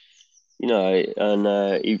 So, we'd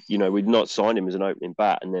not signed him as an opening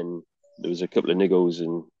bat, and then there was a couple of niggles,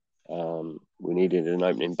 and we needed an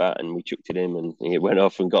opening bat, and we chucked it in, and it went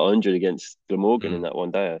off and got 100 against Glamorgan in that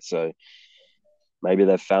one day. So maybe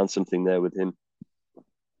they've found something there with him.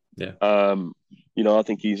 Yeah. I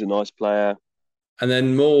think he's a nice player. And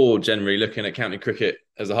then more generally looking at county cricket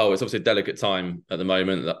as a whole, it's obviously a delicate time at the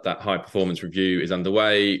moment. That high performance review is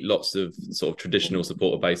underway. Lots of sort of traditional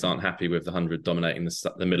supporter base aren't happy with the 100 dominating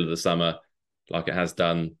the middle of the summer like it has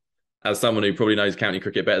done. As someone who probably knows county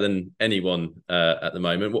cricket better than anyone at the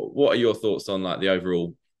moment, what are your thoughts on like the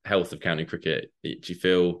overall health of county cricket? Do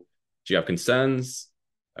you have concerns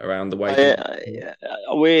around the way?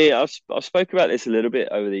 I've spoken about this a little bit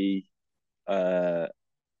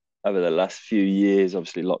over the last few years,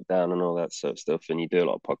 obviously lockdown and all that sort of stuff, and you do a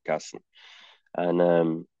lot of podcasts.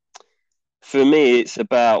 And for me, it's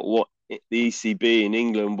about what the ECB in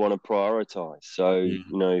England want to prioritise. So,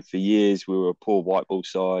 for years we were a poor white ball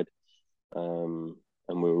side, and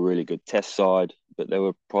we were a really good test side, but they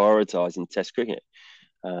were prioritising test cricket.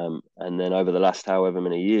 And then over the last however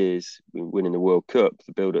many years, winning the World Cup,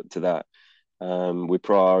 the build up to that, we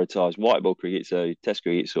prioritised white ball cricket. So test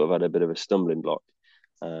cricket sort of had a bit of a stumbling block.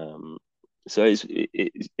 So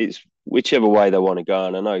it's whichever way they want to go,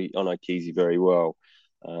 and I know Kesey very well,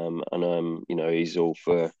 and he's all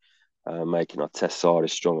for making our test side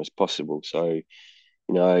as strong as possible. So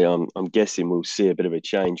I'm guessing we'll see a bit of a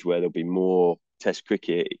change where there'll be more test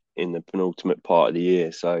cricket in the penultimate part of the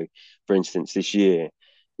year. So, for instance, this year,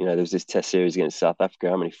 there was this test series against South Africa.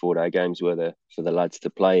 How many 4-day games were there for the lads to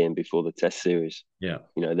play in before the test series? Yeah,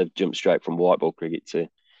 they've jumped straight from white ball cricket to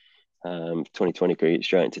 2020 cricket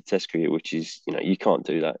straight into test cricket, which is, you can't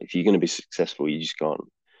do that. If you're going to be successful, you just can't.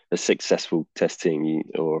 A successful test team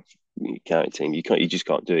or county team, you just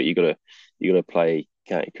can't do it. You got to play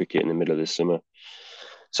county cricket in the middle of the summer.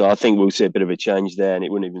 So I think we'll see a bit of a change there, and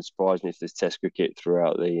it wouldn't even surprise me if there's test cricket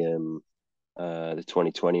throughout the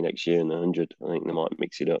 2020 next year and the 100. I think they might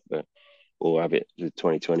mix it up, or have it the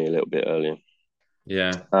 2020 a little bit earlier.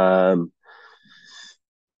 Yeah.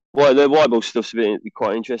 Well, the white ball stuff's been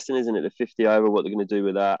quite interesting, isn't it? The 50 over, what they're going to do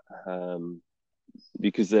with that,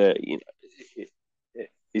 because is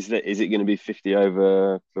it going to be 50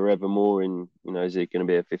 over forevermore? Is it going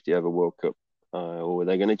to be a 50 over World Cup, or are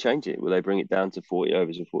they going to change it? Will they bring it down to 40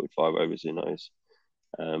 overs or 45 overs? Who knows?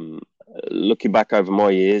 Looking back over my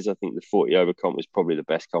years, I think the 40 over comp was probably the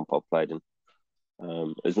best comp I've played in.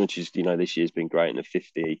 As much as this year's been great in the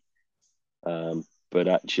 50, but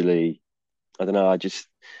actually, I don't know.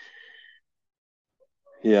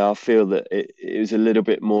 I feel that it was a little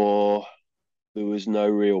bit more. There was no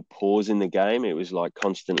real pause in the game. It was like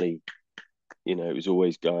constantly, it was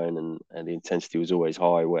always going, and the intensity was always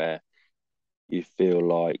high. Where you feel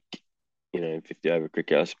like, 50 over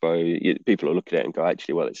cricket, I suppose people are looking at it and go,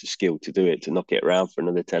 actually, well, it's a skill to do it, to knock it around for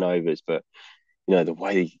another 10 overs. But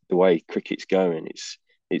the way cricket's going,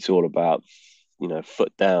 it's all about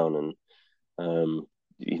foot down and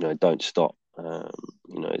don't stop.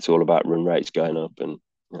 It's all about run rates going up, and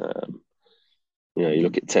you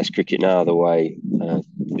look at Test cricket now, the way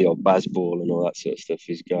the old Bazball and all that sort of stuff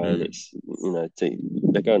is going. It's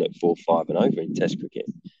they're going at 4-5 and over in Test cricket.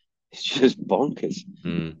 It's just bonkers.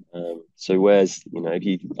 So whereas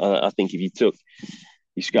I think if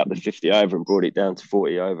you scrap the 50 over and brought it down to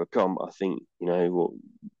 40 over comp, I think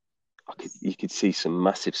you could see some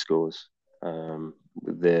massive scores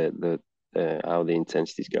with the how the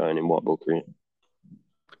intensity's going in white ball cricket.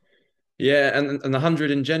 Yeah, and the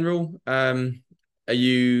 100 in general. Are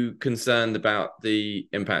you concerned about the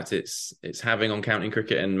impact it's having on county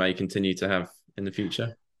cricket and may continue to have in the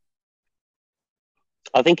future?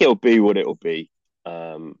 I think it'll be what it'll be.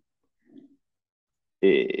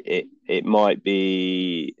 It might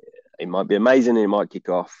be amazing and it might kick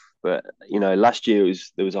off, but last year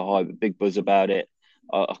there was a big buzz about it.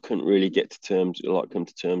 I couldn't really come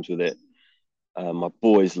to terms with it. My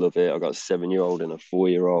boys love it. I've got a 7-year-old and a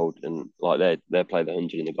 4-year-old, and like they play the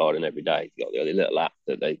 100 in the garden every day. They've got the little app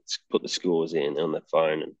that they put the scores in on their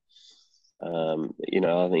phone, and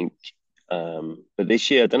I think. But this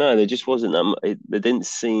year, I don't know. There just wasn't that. There didn't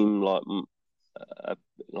seem like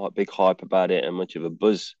big hype about it and much of a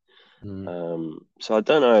buzz. So I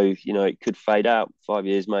don't know. It could fade out. 5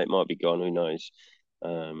 years, mate, might be gone. Who knows?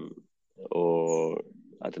 Or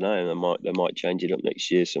I don't know. They might change it up next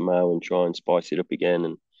year somehow and try and spice it up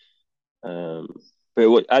again.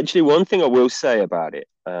 But actually, one thing I will say about it,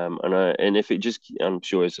 and if it just, I'm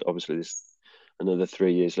sure obviously there's another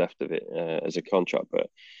 3 years left of it as a contract, but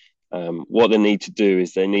what they need to do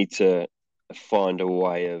is they need to find a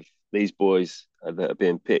way of these boys that are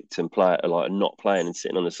being picked and like not playing and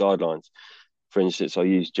sitting on the sidelines. For instance, I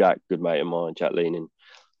use Jack, good mate of mine, Jack Leaning,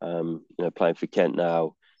 playing for Kent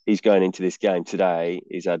now. He's going into this game today.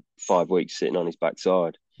 He's had 5 weeks sitting on his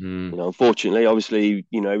backside. Unfortunately, obviously,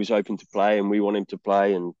 he was open to play and we want him to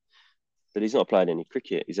play, but he's not played any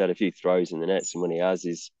cricket. He's had a few throws in the nets, and when he has,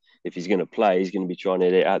 if he's going to play, he's going to be trying to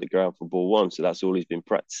hit it out the ground for ball one. So that's all he's been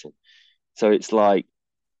practicing. So it's like,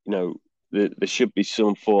 there should be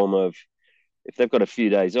some form of, if they've got a few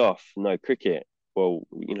days off, no cricket, well,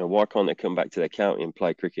 why can't they come back to their county and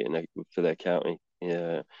play cricket for their county?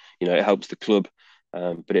 It helps the club,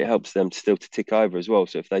 but it helps them still to tick over as well.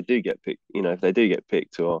 So if they do get picked,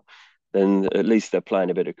 then at least they're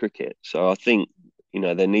playing a bit of cricket. So I think,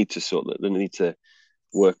 they need to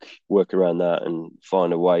work around that and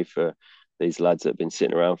find a way for these lads that have been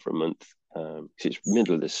sitting around for a month. Because it's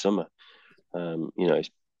middle of the summer. It's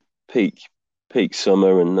peak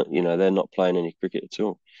summer, and they're not playing any cricket at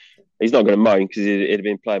all. He's not going to moan because he'd have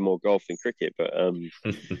been playing more golf than cricket, but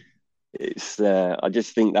it's I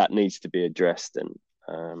just think that needs to be addressed,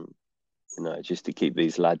 and just to keep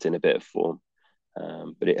these lads in a bit of form.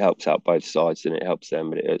 But it helps out both sides, and it helps them,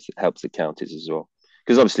 but it helps the counties as well,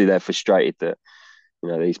 because obviously they're frustrated that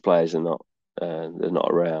these players are not they're not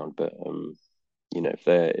around, but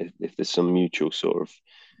if there's some mutual sort of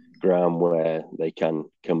ground where they can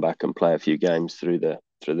come back and play a few games through the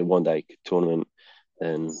one day tournament,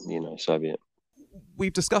 then so be it.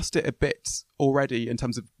 We've discussed it a bit already in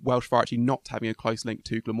terms of Welsh Fire actually not having a close link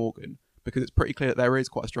to Glamorgan, because it's pretty clear that there is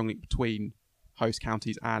quite a strong link between host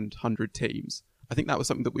counties and 100 teams. I think that was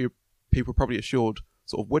something that people were probably assured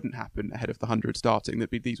sort of wouldn't happen ahead of the 100 starting,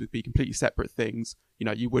 that these would be completely separate things.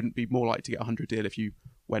 You wouldn't be more likely to get a 100 deal if you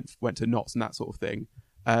went to Notts and that sort of thing.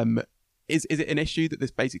 Is it an issue that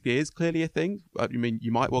this basically is clearly a thing? I mean,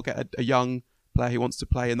 you might well get a young player who wants to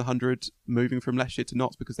play in the 100 moving from Leicestershire to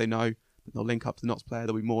Notts because they know that they'll link up to the Notts player.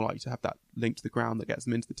 They'll be more likely to have that link to the ground that gets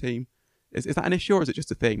them into the team. Is that an issue, or is it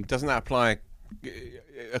just a thing? Doesn't that apply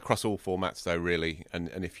across all formats, though, really?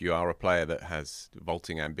 And if you are a player that has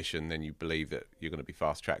vaulting ambition, then you believe that you're going to be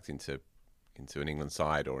fast-tracked into an England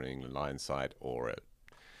side or an England Lions side, or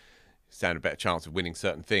stand a better chance of winning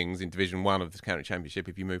certain things in Division 1 of the county championship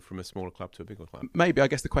if you move from a smaller club to a bigger club. Maybe, I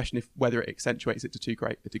guess the question is whether it accentuates it to too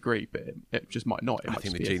great a degree, but it just might not. I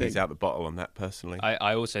think the genie's out the bottle on that, personally.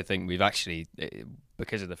 I also think we've actually,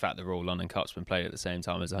 because of the fact that Royal London Cup's been played at the same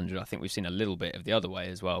time as 100, I think we've seen a little bit of the other way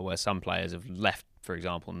as well, where some players have left, for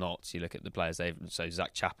example, Notts. You look at the players so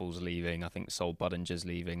Zach Chappell's leaving, I think Sol Budinger's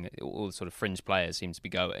leaving, all the sort of fringe players seem to be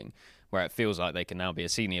going, where it feels like they can now be a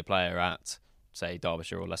senior player at, say,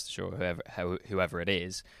 Derbyshire or Leicestershire or whoever it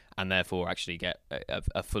is, and therefore actually get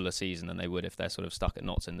a fuller season than they would if they're sort of stuck at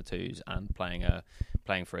Notts in the twos and playing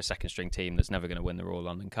for a second string team that's never going to win the Royal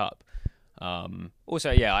London Cup.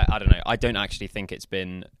 Also, yeah, I don't know. I don't actually think it's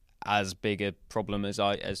been as big a problem as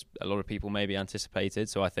a lot of people maybe anticipated.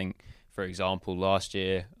 So I think, for example, last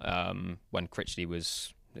year when Critchley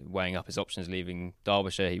was weighing up his options leaving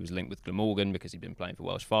Derbyshire, he was linked with Glamorgan because he'd been playing for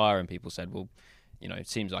Welsh Fire, and people said, well, it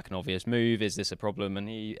seems like an obvious move. Is this a problem? And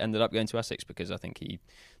he ended up going to Essex because I think he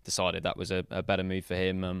decided that was a better move for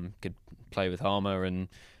him. Could play with Harmer and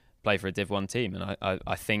play for a Div 1 team. And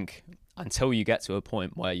I think until you get to a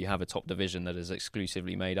point where you have a top division that is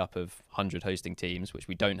exclusively made up of 100 hosting teams, which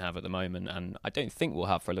we don't have at the moment, and I don't think we'll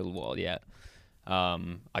have for a little while yet,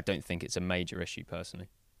 I don't think it's a major issue personally.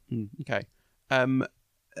 Okay.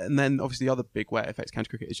 And then obviously the other big way it affects county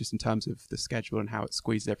cricket is just in terms of the schedule and how it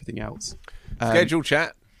squeezes everything else. Schedule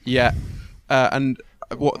chat. Yeah. And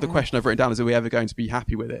what the question I've written down is, are we ever going to be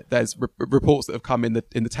happy with it? There's reports that have come in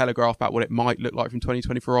the Telegraph about what it might look like from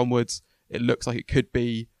 2024 onwards. It looks like it could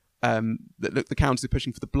be the counties are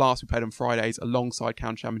pushing for the Blast. We played on Fridays alongside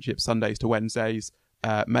county championship, Sundays to Wednesdays.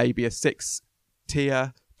 Maybe a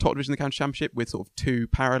 6-tier top division of the county championship with sort of 2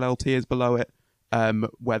 parallel tiers below it.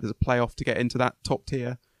 Where there's a playoff to get into that top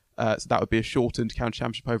tier. So that would be a shortened county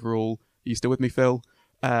championship overall. Are you still with me, Phil?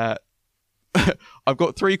 I've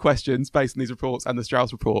got 3 questions based on these reports and the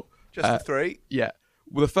Strauss report. Just the 3? Yeah.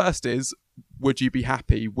 Well, the first is, would you be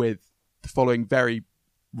happy with the following very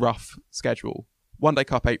rough schedule? One Day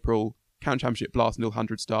Cup April, county championship Blast until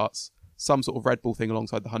 100 starts, some sort of Red Bull thing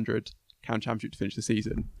alongside the 100, county championship to finish the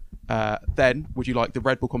season. Then, would you like the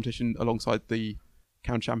Red Bull competition alongside the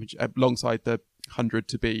County Championship, alongside the 100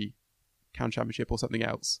 to be County Championship or something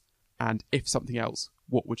else? And if something else,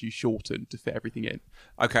 what would you shorten to fit everything in?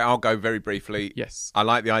 Okay, I'll go very briefly. Yes. I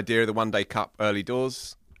like the idea of the One Day Cup early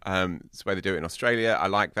doors. It's the way they do it in Australia. I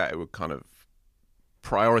like that. It would kind of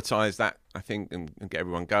prioritise that, I think, and get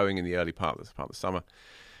everyone going in the early part of the summer.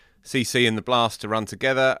 CC and the Blast to run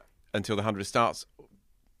together until the 100 starts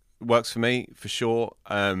works for me, for sure.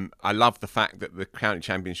 I love the fact that the County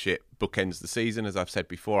Championship bookends the season. As I've said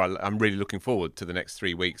before, I'm really looking forward to the next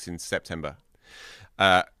 3 weeks in September.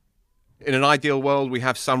 In an ideal world, we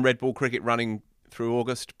have some red ball cricket running through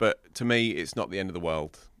August, but to me, it's not the end of the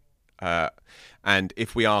world. And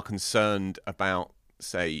if we are concerned about,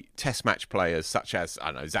 say, test match players such as,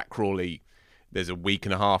 I don't know, Zach Crawley, there's a week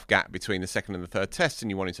and a half gap between the second and the third test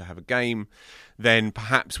and you wanted to have a game, then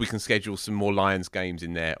perhaps we can schedule some more Lions games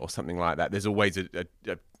in there or something like that. There's always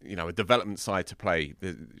a development side to play.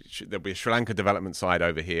 There'll be a Sri Lanka development side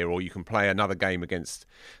over here, or you can play another game against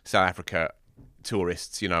South Africa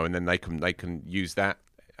tourists, and then they can use that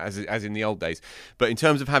as in the old days. But in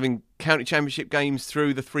terms of having county championship games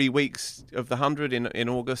through the 3 weeks of the 100 in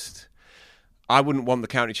August, I wouldn't want the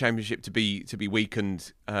county championship to be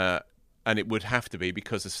weakened, and it would have to be,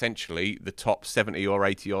 because essentially the top 70 or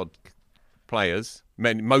 80 odd players,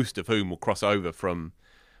 most of whom will cross over from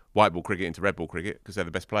white ball cricket into red ball cricket because they're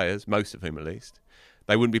the best players, most of whom at least,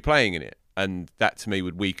 they wouldn't be playing in it. And that, to me,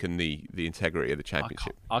 would weaken the integrity of the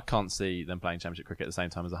championship. I can't see them playing championship cricket at the same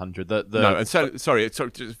time as 100. No, and sorry, it's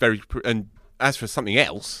very. And as for something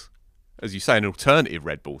else, as you say, an alternative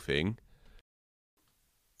red ball thing,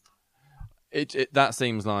 that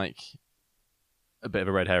seems like a bit of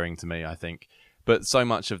a red herring to me, I think. But so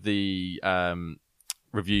much of the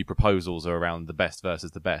review proposals are around the best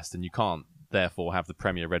versus the best, and you can't therefore have the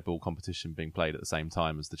Premier Red Ball competition being played at the same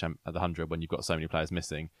time as the 100 when you've got so many players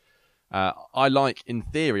missing. In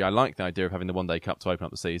theory, I like the idea of having the One Day Cup to open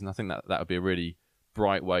up the season. I think that would be a really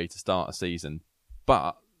bright way to start a season.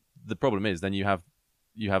 But the problem is then you have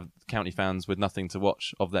county fans with nothing to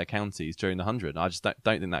watch of their counties during the 100. I just don't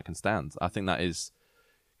think that can stand. I think that is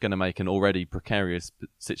going to make an already precarious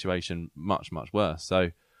situation much, much worse.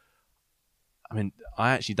 So, I mean,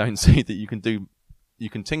 I actually don't see that you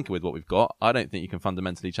can tinker with what we've got. I don't think you can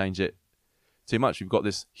fundamentally change it too much. You've got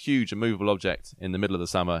this huge immovable object in the middle of the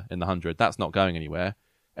summer in the 100. That's not going anywhere.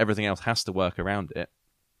 Everything else has to work around it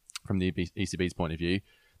from the ECB's point of view.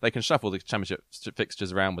 They can shuffle the championship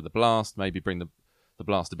fixtures around with the Blast, maybe bring the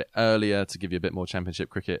Blast a bit earlier to give you a bit more championship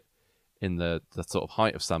cricket in the sort of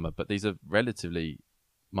height of summer. But these are relatively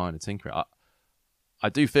minor tinkering. I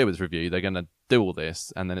do fear with this review they're going to do all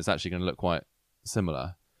this and then it's actually going to look quite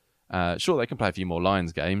similar. Sure, they can play a few more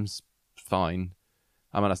Lions games, fine.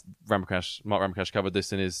 I mean, Mark Ramprakash covered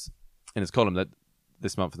this in his column that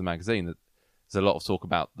this month for the magazine, that there's a lot of talk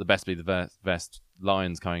about the best be the best,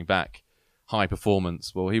 Lions coming back, high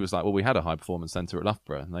performance. Well, he was like, we had a high performance centre at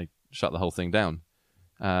Loughborough and they shut the whole thing down.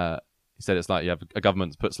 He said it's like you have a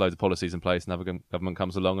government that puts loads of policies in place, another government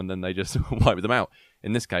comes along and then they just wipe them out.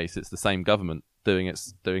 In this case, it's the same government doing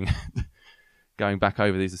going back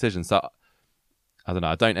over these decisions. So I don't know.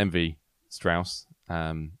 I don't envy Strauss,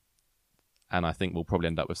 and I think we'll probably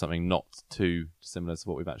end up with something not too similar to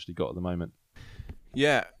what we've actually got at the moment.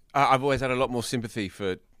 Yeah, I've always had a lot more sympathy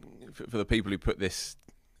for the people who put this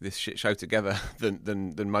shit show together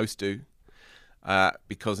than most do.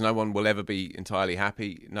 Because no one will ever be entirely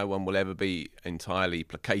happy. No one will ever be entirely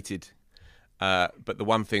placated. But the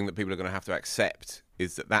one thing that people are going to have to accept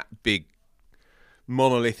is that big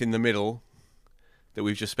monolith in the middle that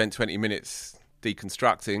we've just spent 20 minutes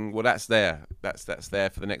deconstructing, well, that's there. That's there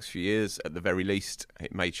for the next few years at the very least.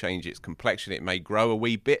 It may change its complexion. It may grow a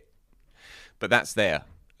wee bit. But that's there.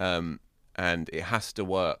 And it has to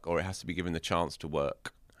work, or it has to be given the chance to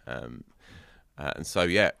work. And so,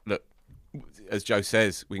 yeah, look, as Joe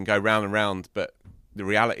says, we can go round and round, but the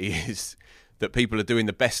reality is that people are doing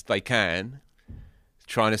the best they can,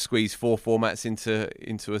 trying to squeeze 4 formats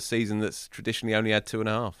into a season that's traditionally only had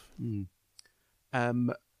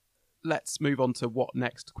 2.5. Let's move on to what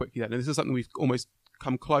next quickly then. And this is something we've almost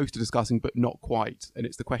come close to discussing, but not quite. And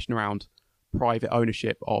it's the question around private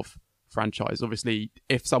ownership of franchise. Obviously,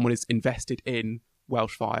 if someone is invested in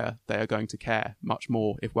Welsh Fire, they are going to care much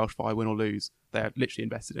more if Welsh Fire win or lose. They're literally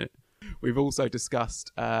invested in it. We've also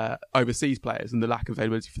discussed overseas players and the lack of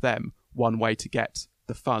availability for them. One way to get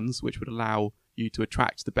the funds, which would allow you to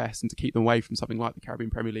attract the best and to keep them away from something like the Caribbean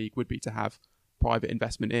Premier League, would be to have private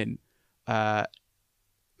investment in.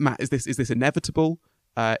 Matt, is this inevitable?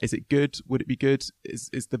 Is it good? Would it be good? Is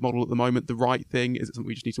the model at the moment the right thing? Is it something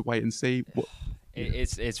we just need to wait and see?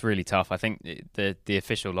 It's really tough. I think the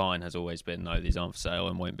official line has always been no, these aren't for sale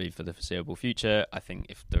and won't be for the foreseeable future. I think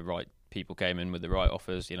if the right people came in with the right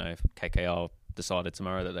offers, if KKR decided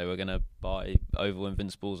tomorrow that they were going to buy Oval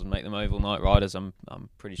Invincibles and make them Oval Knight Riders, I'm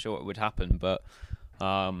pretty sure it would happen. But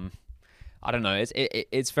I don't know.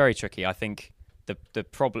 It's very tricky. I think the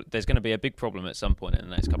problem, there's going to be a big problem at some point in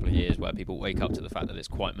the next couple of years where people wake up to the fact that it's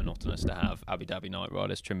quite monotonous to have Abu Dhabi Knight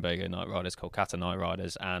Riders, Trinbago Knight Riders, Kolkata Knight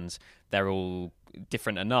Riders, and they're all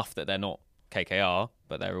different enough that they're not KKR,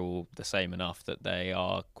 but they're all the same enough that they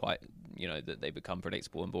are quite, that they become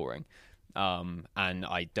predictable and boring. And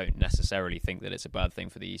I don't necessarily think that it's a bad thing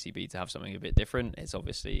for the ECB to have something a bit different. It's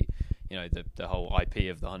obviously, the whole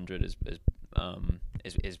IP of the 100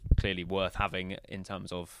 is clearly worth having in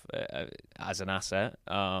terms of as an asset.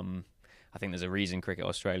 I think there's a reason Cricket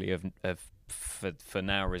Australia have for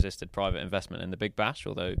now resisted private investment in the Big Bash,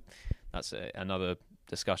 although that's another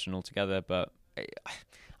discussion altogether. But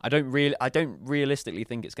I don't realistically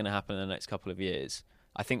think it's going to happen in the next couple of years.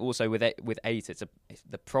 I think also with eight,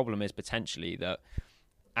 the problem is potentially that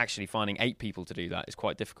actually finding 8 people to do that is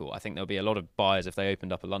quite difficult. I think there'll be a lot of buyers if they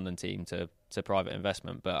opened up a London team to private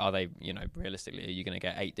investment, but are they, realistically, are you going to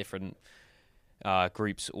get 8 different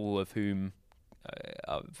groups, all of whom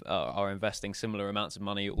are investing similar amounts of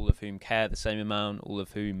money, all of whom care the same amount, all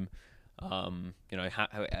of whom are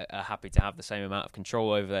happy to have the same amount of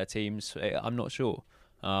control over their teams? I'm not sure.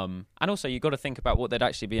 And also you've got to think about what they'd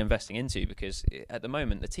actually be investing into, because at the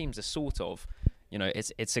moment the teams are sort of,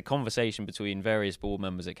 it's a conversation between various board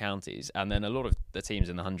members at counties, and then a lot of the teams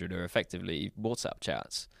in the 100 are effectively WhatsApp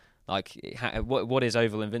chats. Like, what is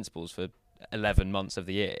Oval Invincibles for 11 months of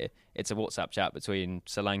the year? It's a WhatsApp chat between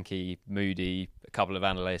Solanke, Moody, a couple of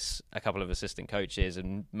analysts, a couple of assistant coaches,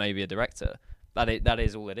 and maybe a director. That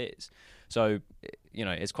is all it is. So,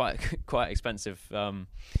 it's quite expensive.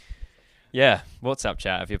 WhatsApp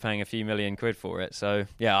chat if you're paying a few million quid for it. So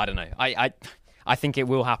I don't know. I think it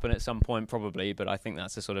will happen at some point probably, but I think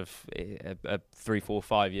that's a sort of a 3, 4,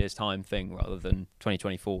 5 years time thing rather than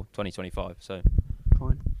 2024, 2025. So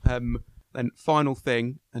fine. Then final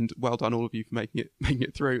thing, and well done all of you for making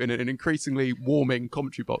it through in an increasingly warming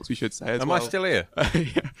commentary box, we should say. Am I still here?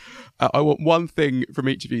 Yeah. I want one thing from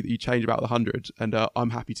each of you that you change about the 100, and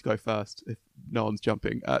I'm happy to go first if no one's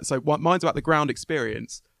jumping. So mine's about the ground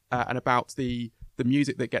experience and about the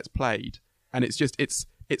music that gets played, and it's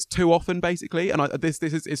too often basically. And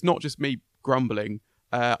it's not just me grumbling.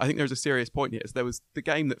 I think there's a serious point here. So there was the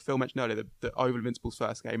game that Phil mentioned earlier, the Oval Invincibles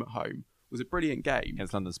first game at home. Was a brilliant game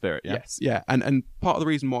against London Spirit. Yeah. Yes, yeah, and part of the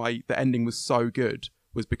reason why the ending was so good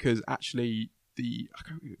was because actually the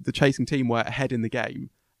chasing team were ahead in the game,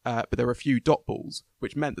 but there were a few dot balls,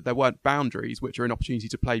 which meant that there weren't boundaries, which are an opportunity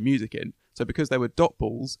to play music in. So because there were dot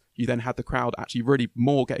balls, you then had the crowd actually really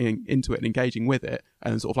more getting into it and engaging with it,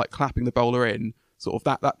 and sort of like clapping the bowler in. Sort of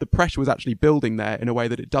that the pressure was actually building there in a way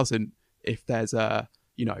that it doesn't if there's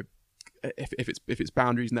if it's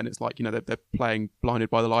boundaries, and then it's like they're playing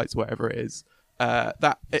blinded by the lights, whatever it is.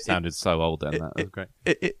 It sounded so old then. That was great.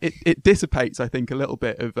 It dissipates, I think, a little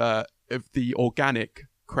bit of the organic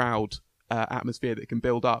crowd atmosphere that can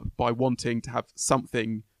build up by wanting to have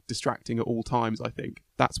something distracting at all times. I think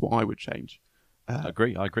that's what I would change. I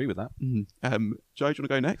agree with that. Joe, do you want to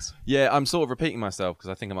go next? Yeah, I'm sort of repeating myself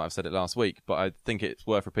because I think I might have said it last week, but I think it's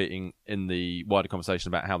worth repeating in the wider conversation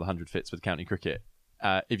about how the 100 fits with county cricket.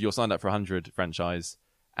 If you're signed up for a 100 franchise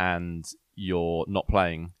and you're not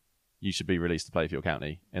playing, you should be released to play for your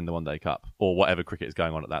county in the One Day Cup or whatever cricket is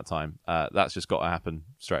going on at that time. That's just got to happen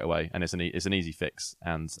straight away, and it's an easy fix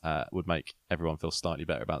and would make everyone feel slightly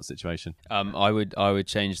better about the situation. I would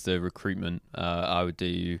change the recruitment. I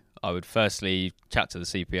would firstly chat to the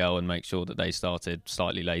CPL and make sure that they started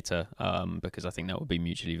slightly later, because I think that would be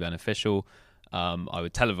mutually beneficial. I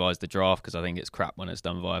would televise the draft because I think it's crap when it's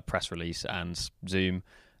done via press release and Zoom,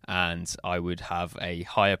 and I would have a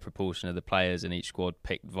higher proportion of the players in each squad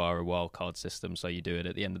picked via a wildcard system, so you do it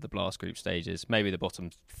at the end of the blast group stages, maybe the bottom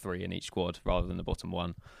 3 in each squad rather than the bottom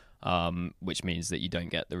 1, which means that you don't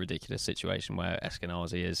get the ridiculous situation where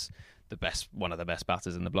Eskenazi is one of the best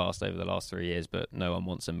batters in the blast over the last 3 years, but no one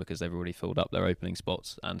wants him because they've already filled up their opening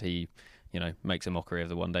spots, and he makes a mockery of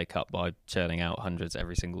the One Day Cup by churning out hundreds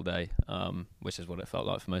every single day, which is what it felt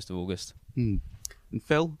like for most of August. And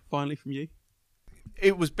Phil, finally from you.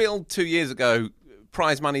 It was billed 2 years ago.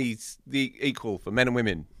 Prize money's the equal for men and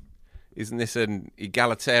women. Isn't this an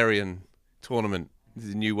egalitarian tournament? This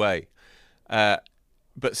is a new way.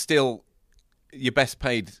 But still, your best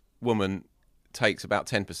paid woman takes about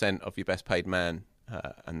 10% of your best paid man,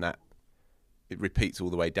 and that it repeats all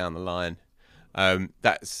the way down the line.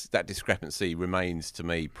 That discrepancy remains to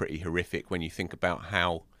me pretty horrific when you think about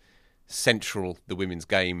how central the women's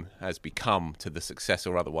game has become to the success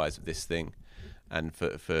or otherwise of this thing, and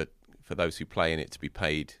for those who play in it to be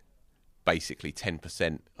paid basically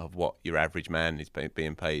 10% of what your average man is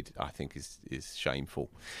being paid, I think is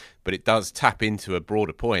shameful. But it does tap into a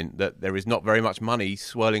broader point that there is not very much money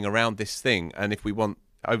swirling around this thing, and if we want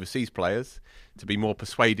overseas players to be more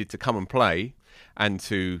persuaded to come and play and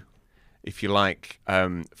to, if you like,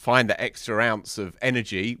 find that extra ounce of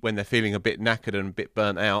energy when they're feeling a bit knackered and a bit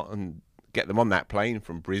burnt out, and get them on that plane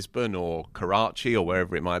from Brisbane or Karachi or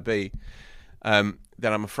wherever it might be,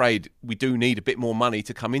 then I'm afraid we do need a bit more money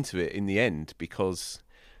to come into it in the end, because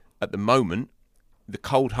at the moment the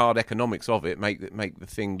cold hard economics of it make the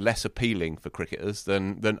thing less appealing for cricketers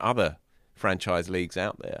than other franchise leagues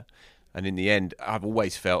out there. And in the end, I've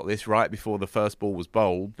always felt this right before the first ball was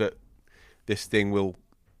bowled, that this thing will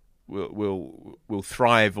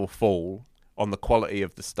thrive or fall on the quality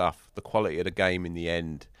of the stuff, the quality of the game in the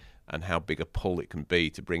end, and how big a pull it can be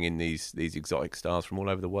to bring in these exotic stars from all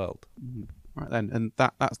over the world. Right then, and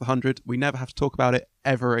that's the 100. We never have to talk about it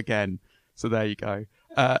ever again. So there you go.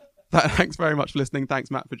 Thanks very much for listening.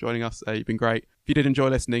 Thanks, Matt, for joining us. You've been great. If you did enjoy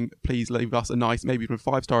listening, please leave us a nice, maybe even a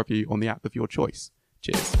 5-star review on the app of your choice.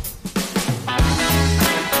 Cheers.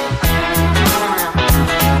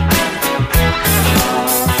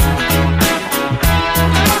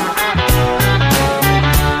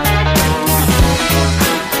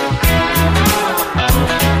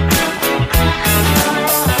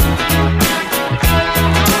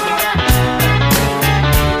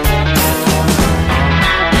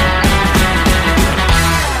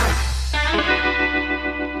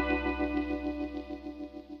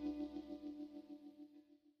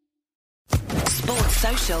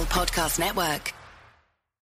 Social Podcast Network.